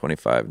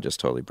 125 and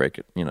just totally break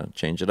it,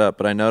 change it up.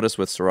 But I noticed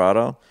with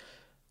Serato,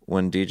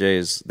 when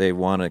DJs, they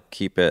want to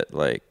keep it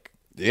like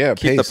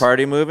keep the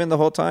party moving the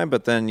whole time,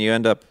 but then you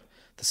end up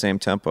the same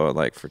tempo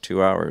like for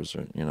 2 hours,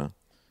 or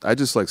I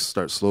just like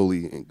start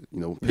slowly,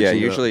 yeah,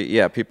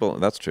 usually, people.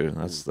 That's true.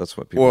 That's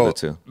what people do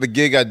too. The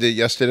gig I did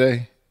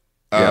yesterday,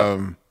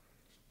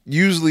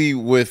 usually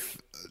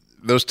with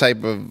those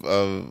type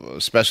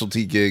of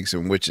specialty gigs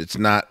in which it's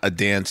not a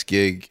dance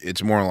gig,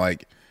 it's more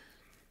like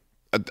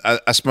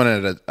I spun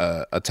it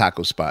at a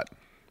taco spot.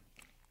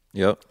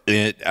 Yep.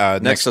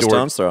 Next to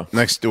Stone's Throw.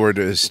 Next door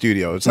to his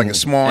studio. It's like a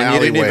small and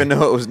alleyway. You didn't even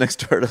know it was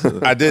next door to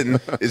I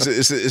didn't.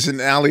 It's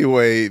an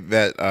alleyway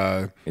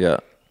that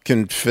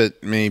can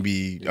fit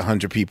maybe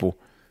 100 people.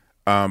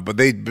 But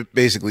they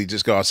basically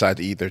just go outside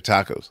to eat their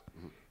tacos.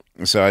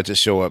 And so I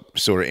just show up,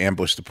 sort of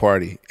ambush the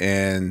party.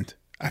 And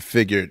I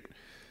figured,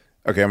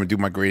 okay, I'm going to do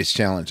my greatest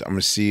challenge. I'm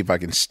going to see if I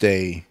can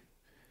stay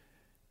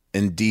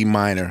in D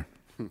minor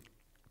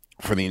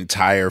for the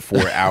entire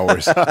 4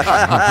 hours. So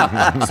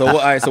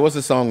what's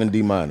the song in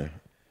D minor?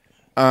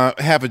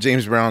 Half of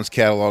James Brown's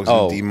catalog's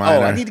in D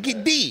minor. Oh, I need to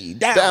get D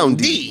down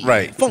D.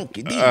 Right.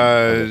 Funky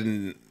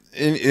D.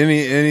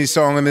 Any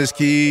song in this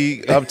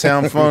key,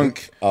 Uptown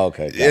Funk.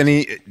 Okay. Gotcha.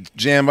 Any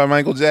jam by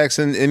Michael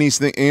Jackson,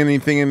 anything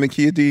in the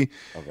key of D.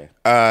 Okay.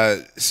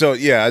 So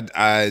yeah,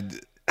 I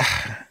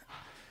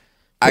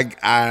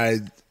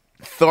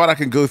thought I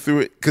could go through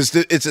it because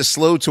it's a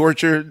slow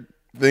torture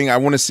thing. I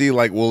want to see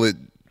will it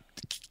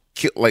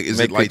is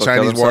it like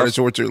Chinese water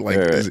torture?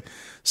 Is it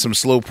some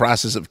slow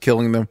process of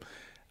killing them?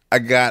 I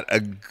got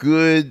a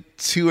good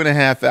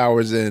 2.5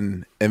 hours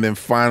in, and then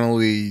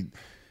finally,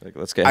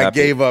 let's get happy. I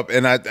gave up,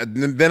 and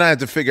then I had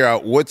to figure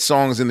out what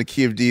song's in the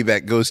key of D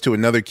that goes to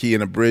another key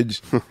in a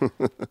bridge, and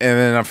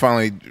then I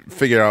finally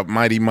figured out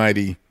Mighty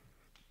Mighty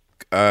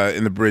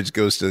in the bridge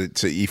goes to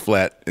E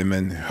flat, and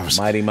then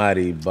Mighty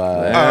Mighty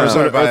by Earth,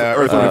 Wind and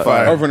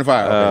Fire. Earth, Wind and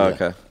Fire.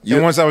 Okay.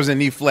 And once I was in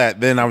E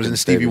flat, then I was in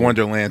Stevie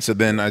Wonderland. So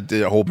then I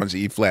did a whole bunch of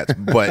E flats.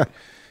 But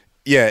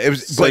yeah, it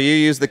was. So you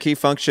use the key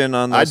function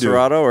on the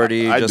Serato, or do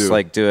you just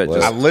do it?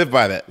 I live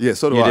by that. Yeah,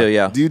 so do you I. Do,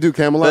 yeah. Do you do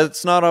Camelot? But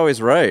it's not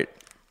always right.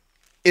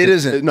 It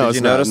isn't. No, Did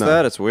you notice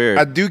that? It's weird.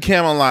 I do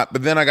Camelot,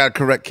 but then I got to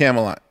correct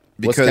Camelot.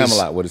 What's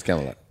Camelot? What is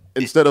Camelot?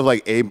 Instead of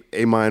like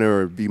A minor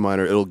or B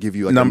minor, it'll give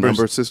you like Numbers. a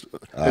number system,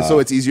 and so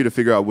it's easier to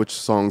figure out which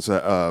songs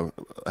have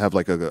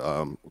like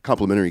a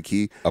complementary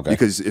key. Okay.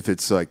 Because if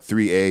it's like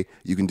 3A,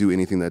 you can do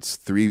anything that's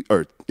 3A,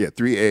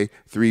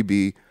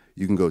 3B.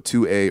 You can go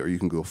 2A or you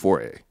can go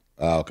 4A.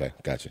 Okay,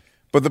 gotcha.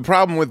 But the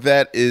problem with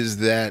that is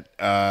that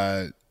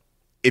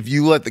if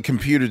you let the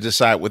computer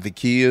decide what the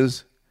key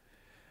is,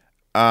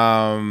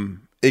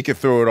 it could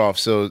throw it off.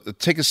 So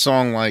take a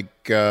song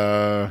like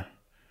the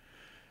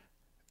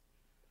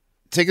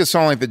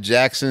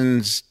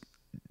Jacksons'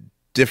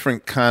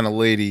 Different Kind of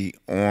Lady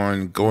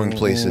on Going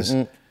Places.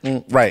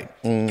 Right.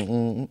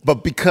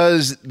 But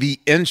because the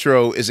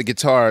intro is a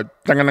guitar,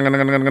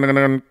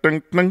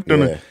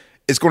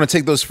 it's going to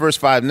take those first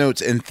 5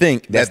 notes and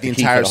think that the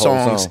entire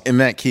song's in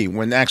that key,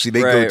 when actually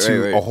they go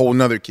to a whole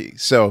nother key.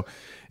 So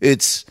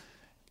it's,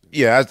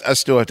 I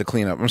still have to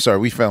clean up. I'm sorry,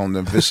 we fell in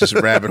the vicious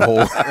rabbit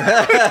hole.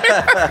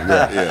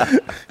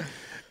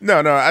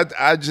 No,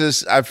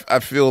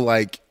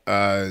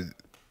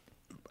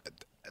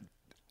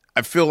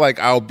 I feel like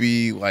I'll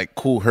be like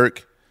Kool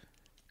Herc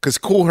Because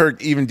Kool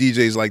Herc even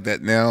DJs like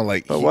that now.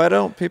 But why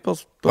don't people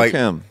book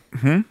him?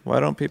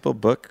 Why don't people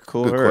book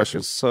Kool Good Herc? question.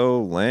 It's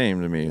so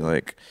lame to me.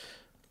 Like,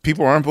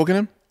 people aren't booking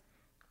him?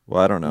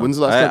 Well, I don't know. When's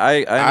the last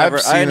time?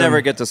 I never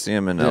get to see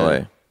him in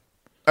LA.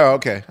 Oh,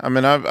 okay. I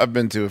mean, I've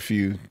been to a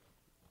few.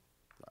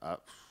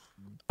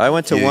 I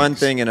went to one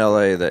thing in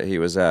LA that he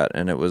was at,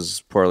 and it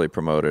was poorly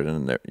promoted,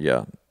 and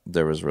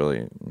there was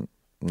really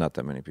not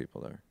that many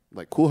people there.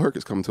 Like Kool Herc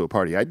is coming to a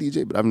party. I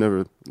DJ, but I've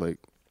never like.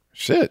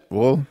 Shit.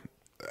 Well,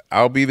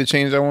 I'll be the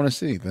change I want to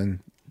see.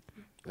 Then.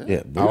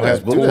 Yeah, I'll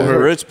have do Kool that.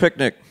 Herc. Rich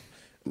picnic.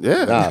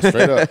 Yeah, Nah,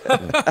 straight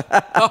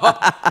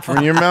up.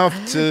 From your mouth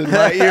to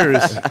my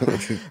ears.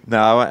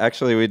 No,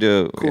 actually, we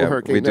do. Kool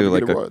Herc we ain't do never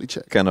like get a royalty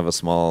check. kind of a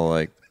small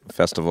like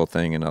festival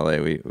thing in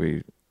LA.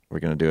 We're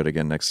gonna do it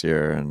again next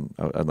year, and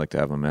I'd like to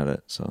have him at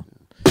it. So.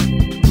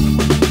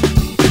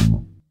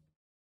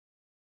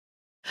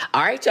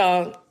 All right,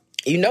 y'all.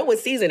 You know what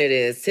season it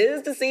is.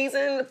 'Tis the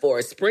season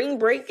for spring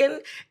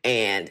breaking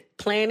and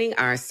planning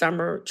our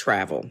summer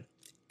travel.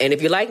 And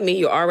if you're like me,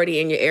 you're already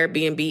in your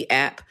Airbnb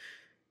app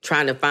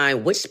trying to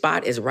find which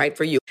spot is right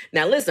for you.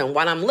 Now, listen,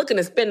 while I'm looking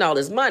to spend all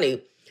this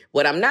money,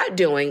 what I'm not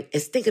doing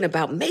is thinking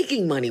about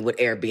making money with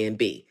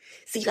Airbnb.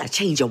 See, you got to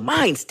change your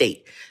mind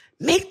state.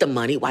 Make the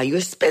money while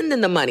you're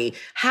spending the money.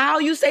 How,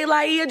 you say,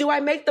 Laia, do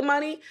I make the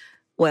money?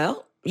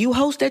 Well, you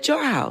host at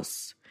your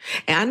house.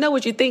 And I know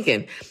what you're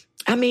thinking.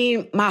 I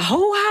mean, my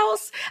whole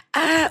house?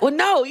 Well,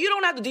 no, you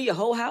don't have to do your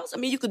whole house. I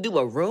mean, you could do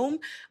a room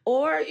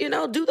or,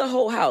 do the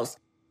whole house.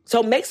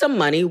 So make some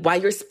money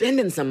while you're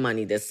spending some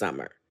money this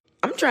summer.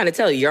 I'm trying to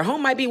tell you, your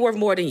home might be worth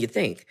more than you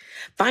think.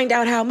 Find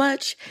out how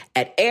much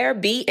at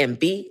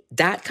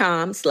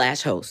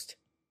airbnb.com/host.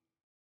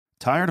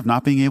 Tired of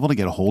not being able to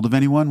get a hold of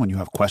anyone when you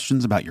have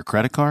questions about your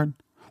credit card?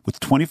 With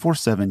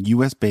 24/7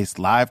 U.S.-based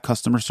live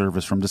customer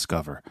service from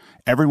Discover,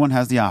 everyone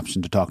has the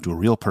option to talk to a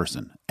real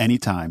person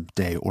anytime,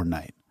 day or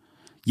night.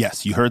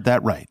 Yes, you heard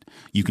that right.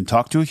 You can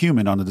talk to a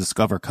human on the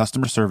Discover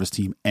customer service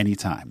team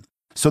anytime.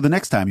 So the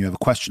next time you have a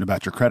question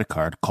about your credit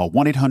card, call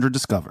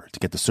 1-800-DISCOVER to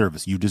get the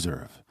service you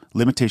deserve.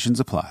 Limitations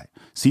apply.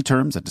 See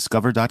terms at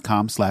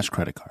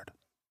discover.com/creditcard.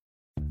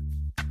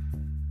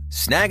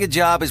 Snag a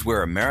Job is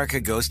where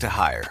America goes to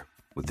hire,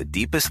 with the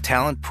deepest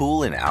talent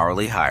pool in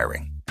hourly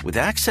hiring. With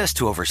access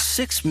to over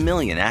 6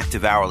 million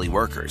active hourly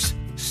workers,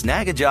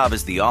 Snag a Job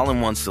is the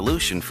all-in-one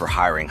solution for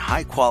hiring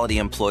high-quality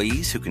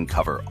employees who can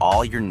cover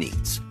all your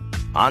needs.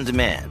 On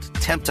demand,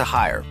 temp to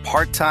hire,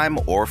 part-time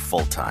or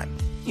full-time.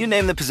 You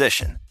name the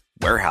position.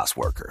 Warehouse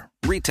worker,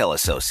 retail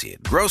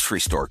associate, grocery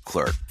store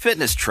clerk,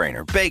 fitness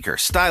trainer, baker,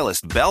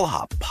 stylist,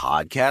 bellhop,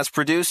 podcast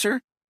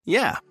producer.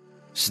 Yeah,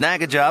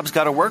 Snag a Job's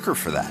got a worker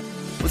for that.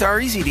 With our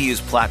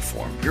easy-to-use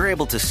platform, you're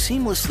able to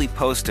seamlessly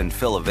post and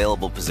fill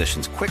available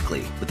positions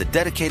quickly with a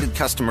dedicated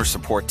customer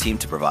support team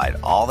to provide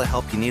all the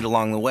help you need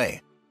along the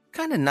way.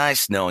 Kind of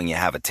nice knowing you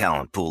have a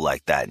talent pool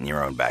like that in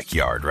your own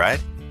backyard, right?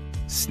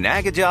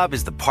 Snag a Job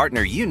is the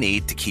partner you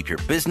need to keep your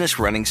business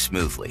running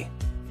smoothly.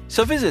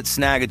 So visit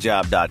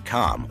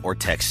snagajob.com or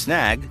text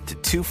snag to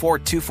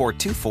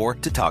 242424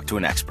 to talk to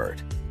an expert.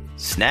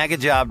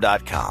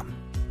 Snagajob.com,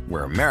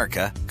 where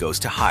America goes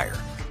to hire.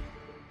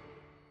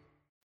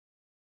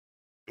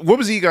 What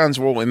was Egon's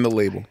role in the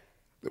label?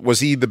 Was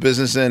he the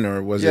business end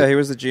or was it? Yeah, he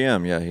was the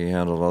GM. Yeah, he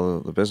handled all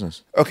the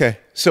business. Okay.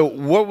 So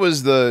what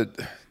was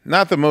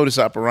not the modus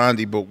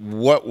operandi, but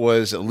what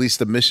was at least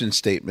the mission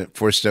statement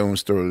for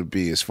Stone's Throw to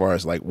be as far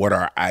as like what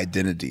our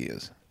identity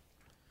is?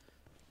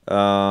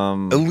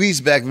 At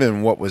least back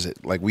then, what was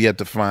it? Like we had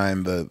to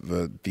find the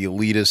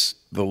elitist,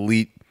 the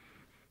elite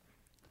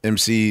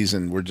MCs,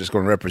 and we're just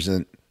going to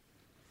represent.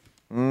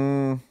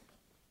 I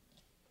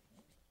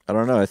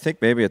don't know. I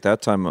think maybe at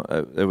that time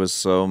it was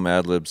so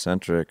Madlib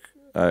centric.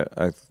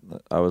 I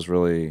was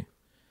really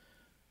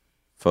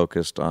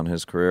focused on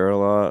his career a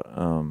lot.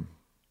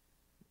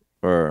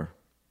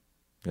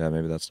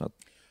 Maybe that's not.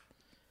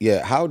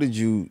 Yeah, how did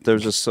you?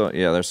 There's just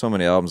there's so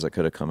many albums that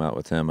could have come out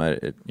with him.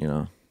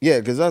 Yeah,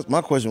 because that's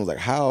my question was like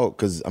how?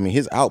 Because I mean,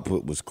 his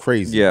output was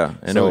crazy. Yeah,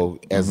 and so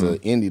as an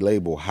indie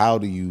label, how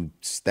do you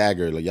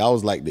stagger? Like y'all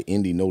was like the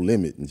indie No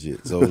Limit and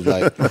shit. So it's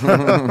like,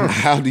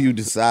 how do you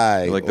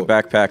decide? Like the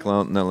backpack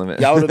No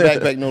Limit. Y'all was the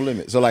backpack No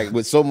Limit. So like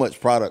with so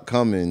much product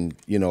coming,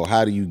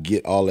 how do you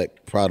get all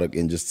that product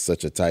in just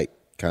such a tight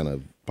kind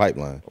of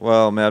pipeline?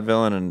 Well,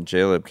 Madvillain and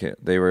J-Lib,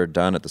 they were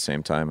done at the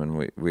same time,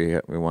 and we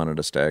wanted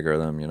to stagger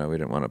them. We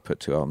didn't want to put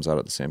two albums out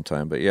at the same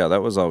time. But yeah,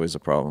 that was always a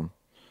problem.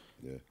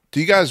 Do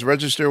you guys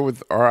register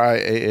with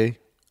RIAA?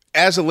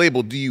 As a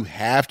label, do you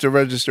have to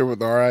register with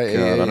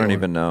RIAA? God, I don't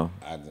even know.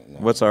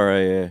 What's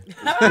RIAA?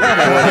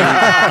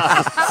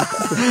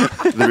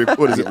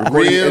 What is it?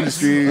 Recording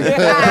industry.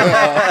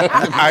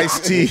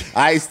 Ice-T.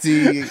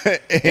 Ice-T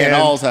and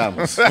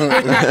Alzheimer's.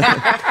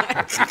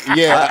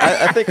 Yeah,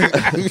 I think.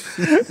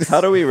 How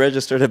do we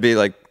register to be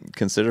like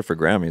considered for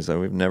Grammys?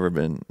 We've never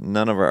been.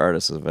 None of our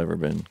artists have ever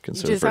been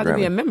considered for Grammys. You just have to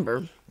be a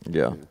member.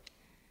 Yeah.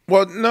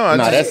 Well, no,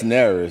 that's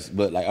NARAS,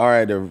 but like, all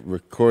right, the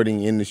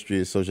Recording Industry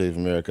Association of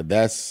America,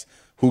 that's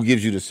Who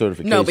gives you the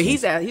certification? No, but he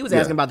was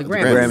asking about the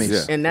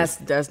Grammys. And that's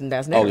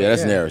Naris. Oh, yeah,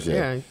 that's Naris,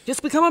 yeah.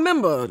 Just become a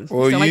member.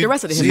 Well, like the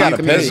rest of the hip-hop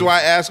community. This is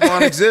why Ask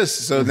On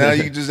exists. So now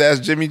you can just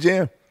ask Jimmy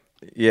Jam.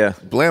 Yeah.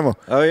 Blammo.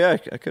 Oh, yeah,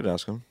 I could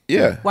ask him.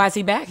 Yeah. Why is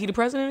he back? He the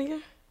president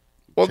again?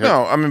 Well,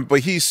 no, I mean,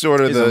 but he's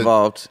sort of he's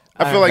involved.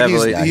 I feel like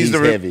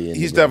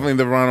he's definitely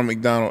the Ronald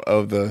McDonald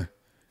of the.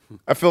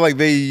 I feel like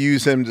they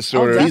use him to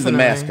sort of. He's the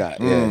mascot.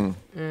 Yeah.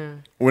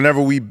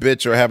 Whenever we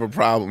bitch or have a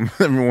problem,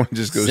 everyone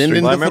just goes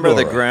straight. Well, I remember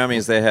the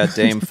Grammys. They had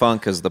Dame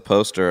Funk as the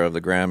poster of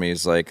the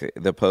Grammys. Like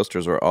the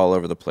posters were all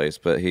over the place,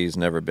 but he's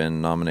never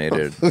been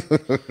nominated.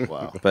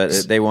 Wow! But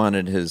they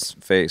wanted his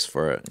face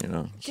for it. You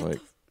know, it's like,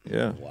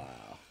 yeah. Wow.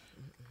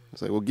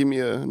 It's like, well, give me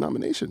a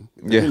nomination.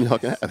 Yeah. Y'all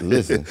can have it.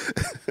 Listen,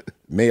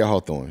 Mayor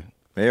Hawthorne.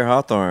 Mayor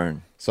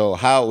Hawthorne. So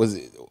how was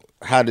it?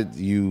 How did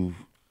you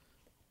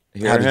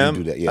hear him?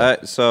 You do that?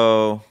 Yeah.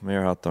 So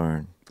Mayor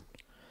Hawthorne.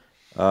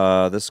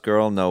 This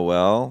girl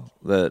Noelle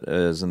that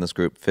is in this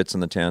group, Fits in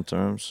the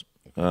Tantrums.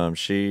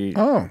 She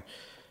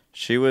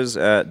was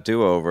at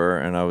Do Over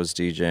and I was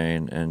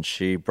DJing, and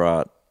she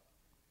brought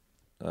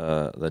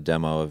the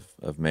demo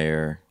of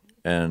Mayor,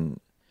 and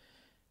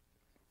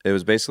it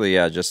was basically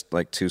just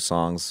like 2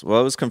 songs. Well,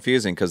 it was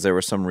confusing because there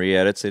were some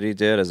re-edits that he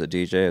did as a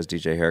DJ, as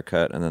DJ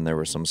Haircut, and then there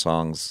were some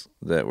songs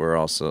that were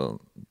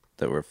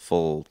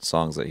full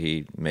songs that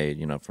he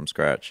made, from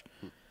scratch,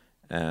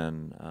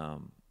 and.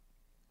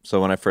 So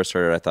when I first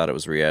heard it, I thought it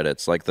was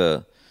re-edits. Like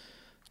the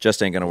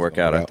Just Ain't Gonna Work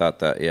Out, I thought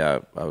that,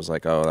 I was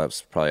like, oh,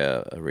 that's probably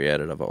a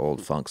re-edit of an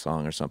old funk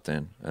song or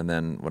something. And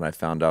then when I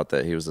found out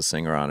that he was the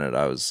singer on it,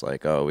 I was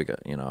like, oh, we got,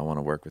 I want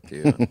to work with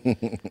you.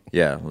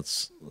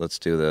 Let's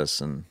do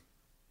this. And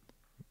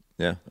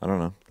I don't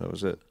know. That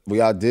was it. Well,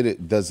 y'all did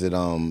it. Does it,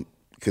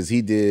 because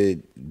he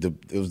did,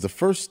 it was the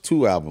first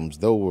 2 albums,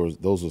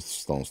 those were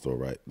Stone's Throw,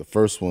 right? The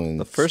first one.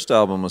 The first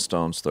album was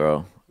Stone's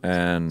Throw.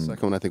 And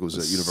second one I think was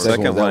Universal.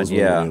 Second one,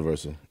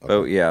 Universal. Okay.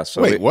 Oh yeah.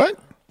 So wait, what?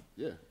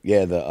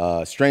 Yeah,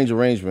 the Strange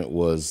Arrangement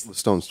was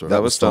Stone's Throw.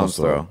 That was Stone's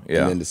Throw.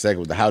 Yeah. And then the second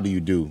was the How Do You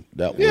Do?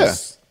 That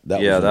was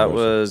that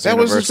was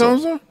wasn't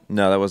Stone's Throw?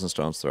 No, that wasn't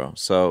Stone's Throw.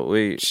 So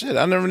I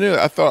never knew.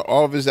 I thought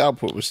all of his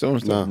output was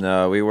Stone's Throw.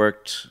 No, we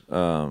worked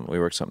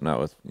something out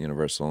with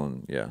Universal,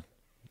 and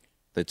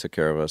they took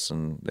care of us,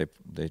 and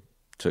they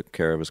took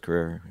care of his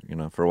career,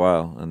 for a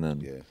while, and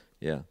then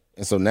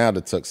And so now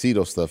the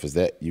tuxedo stuff, is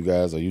that you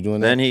guys? Are you doing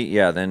that?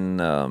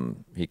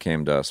 Then he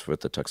came to us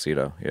with the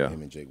tuxedo. Yeah,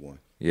 him and Jake One.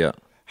 Yeah.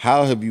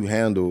 How have you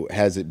handled?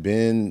 Have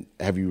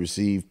you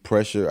received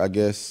pressure? I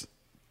guess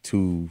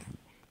to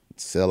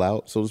sell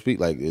out, so to speak.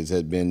 Like, has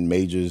it been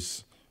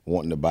majors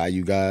wanting to buy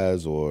you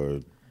guys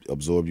or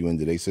absorb you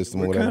into their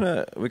system or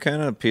whatever? We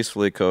kind of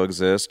peacefully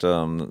coexist.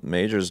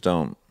 Majors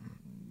don't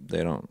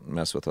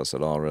mess with us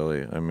at all,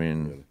 really. I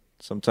mean,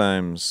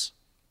 sometimes.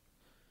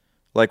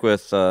 Like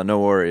with No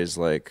Worries,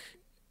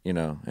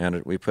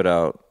 and we put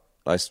out.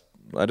 I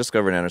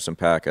discovered Anderson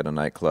 .Paak at a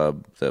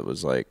nightclub that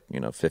was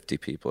 50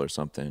 people or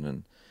something,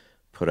 and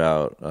put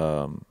out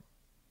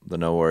the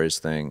No Worries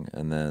thing,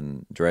 and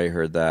then Dre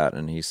heard that,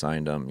 and he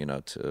signed him,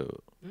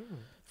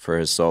 for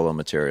his solo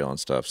material and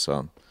stuff.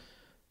 So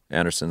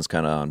Anderson's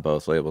kind of on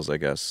both labels, I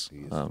guess.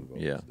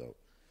 Yeah,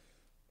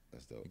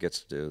 that's dope. He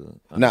gets to do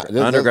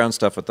the underground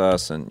stuff with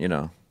us, and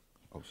Oh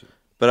shit.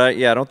 But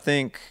I don't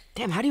think.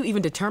 Damn, how do you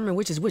even determine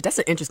which is which? That's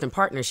an interesting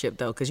partnership,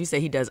 though, because you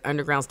say he does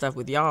underground stuff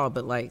with y'all,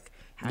 but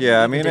how do you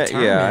even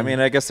determine?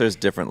 I guess there's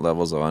different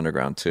levels of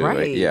underground too.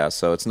 Right.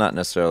 So it's not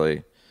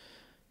necessarily.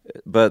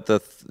 But the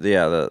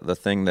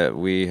thing that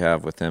we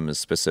have with him is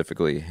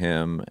specifically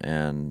him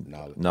and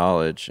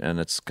knowledge, and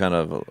it's kind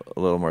of a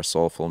little more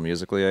soulful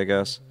musically, I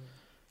guess.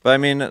 But I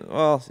mean,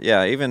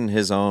 even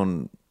his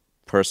own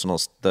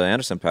personal, the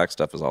Anderson .Paak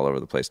stuff is all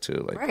over the place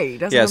too. Right.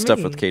 That's he has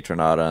stuff with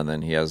Kaytranada, and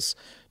then he has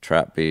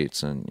trap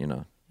beats, and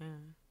Well,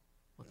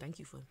 thank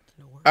you for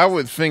the work. I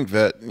would think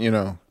that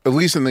at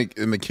least in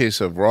the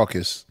case of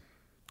Rawkus,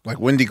 like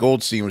Wendy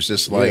Goldstein was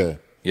just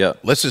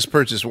let's just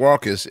purchase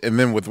Rawkus, and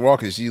then with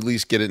Rawkus you at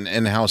least get an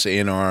in-house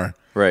A&R,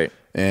 right?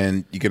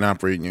 And you can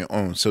operate on your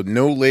own. So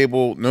no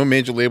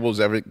major labels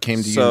ever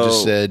came to you and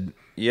just said,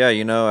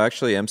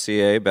 actually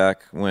MCA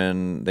back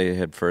when they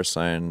had first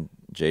signed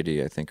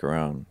JD, I think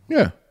around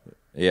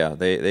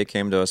they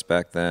came to us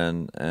back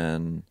then,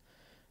 and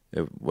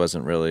it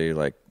wasn't really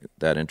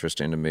that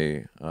interesting to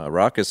me.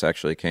 Rawkus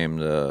actually came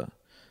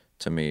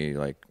to me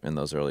in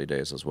those early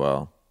days as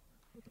well,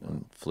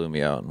 and flew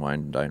me out and wine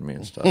and dined me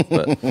and stuff.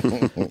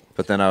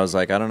 But then I was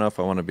like, I don't know if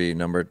I want to be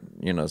numbered.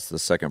 It's the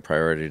second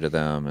priority to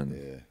them.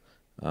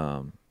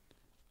 And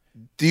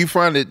do you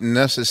find it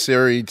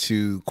necessary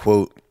to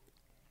quote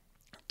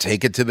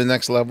take it to the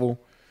next level,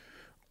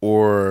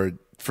 or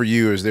for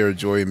you, is there a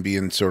joy in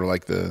being sort of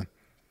like the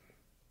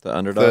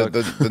underdog,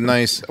 the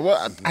nice?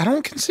 Well, I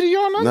don't consider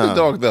you an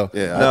underdog though.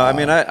 Yeah, no, I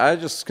mean, I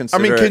just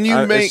consider. I mean, can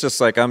you make? It's just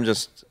I'm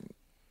just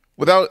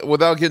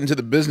without getting to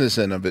the business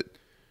end of it.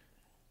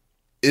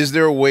 Is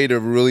there a way to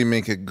really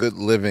make a good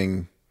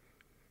living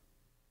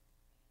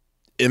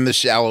in the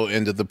shallow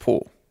end of the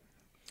pool?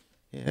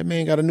 Yeah, that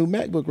man got a new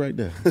MacBook right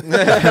there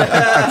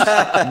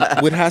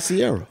with High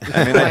Sierra.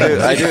 I mean,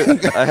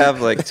 I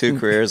have like 2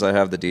 careers. I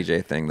have the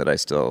DJ thing that I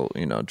still,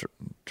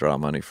 draw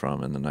money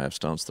from, and then I have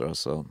Stone's Throw.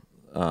 So,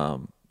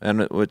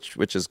 and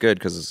which is good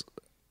because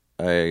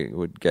I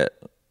would get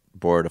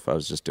bored if I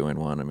was just doing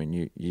one. I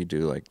mean, you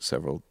do like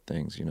several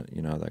things. You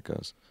know how that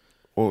goes.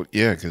 Well,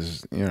 yeah,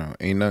 because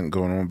ain't nothing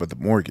going on but the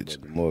mortgage.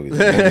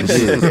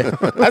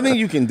 I think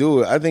you can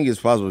do it. I think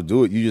it's possible to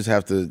do it. You just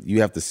have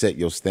to set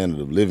your standard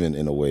of living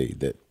in a way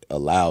that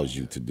allows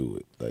you to do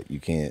it. Like you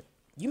can't.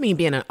 You mean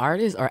being an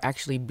artist or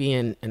actually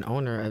being an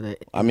owner of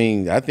it? I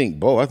mean, I think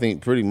both. I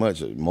think pretty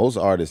much most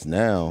artists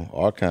now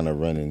are kind of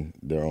running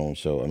their own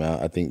show. I mean,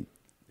 I think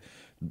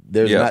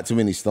there's not too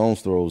many Stone's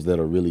Throws that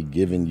are really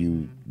giving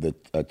you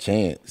a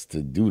chance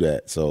to do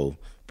that. So.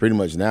 Pretty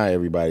much now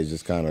everybody's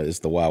just kind of, it's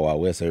the Wild Wild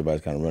West.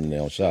 Everybody's kind of running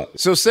their own shop.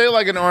 So say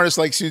like an artist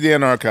like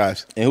Sudan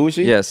Archives. And who is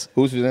she? Yes.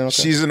 Who's Sudan Archives?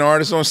 She's an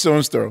artist on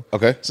Stone's Throw.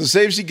 Okay. So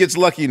say if she gets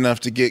lucky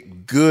enough to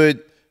get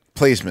good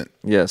placement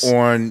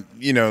on,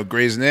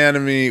 Grey's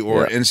Anatomy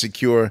or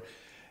Insecure.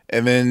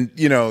 And then,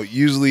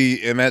 usually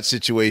in that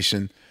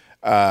situation,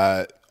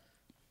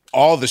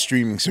 all the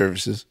streaming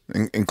services,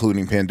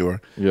 including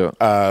Pandora,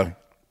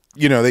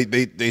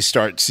 they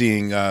start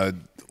seeing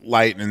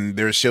light, and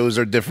their shows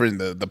are different.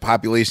 The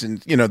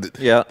population,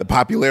 the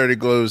popularity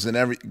grows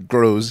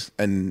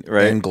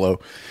and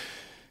glow.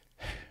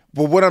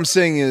 But what I'm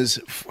saying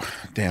is,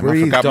 damn, I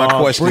forgot my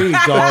question. And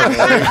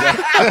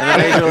a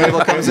major label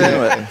comes in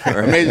with,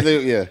 a major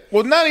label,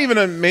 Well, not even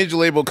a major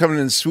label coming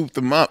in and swoop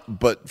them up,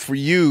 but for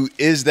you,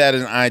 is that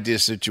an ideal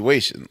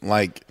situation?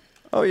 Like,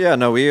 oh yeah,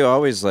 no, we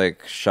always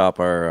like shop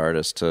our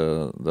artists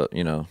to the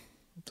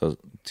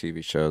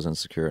TV shows,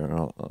 Insecure, and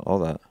all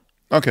that.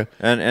 Okay.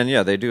 And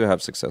yeah, they do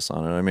have success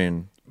on it. I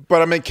mean,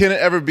 can it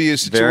ever be a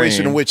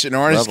situation in which an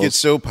artist gets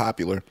so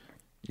popular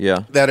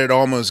that it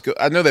almost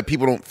I know that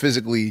people don't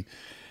physically,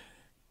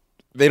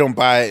 they don't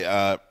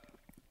buy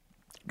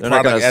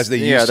product as they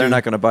used to. Yeah, they're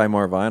not going to buy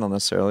more vinyl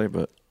necessarily,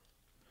 but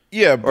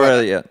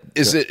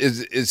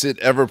is it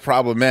ever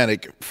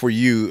problematic for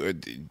you?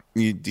 Do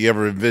you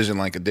ever envision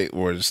like a date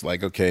where it's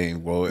like, okay,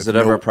 well, is it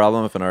ever a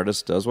problem if an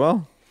artist does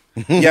well?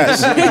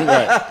 Yes.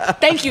 Right.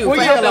 Thank you. Well,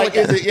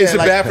 is it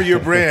bad for your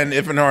brand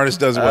if an artist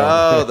does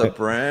well? Oh, the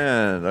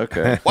brand.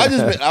 Okay.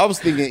 Well, I was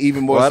thinking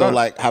even more so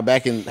like how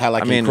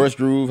in Crush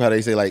Groove, how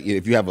they say like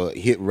if you have a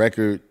hit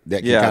record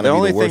that can kind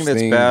of be the worst thing. The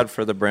only thing that's bad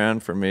for the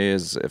brand for me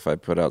is if I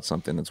put out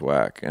something that's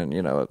whack, and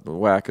the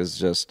whack is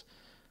just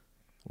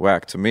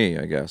whack to me,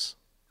 I guess.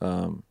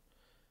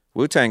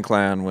 Wu-Tang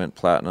Clan went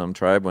platinum,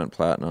 Tribe went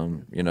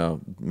platinum,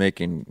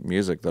 making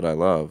music that I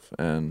love,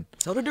 and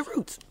so did the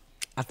Roots,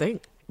 I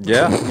think.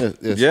 Yeah,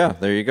 yeah.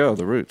 There you go.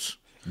 The Roots.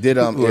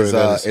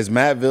 Is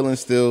Mad Villain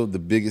still the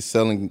biggest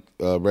selling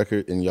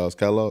record in y'all's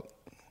catalog?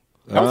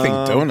 I don't think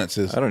Donuts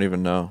is. I don't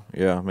even know.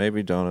 Yeah,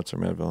 maybe Donuts or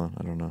Mad Villain.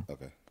 I don't know.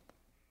 Okay.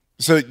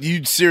 So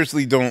you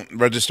seriously don't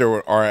register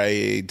with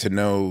RIAA to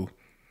know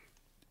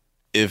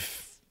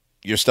if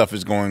your stuff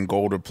is going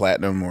gold or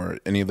platinum or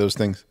any of those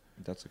things?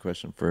 That's a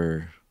question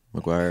for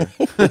McGuire.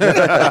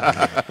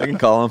 I can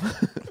call him.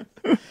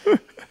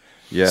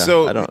 Yeah.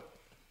 So I don't.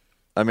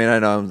 I mean, I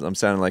know I'm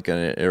sounding like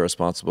an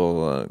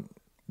irresponsible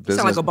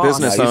business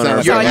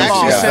owner. You're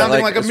actually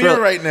sounding like a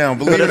mirror right now.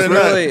 Believe it or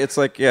not, it's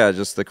like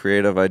just the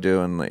creative I do,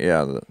 and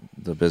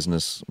the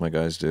business my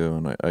guys do,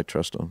 and I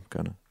trust them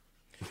kind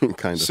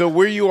of. So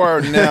where you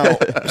are now,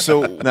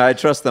 no, I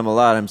trust them a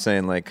lot. I'm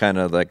saying like kind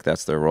of like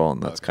that's their role,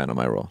 and that's kind of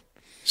my role.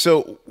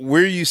 So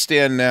where you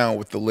stand now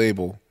with the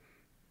label,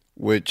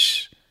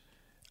 which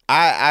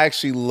I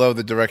actually love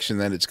the direction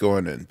that it's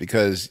going in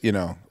because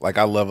like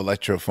I love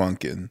electro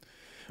funk and.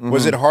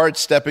 Was it hard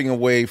stepping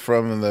away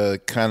from the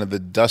kind of the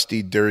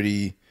dusty,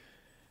 dirty,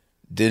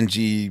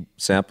 dingy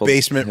sample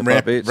basement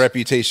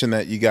reputation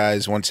that you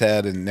guys once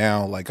had, and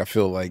now like I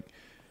feel like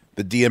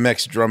the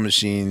DMX drum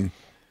machine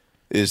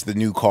is the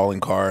new calling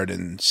card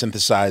and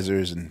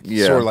synthesizers and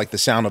sort of like the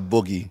sound of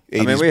boogie.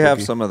 I mean, we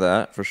have some of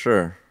that for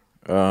sure,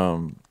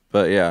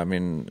 but yeah, I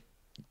mean,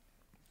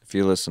 if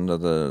you listen to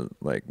the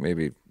like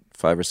maybe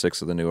 5 or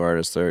 6 of the new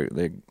artists,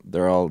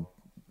 they're all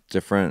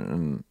different,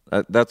 and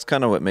that's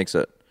kind of what makes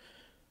it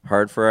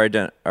hard for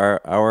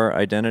our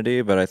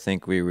identity, but I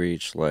think we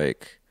reach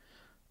like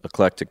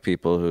eclectic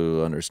people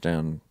who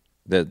understand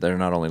that they're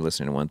not only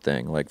listening to one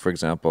thing. Like for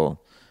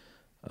example,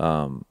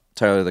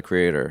 Tyler the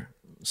Creator,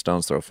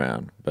 Stone's Throw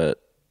fan,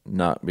 but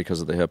not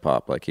because of the hip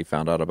hop. Like he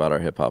found out about our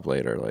hip hop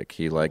later. Like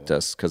he liked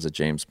us because of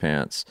James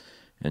Pants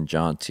and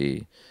John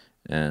T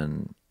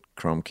and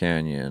Chrome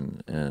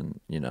Canyon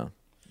and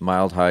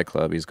Mild High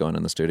Club. He's going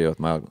in the studio with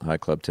Mild High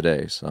Club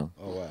today. So,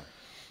 oh wow,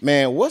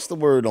 man, what's the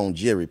word on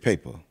Jerry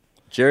Paper?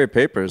 Jerry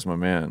Paper is my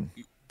man.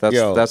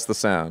 That's the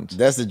sound.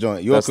 That's the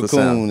joint. Your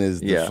Cocoon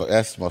is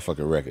that's my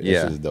fucking record.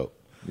 Yeah. This is dope.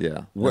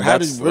 Yeah. Where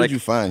did you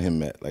find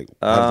him at? Like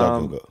how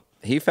did y'all go?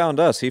 He found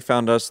us. He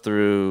found us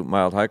through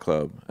Mild High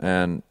Club.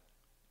 And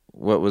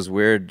what was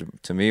weird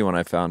to me when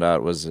I found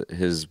out was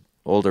his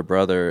older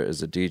brother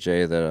is a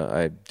DJ that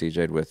I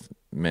DJ'd with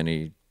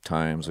many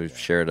times. We've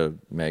shared a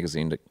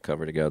magazine to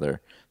cover together.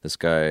 this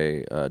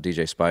guy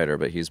DJ Spider,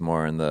 but he's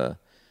more in the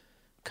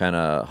kind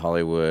of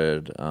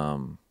Hollywood,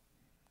 kind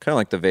of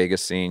like the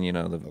Vegas scene. You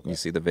know, you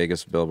see the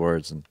Vegas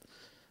billboards,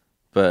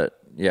 but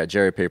yeah,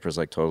 Jerry Paper's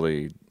like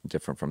totally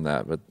different from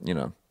that. But you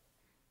know,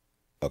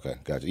 okay,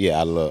 gotcha. Yeah,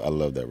 I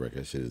love that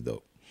record. Shit is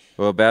dope.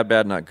 Well, Bad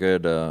Bad Not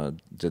Good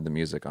did the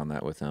music on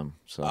that with him.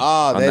 So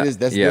that's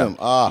them.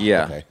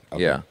 Okay.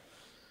 Yeah.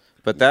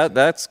 But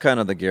that's kind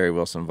of the Gary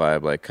Wilson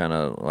vibe, like kind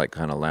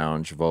of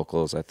lounge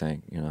vocals, I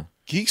think, you know.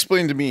 Can you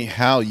explain to me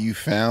how you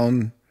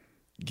found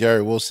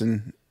Gary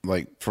Wilson,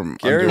 like from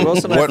Gary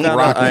Wilson? What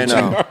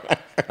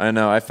I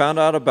know. I found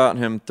out about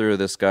him through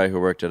this guy who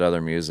worked at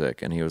Other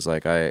Music, and he was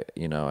like, I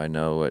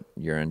know what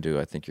you're into.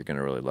 I think you're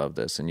gonna really love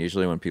this. And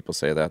usually when people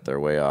say that, they're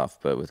way off.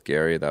 But with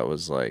Gary, that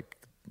was like,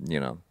 you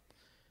know,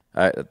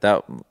 I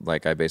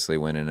basically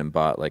went in and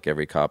bought like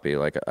every copy.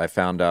 Like I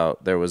found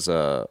out there was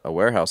a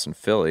warehouse in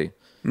Philly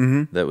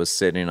that was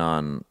sitting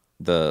on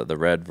the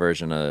red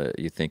version of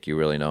You Think You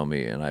Really Know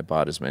Me, and I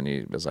bought as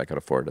many as I could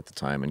afford at the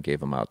time and gave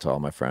them out to all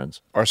my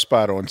friends. Our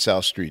spot on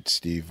South Street,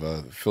 Steve,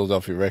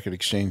 Philadelphia Record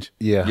Exchange.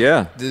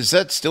 Yeah. Does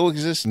that still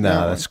exist no,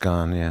 now? No, that's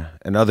gone, yeah.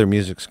 And Other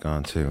Music's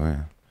gone too,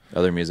 yeah.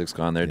 Other Music's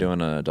gone. They're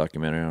doing a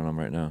documentary on them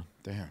right now.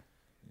 Damn.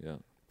 Yeah.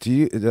 Do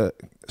you?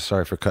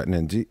 Sorry for cutting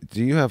in. Do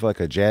you have like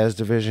a jazz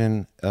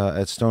division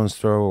at Stone's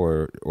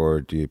Throw,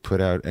 or do you put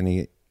out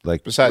any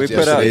like? Besides, we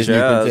put out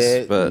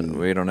jazz, but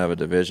we don't have a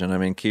division. I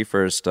mean,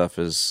 Kiefer's stuff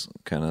is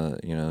kind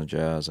of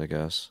jazz, I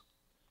guess.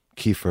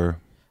 Kiefer.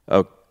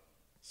 Oh,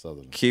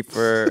 Southern.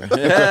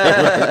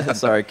 Kiefer.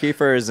 Sorry,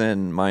 Kiefer is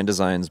in Mind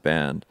Design's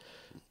band,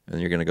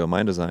 and you're gonna go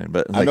Mind Design,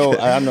 but like,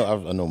 I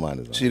know Mind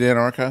Design. See that in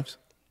Archives?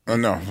 Oh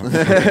no.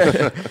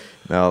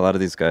 No, a lot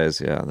of these guys,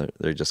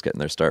 they're just getting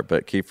their start.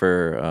 But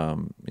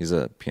Kiefer, he's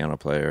a piano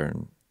player,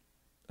 and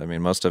I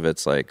mean, most of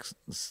it's like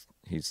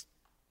he's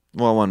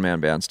one-man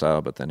band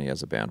style, but then he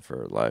has a band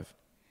for live.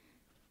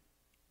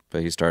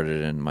 But he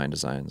started in Mind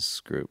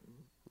Design's group,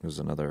 who's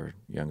another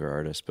younger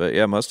artist. But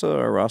yeah, most of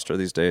our roster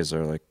these days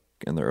are like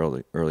in their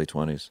early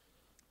 20s.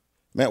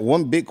 Man,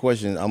 one big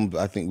question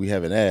I think we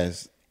haven't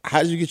asked: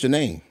 how did you get your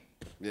name?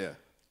 Yeah.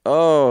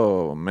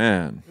 Oh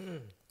man.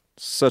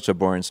 Such a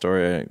boring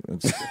story.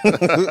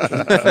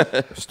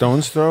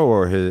 Stone's Throw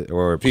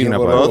or Peanut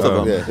Butter? Both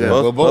of them.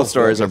 Yeah. Both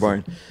stories are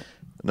boring.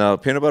 No,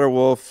 Peanut Butter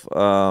Wolf.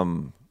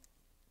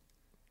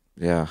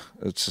 Yeah,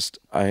 it's just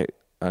I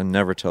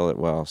never tell it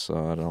well, so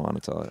I don't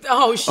want to tell it.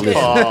 Oh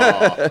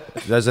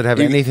shit! Does it have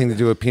anything to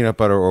do with peanut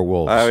butter or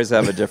wolves? I always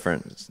have a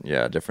different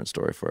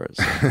story for it.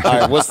 So. All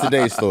right, what's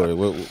today's story?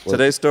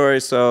 Today's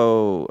story.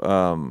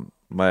 So,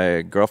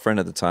 my girlfriend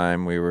at the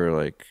time, we were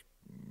like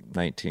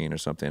 19 or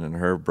something, and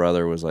her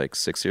brother was like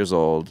 6 years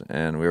old,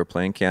 and we were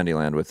playing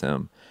Candyland with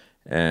him,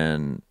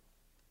 and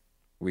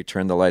we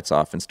turned the lights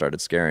off and started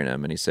scaring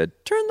him, and he said,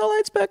 "Turn the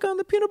lights back on,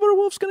 the Peanut Butter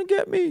Wolf's gonna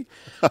get me."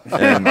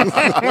 And we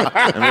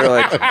were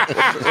like,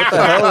 what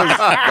the hell is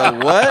the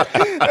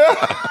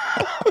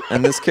what?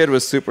 And this kid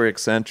was super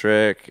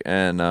eccentric,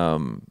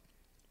 and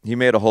he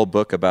made a whole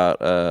book about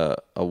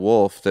a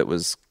wolf that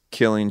was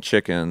killing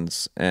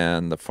chickens,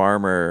 and the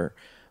farmer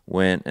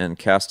went and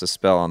cast a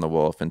spell on the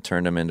wolf and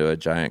turned him into a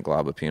giant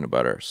glob of peanut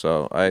butter.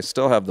 So I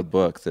still have the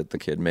book that the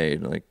kid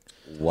made. Like,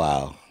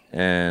 wow.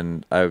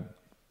 And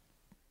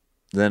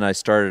then I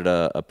started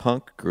a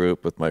punk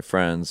group with my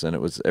friends, and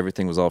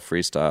everything was all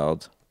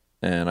freestyled.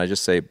 And I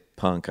just say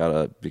punk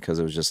because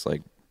it was just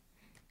like,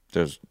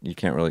 you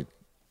can't really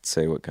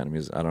say what kind of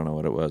music. I don't know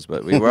what it was,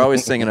 but we were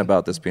always singing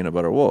about this Peanut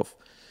Butter Wolf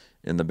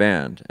in the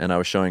band. And I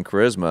was showing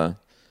Charisma,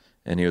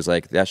 and he was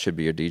like, "That should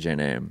be your DJ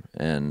name."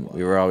 And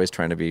we were always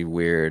trying to be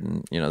weird.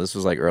 And, this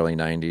was like early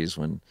 90s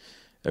when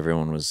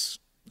everyone was,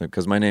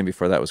 because my name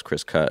before that was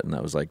Chris Cut, and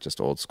that was like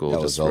just old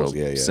school, just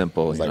real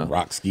simple. It was like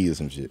Rock Ski or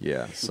some shit.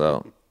 Yeah.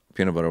 So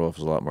Peanut Butter Wolf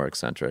was a lot more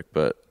eccentric,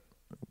 but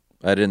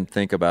I didn't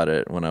think about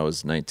it when I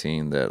was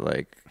 19 that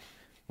like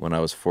when I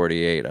was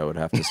 48, I would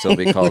have to still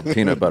be called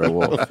Peanut Butter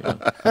Wolf.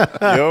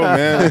 Yo,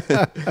 man.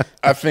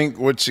 I think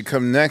what should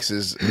come next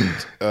is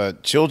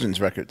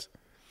children's records.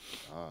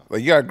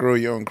 Like, you got to grow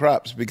your own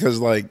crops, because,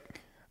 like,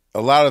 a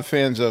lot of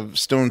fans of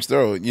Stone's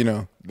Throw,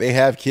 they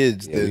have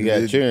kids. Yeah, you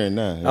got cheering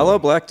now. Yeah. Aloe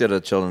Black did a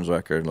children's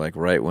record, like,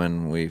 right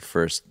when we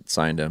first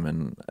signed him,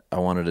 and I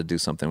wanted to do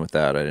something with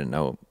that. I didn't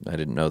know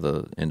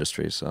the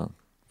industry,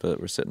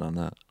 but we're sitting on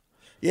that.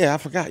 Yeah, I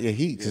forgot. Yeah,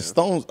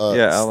 Stone's.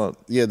 Aloe.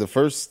 Yeah, the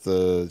first.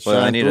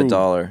 I Need a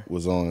Dollar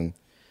was on.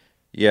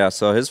 Yeah,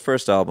 so his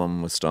first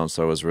album with Stone's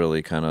Throw was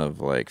really kind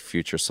of like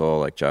future soul,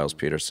 like Giles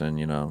Peterson,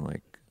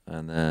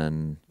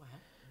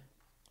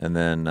 And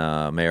then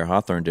Mayor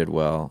Hawthorne did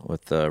well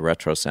with the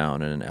retro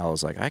sound, and Al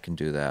was like, "I can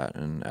do that."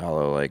 And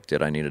Aloe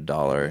did I Need a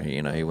Dollar?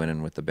 He went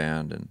in with the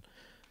band, and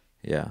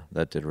yeah,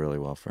 that did really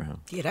well for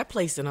him. Yeah, that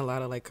placed in a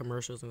lot of like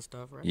commercials and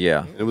stuff, right?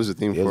 Yeah, it was a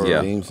theme for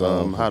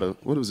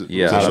what was it?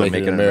 Yeah, How to Make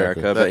it in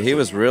America. But he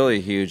was really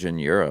huge in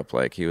Europe.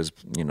 Like he was,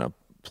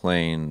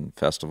 playing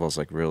festivals,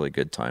 like really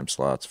good time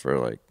slots for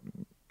like,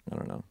 I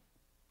don't know,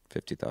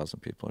 50,000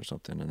 people or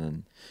something. And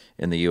then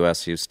in the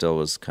U.S., he still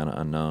was kind of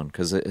unknown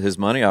because his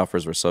money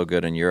offers were so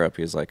good in Europe.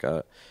 He was like,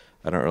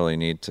 I don't really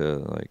need to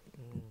like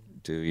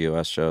do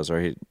U.S. shows, or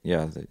he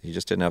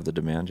just didn't have the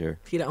demand here.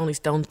 He the only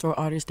Stones Throw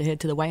artist to head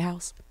to the White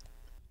House?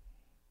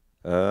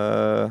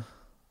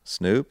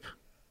 Snoop.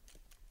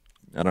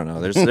 I don't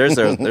know.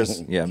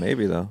 There's yeah,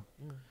 maybe though.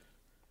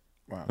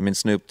 Wow. I mean,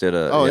 Snoop did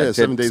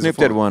Snoop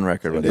did one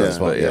record with us,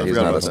 but he's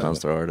not a Stones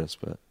Throw artist.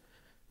 But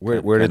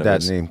where did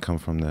that name come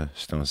from? The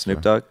Stones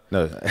Snoop Throw? Dogg?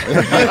 No.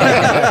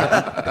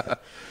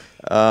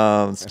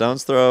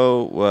 Stones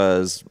Throw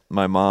was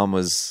my mom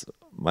was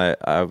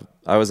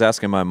I was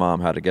asking my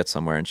mom how to get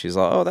somewhere, and she's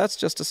like, "Oh, that's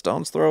just a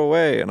stone's throw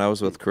away." And I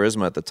was with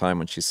Charisma at the time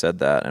when she said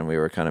that, and we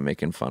were kind of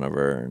making fun of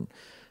her and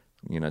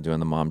doing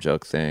the mom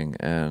joke thing.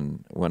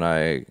 And when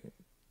I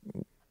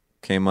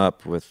came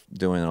up with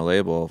doing a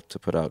label to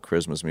put out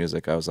Charisma's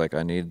music, I was like,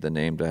 I need the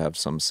name to have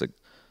some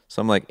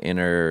like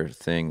inner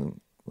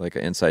thing, like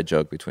an inside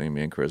joke between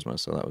me and Charisma.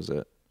 So that was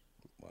it.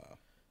 Wow.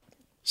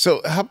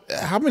 So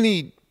how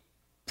many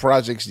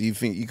projects do you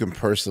think you can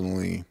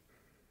personally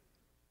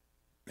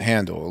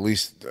handle? At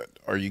least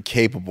are you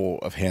capable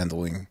of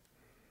handling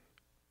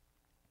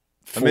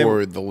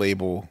for the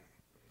label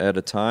at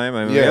a time?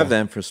 I mean, we have the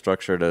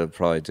infrastructure to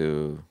probably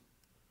do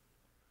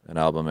an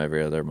album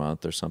every other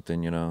month or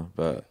something,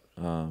 but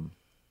I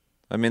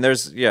mean,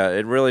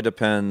 it really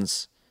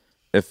depends.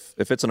 If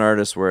it's an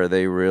artist where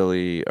they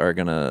really are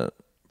gonna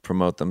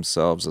promote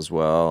themselves as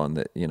well, and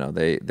that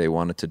they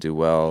want it to do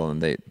well,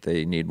 and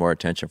they need more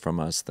attention from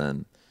us,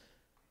 then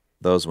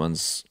those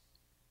ones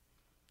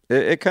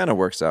it kind of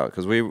works out,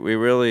 because we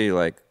really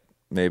like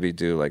maybe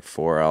do like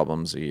 4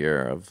 albums a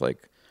year of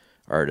like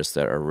artists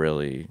that are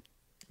really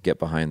get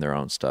behind their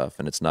own stuff,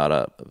 and it's not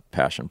a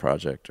passion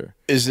project. Or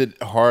is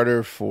it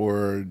harder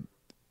for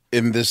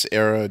in this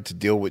era to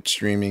deal with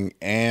streaming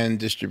and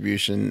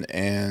distribution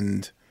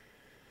and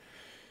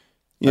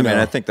I mean,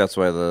 I think that's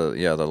why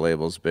the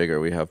label's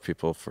bigger. We have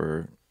people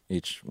for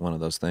each one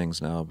of those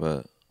things now,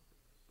 but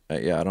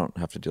I don't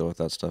have to deal with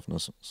that stuff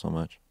so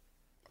much.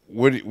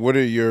 What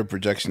are your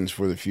projections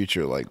for the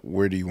future? Like,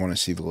 where do you want to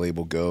see the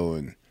label go?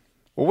 And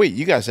wait,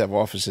 you guys have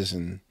offices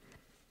in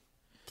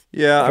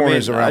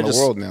corners around the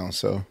world now,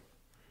 so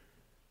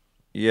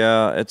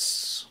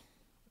it's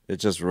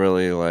just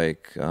really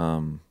like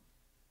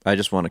I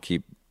just want to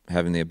keep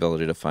having the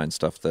ability to find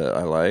stuff that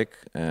I like.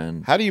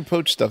 And how do you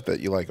poach stuff that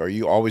you like? Are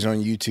you always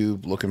on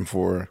YouTube looking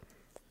for,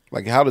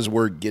 like, how does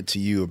word get to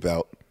you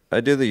about?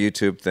 I do the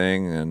YouTube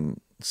thing and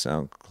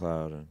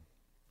SoundCloud,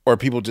 or are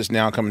people just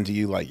now coming to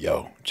you like,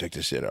 yo, check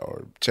this shit out,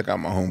 or check out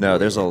my home? No,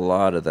 there's a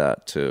lot of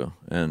that too,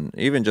 and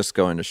even just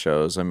going to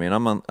shows. I mean,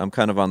 I'm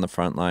kind of on the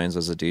front lines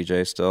as a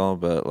DJ still,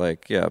 but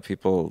like,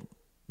 people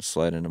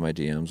slide into my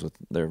DMs with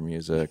their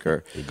music,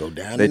 or they go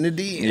down in the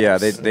DMs. Yeah,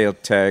 they'll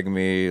tag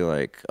me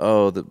like,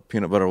 "Oh, the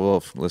Peanut Butter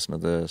Wolf, listen to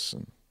this."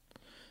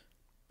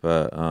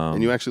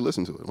 And you actually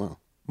listen to it. Wow.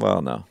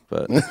 Well, no,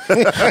 but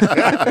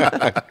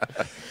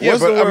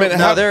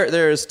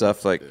there is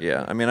stuff like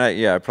I mean,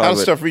 I probably how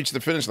does stuff reach the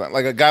finish line?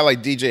 Like a guy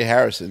like DJ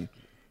Harrison,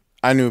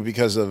 I knew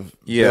because of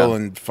Bill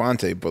and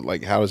Fonte, but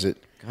like, how is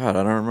it? God,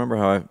 I don't remember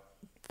how I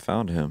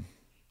found him.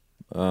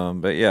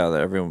 But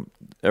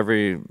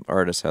every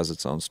artist has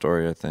its own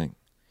story. I think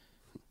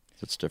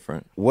it's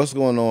different. What's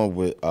going on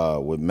with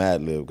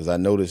Madlib? Because I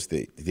noticed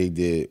that they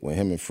did, when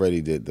him and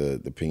Freddie did the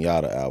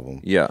Pinata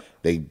album. Yeah,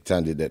 they kind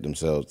of did that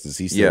themselves. Does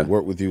he still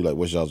work with you? Like,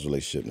 what's y'all's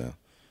relationship now?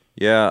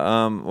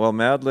 Yeah. Well,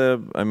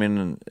 Madlib. I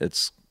mean,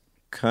 it's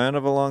kind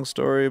of a long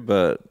story,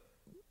 but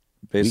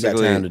basically,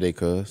 we got time today,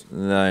 cuz.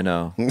 I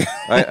know.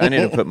 I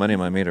need to put money in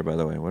my meter. By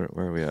the way, where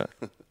are we at?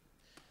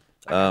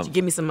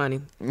 Give me some money,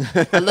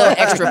 a little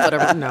extra for the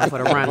run. I thought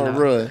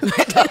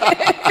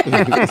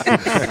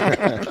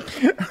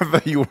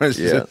you wanted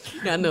to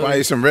buy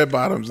you some red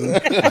bottoms and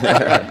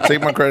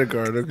take my credit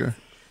card. Okay.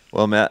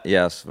 Well,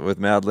 with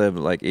Madlib,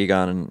 like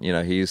Egon,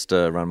 he used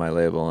to run my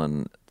label,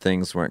 and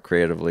things weren't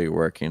creatively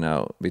working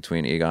out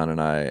between Egon and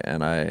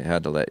I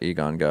had to let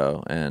Egon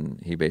go, and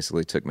he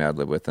basically took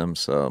Madlib with him.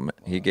 So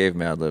he gave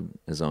Madlib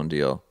his own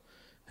deal,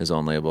 his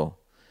own label,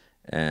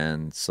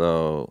 and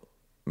so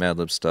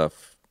Madlib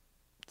stuff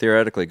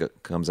theoretically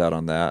comes out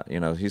on that.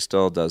 He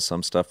still does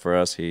some stuff for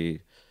us. He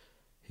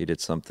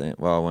did something.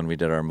 Well, when we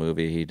did our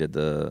movie, he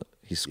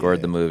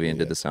scored the movie and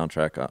did the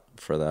soundtrack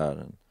for that.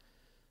 And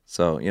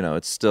so,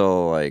 it's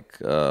still like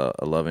a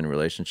loving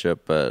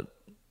relationship, but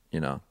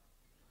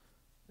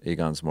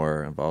Egon's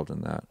more involved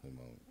in that.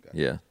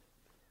 Yeah.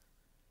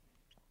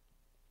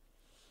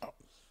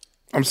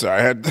 I'm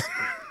sorry. I had.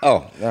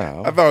 Oh,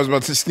 no. I thought I was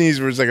about to sneeze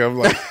for a second. I'm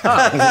like,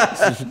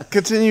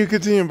 continue.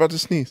 I'm about to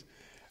sneeze.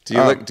 Do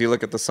you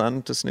look at the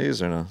sun to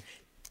sneeze or no?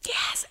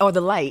 Yes, or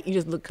the light. You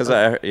just look. Because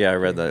I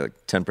read that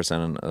like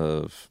 10%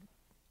 of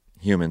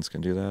humans can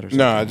do that or something.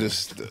 No,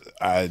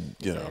 I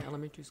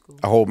elementary school.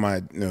 I hold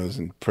my nose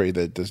and pray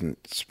that it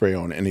doesn't spray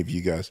on any of you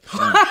guys.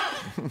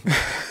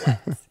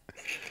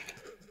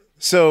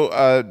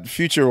 So,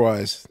 future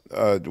wise,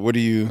 what do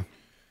you?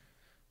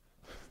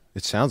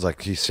 It sounds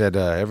like he said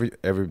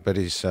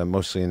everybody's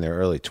mostly in their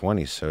early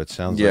 20s, so it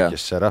sounds like you're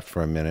set up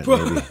for a minute,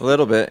 maybe. A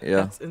little bit,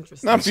 yeah. That's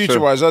interesting. Not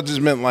future-wise. I just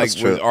meant like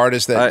with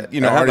artists that,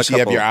 artists you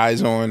have your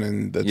eyes on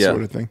and that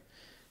sort of thing.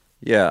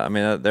 Yeah, I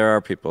mean, there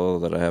are people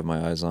that I have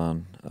my eyes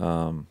on.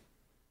 And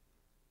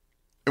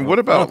what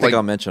about I don't think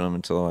I'll mention them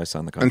until I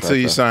sign the contract. Until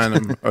you sign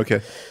them,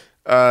 okay.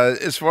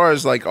 As far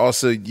as like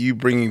also you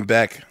bringing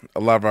back a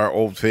lot of our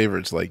old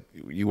favorites, like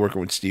you working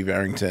with Steve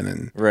Arrington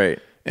and right.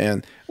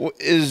 And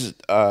is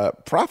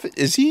Prophet,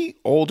 is he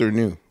old or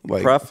new?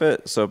 Like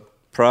Prophet is. I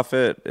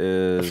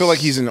feel like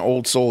he's an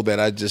old soul that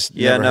I just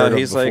never heard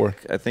he's of before.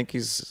 like I think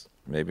he's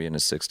maybe in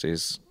his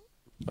 60s.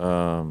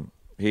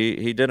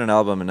 He did an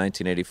album in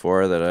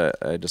 1984 that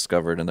I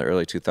discovered in the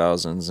early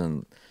 2000s,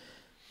 and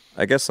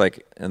I guess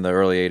like in the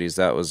early 80s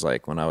that was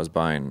like when I was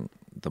buying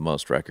the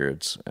most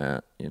records.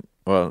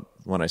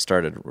 When I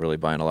started really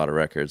buying a lot of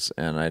records,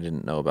 and I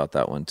didn't know about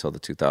that one until the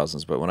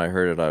 2000s. But when I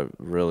heard it, I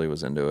really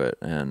was into it.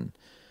 And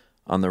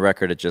on the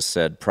record, it just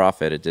said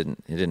Prophet. He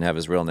didn't have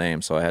his real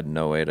name, so I had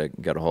no way to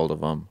get a hold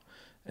of him.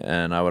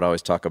 And I would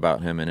always talk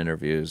about him in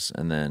interviews,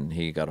 and then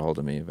he got a hold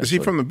of me eventually. Is he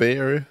from the Bay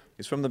Area?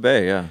 He's from the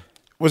Bay, yeah.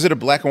 Was it a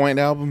black and white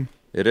album?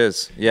 It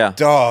is, yeah.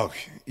 Dog.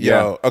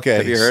 Yo, yeah. Okay.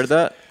 Have you heard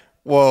that?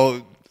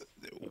 Well,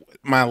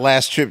 my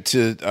last trip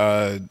to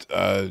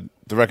the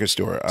record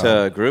store.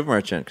 To Groove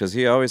Merchant, because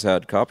he always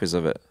had copies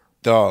of it.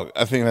 Dog,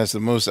 I think that's the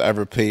most I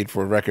ever paid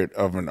for a record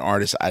of an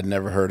artist I'd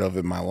never heard of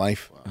in my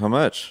life. How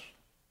much?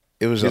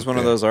 He's one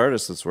of those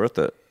artists that's worth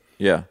it.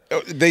 Yeah.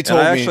 They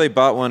told me. I actually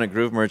bought one at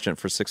Groove Merchant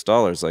for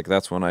 $6. Like,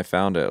 that's when I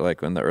found it,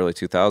 like in the early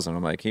 2000s.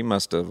 I'm like, he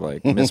must have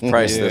like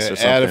mispriced this or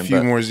something. Add a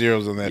few more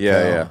zeros on that.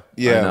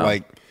 Yeah.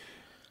 Like,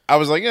 I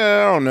was like,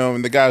 I don't know.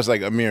 And the guy was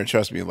like, Amir,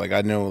 trust me. Like,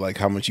 I know like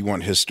how much you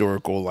want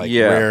historical, like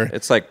rare.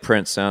 It's like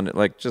Prince sounded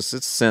like it's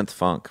synth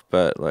funk,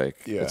 but like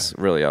it's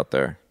really out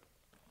there.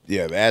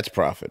 Yeah, that's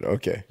Prophet.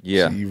 Okay.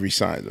 Yeah. So you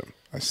re-signed him.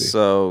 I see.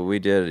 So we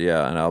did,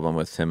 an album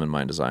with him and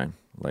Mind Design,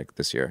 like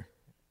this year.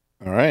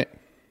 All right.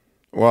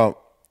 Well,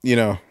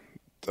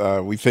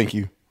 we thank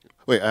you.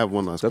 Wait, I have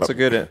one last. That's a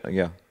good,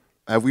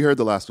 Have we heard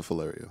the last of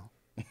Philario?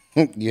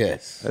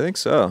 Yes. I think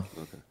so.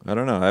 Okay. I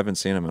don't know. I haven't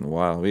seen him in a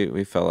while.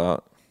 We fell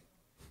out.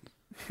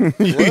 You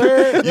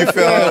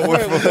fell out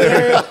with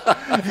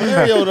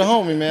Philario, the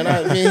homie, man.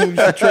 Me and him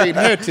used to trade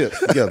hair tips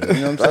together.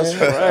 You know what I'm saying?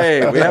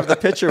 That's right. We have the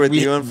picture with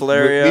you and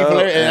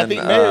Philario. And I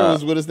think Mayor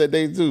was with us that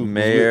day too.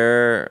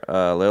 Mayor,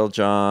 Lil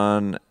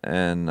Jon,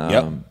 and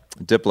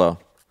Diplo.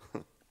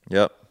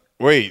 Yep.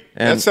 Wait,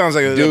 that sounds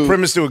like a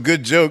premise to a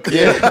good joke.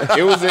 Yeah,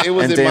 it was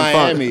in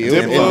Miami.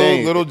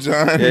 Diplo, Lil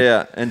Jon.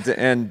 Yeah, and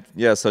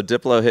so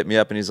Diplo hit me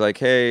up and he's like,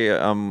 "Hey,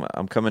 I'm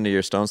coming to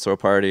your Stones Throw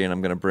party and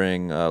I'm gonna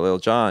bring Lil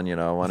Jon.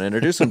 I want to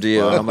introduce him to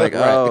you." And I'm like,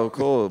 "Oh,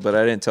 cool," but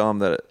I didn't tell him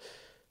that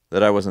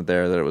I wasn't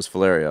there, that it was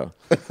Philario.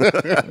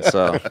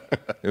 So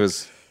it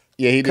was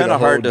kind of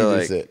hard to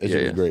like. It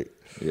should be great.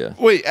 Yeah.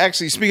 Wait,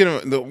 actually, speaking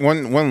of the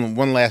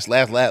one last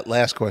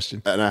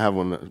question, and I have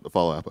one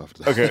follow up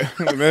after that. Okay,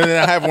 and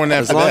then I have one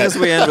after that. As long as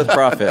we end with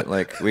Prophet,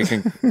 like we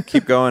can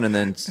keep going and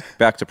then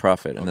back to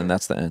Prophet, and then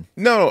that's the end.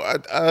 No,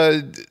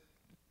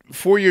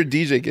 for your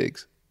DJ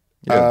gigs,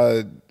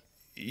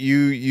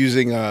 you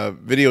using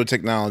video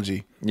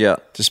technology,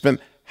 to spend.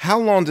 How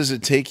long does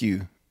it take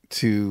you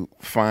to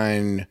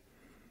find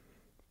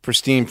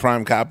pristine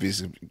prime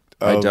copies?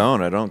 I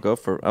don't go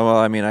for. Well,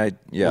 I mean, At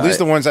least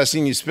the ones I've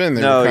seen you spin.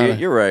 No,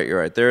 you're right. You're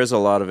right. There is a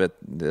lot of it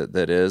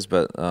that is,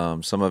 but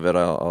some of it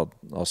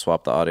I'll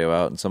swap the audio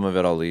out, and some of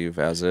it I'll leave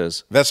as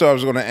is. That's what I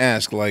was going to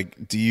ask. Like,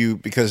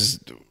 because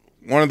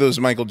one of those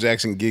Michael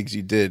Jackson gigs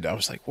you did, I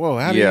was like, whoa,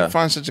 how do you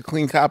find such a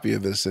clean copy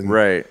of this? And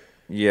right.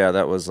 Yeah,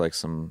 that was like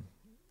some.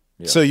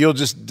 Yeah. So you'll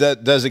just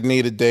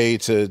designate a day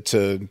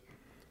to.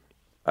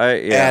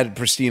 Add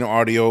pristine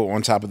audio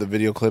on top of the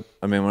video clip.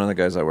 I mean, one of the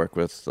guys I work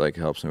with like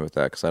helps me with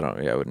that because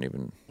I wouldn't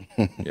even.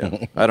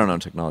 I don't know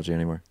technology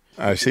anymore.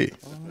 I see.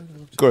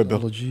 Go ahead,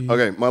 Bill.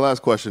 Okay, my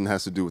last question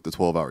has to do with the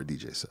 12-hour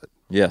DJ set.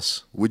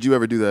 Yes. Would you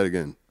ever do that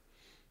again?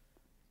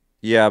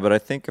 Yeah, but I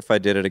think if I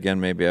did it again,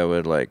 maybe I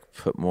would like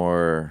put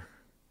more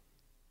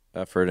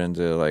effort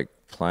into like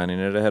planning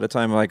it ahead of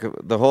time. Like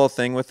the whole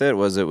thing with it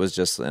was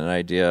just an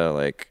idea.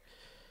 Like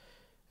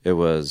it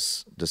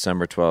was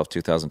December 12th,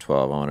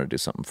 2012. I wanted to do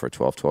something for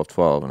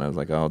 12/12/12, and I was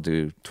like, I'll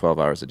do 12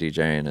 hours of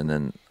DJing. And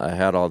then I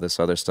had all this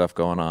other stuff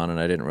going on, and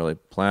I didn't really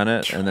plan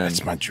it. And then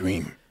that's my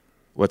dream.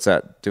 What's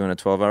that? Doing a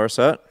 12-hour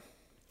set?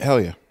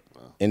 Hell yeah!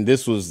 And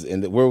this was,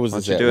 where was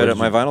this? Why don't you do it at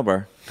my vinyl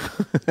bar?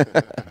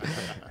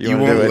 You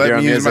won't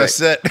let me use my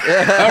set. All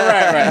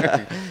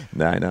right.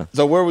 Nah, I know.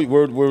 So where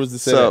was the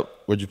set? So, at?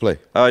 Where'd you play?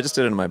 Oh, I just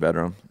did it in my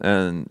bedroom,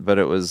 but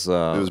it was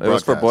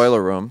for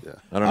Boiler Room. Yeah.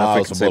 I don't know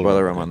if I can say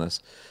Boiler Room on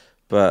this,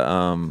 but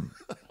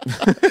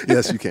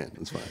yes, you can.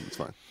 It's fine. It's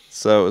fine.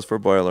 So it was for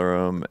Boiler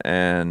Room,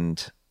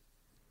 and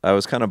I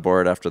was kind of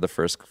bored after the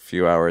first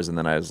few hours, and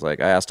then I was like,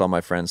 I asked all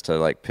my friends to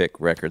like pick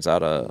records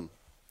out of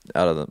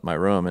my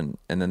room,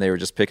 and then they were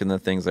just picking the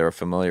things they were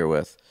familiar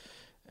with.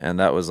 And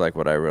that was like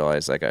what I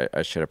realized, like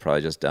I should have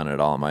probably just done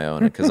it all on my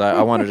own because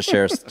I wanted to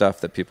share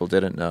stuff that people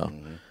didn't know.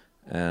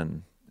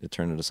 And it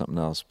turned into something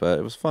else. But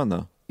it was fun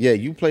though. Yeah,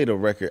 you played a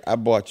record. I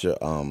bought your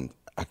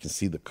I can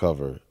see the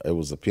cover. It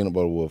was a Peanut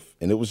Butter Wolf,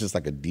 and it was just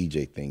like a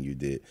DJ thing you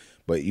did.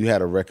 But you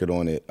had a record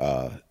on it,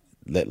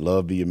 Let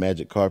Love Be Your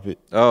Magic Carpet.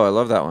 Oh, I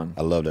love that one.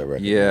 I love that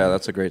record. Yeah,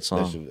 that's a great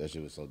song. That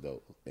shit was so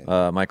dope.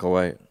 Yeah. Michael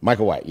White.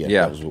 Michael White, yeah,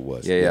 that was what it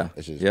was. Yeah.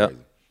 That shit was crazy.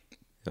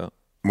 Yeah.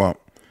 Well,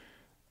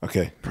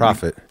 okay.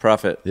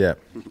 Prophet. Yeah.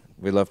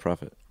 We love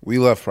Prophet. We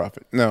love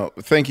Prophet. No,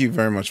 thank you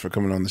very much for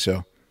coming on the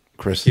show,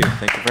 Chris.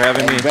 Thank you for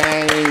having me.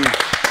 Bang.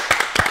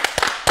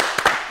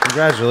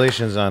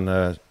 Congratulations on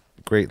a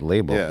great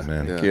label,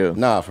 man. Thank you.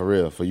 Nah, for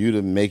real. For you to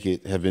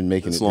have been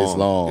making it this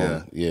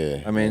long.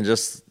 Yeah. I mean,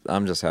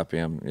 I'm just happy.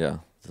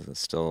 I'm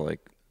still like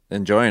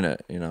enjoying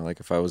it. You know, like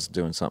if I was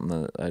doing something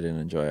that I didn't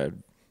enjoy,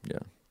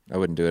 I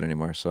wouldn't do it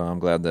anymore. So I'm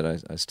glad that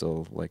I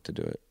still like to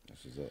do it.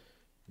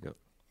 Yep.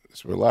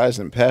 It's relies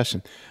in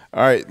passion.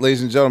 All right,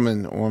 ladies and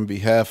gentlemen, on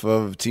behalf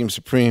of Team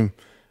Supreme,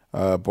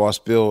 Boss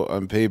Bill,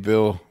 Unpaid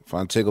Bill,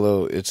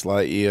 Fontiglo, It's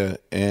Laia,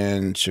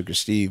 and Sugar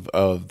Steve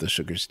of the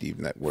Sugar Steve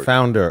Network.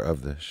 Founder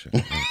of the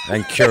Sugar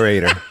and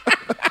curator.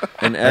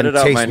 And edit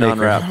out my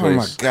non-rap, please. Oh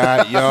my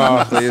God,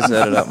 y'all. Please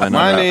edit out my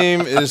non-rap. My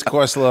name is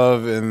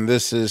Questlove, and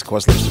this is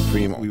Questlove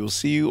Supreme. We will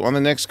see you on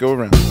the next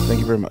go-around. Thank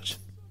you very much.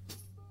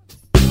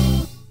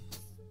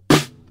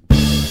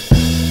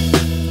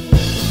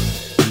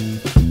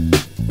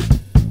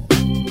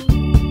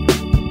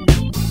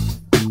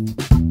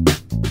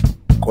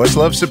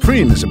 Questlove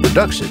Supreme is a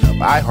production of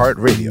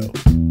iHeartRadio.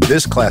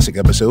 This classic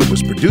episode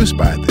was produced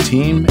by the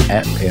team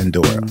at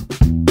Pandora.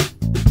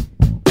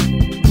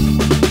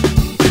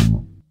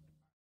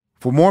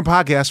 For more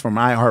podcasts from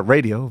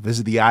iHeartRadio,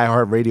 visit the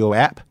iHeartRadio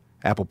app,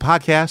 Apple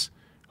Podcasts,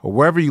 or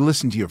wherever you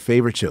listen to your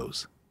favorite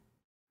shows.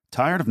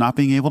 Tired of not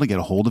being able to get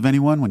a hold of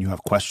anyone when you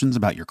have questions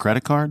about your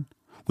credit card?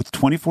 With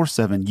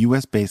 24/7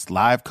 U.S.-based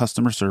live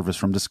customer service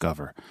from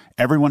Discover,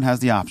 everyone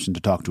has the option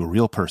to talk to a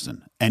real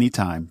person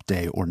anytime,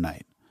 day or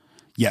night.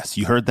 Yes,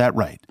 you heard that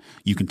right.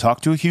 You can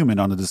talk to a human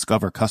on the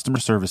Discover customer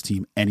service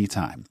team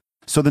anytime.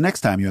 So the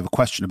next time you have a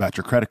question about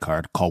your credit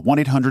card, call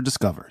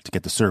 1-800-DISCOVER to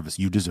get the service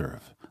you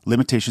deserve.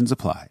 Limitations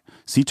apply.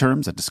 See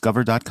terms at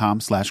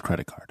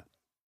discover.com/creditcard.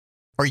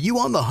 Are you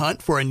on the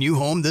hunt for a new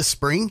home this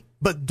spring,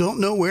 but don't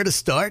know where to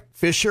start?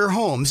 Fisher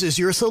Homes is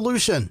your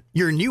solution.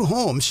 Your new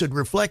home should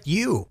reflect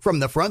you, from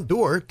the front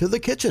door to the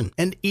kitchen,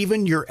 and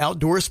even your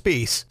outdoor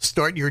space.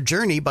 Start your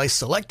journey by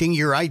selecting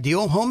your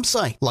ideal home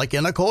site, like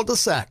in a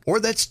cul-de-sac or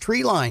that's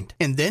tree-lined,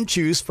 and then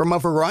choose from a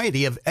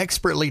variety of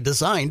expertly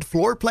designed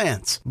floor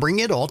plans. Bring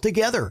it all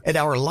together at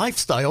our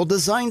Lifestyle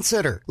Design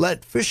Center.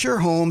 Let Fisher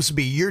Homes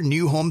be your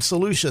new home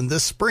solution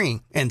this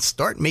spring, and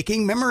start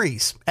making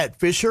memories at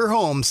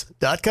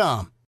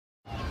FisherHomes.com.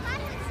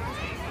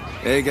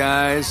 Hey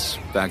guys,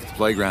 back at the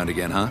playground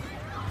again, huh?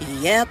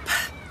 Yep.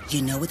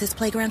 You know what this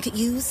playground could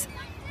use?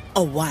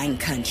 A wine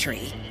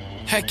country.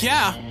 Heck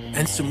yeah,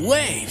 and some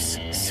waves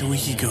so we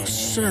could go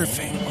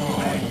surfing.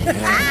 Oh,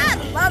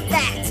 yeah. Love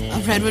that. A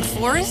redwood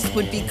forest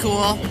would be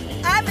cool.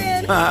 I'm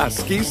in.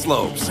 Ski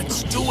slopes.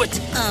 Let's do it.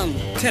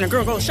 Can a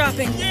girl go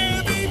shopping?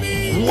 Yeah,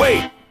 baby.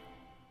 Wait.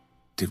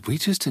 Did we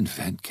just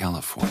invent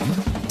California?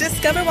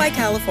 Discover why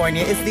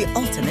California is the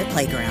ultimate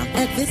playground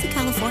at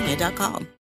visitcalifornia.com.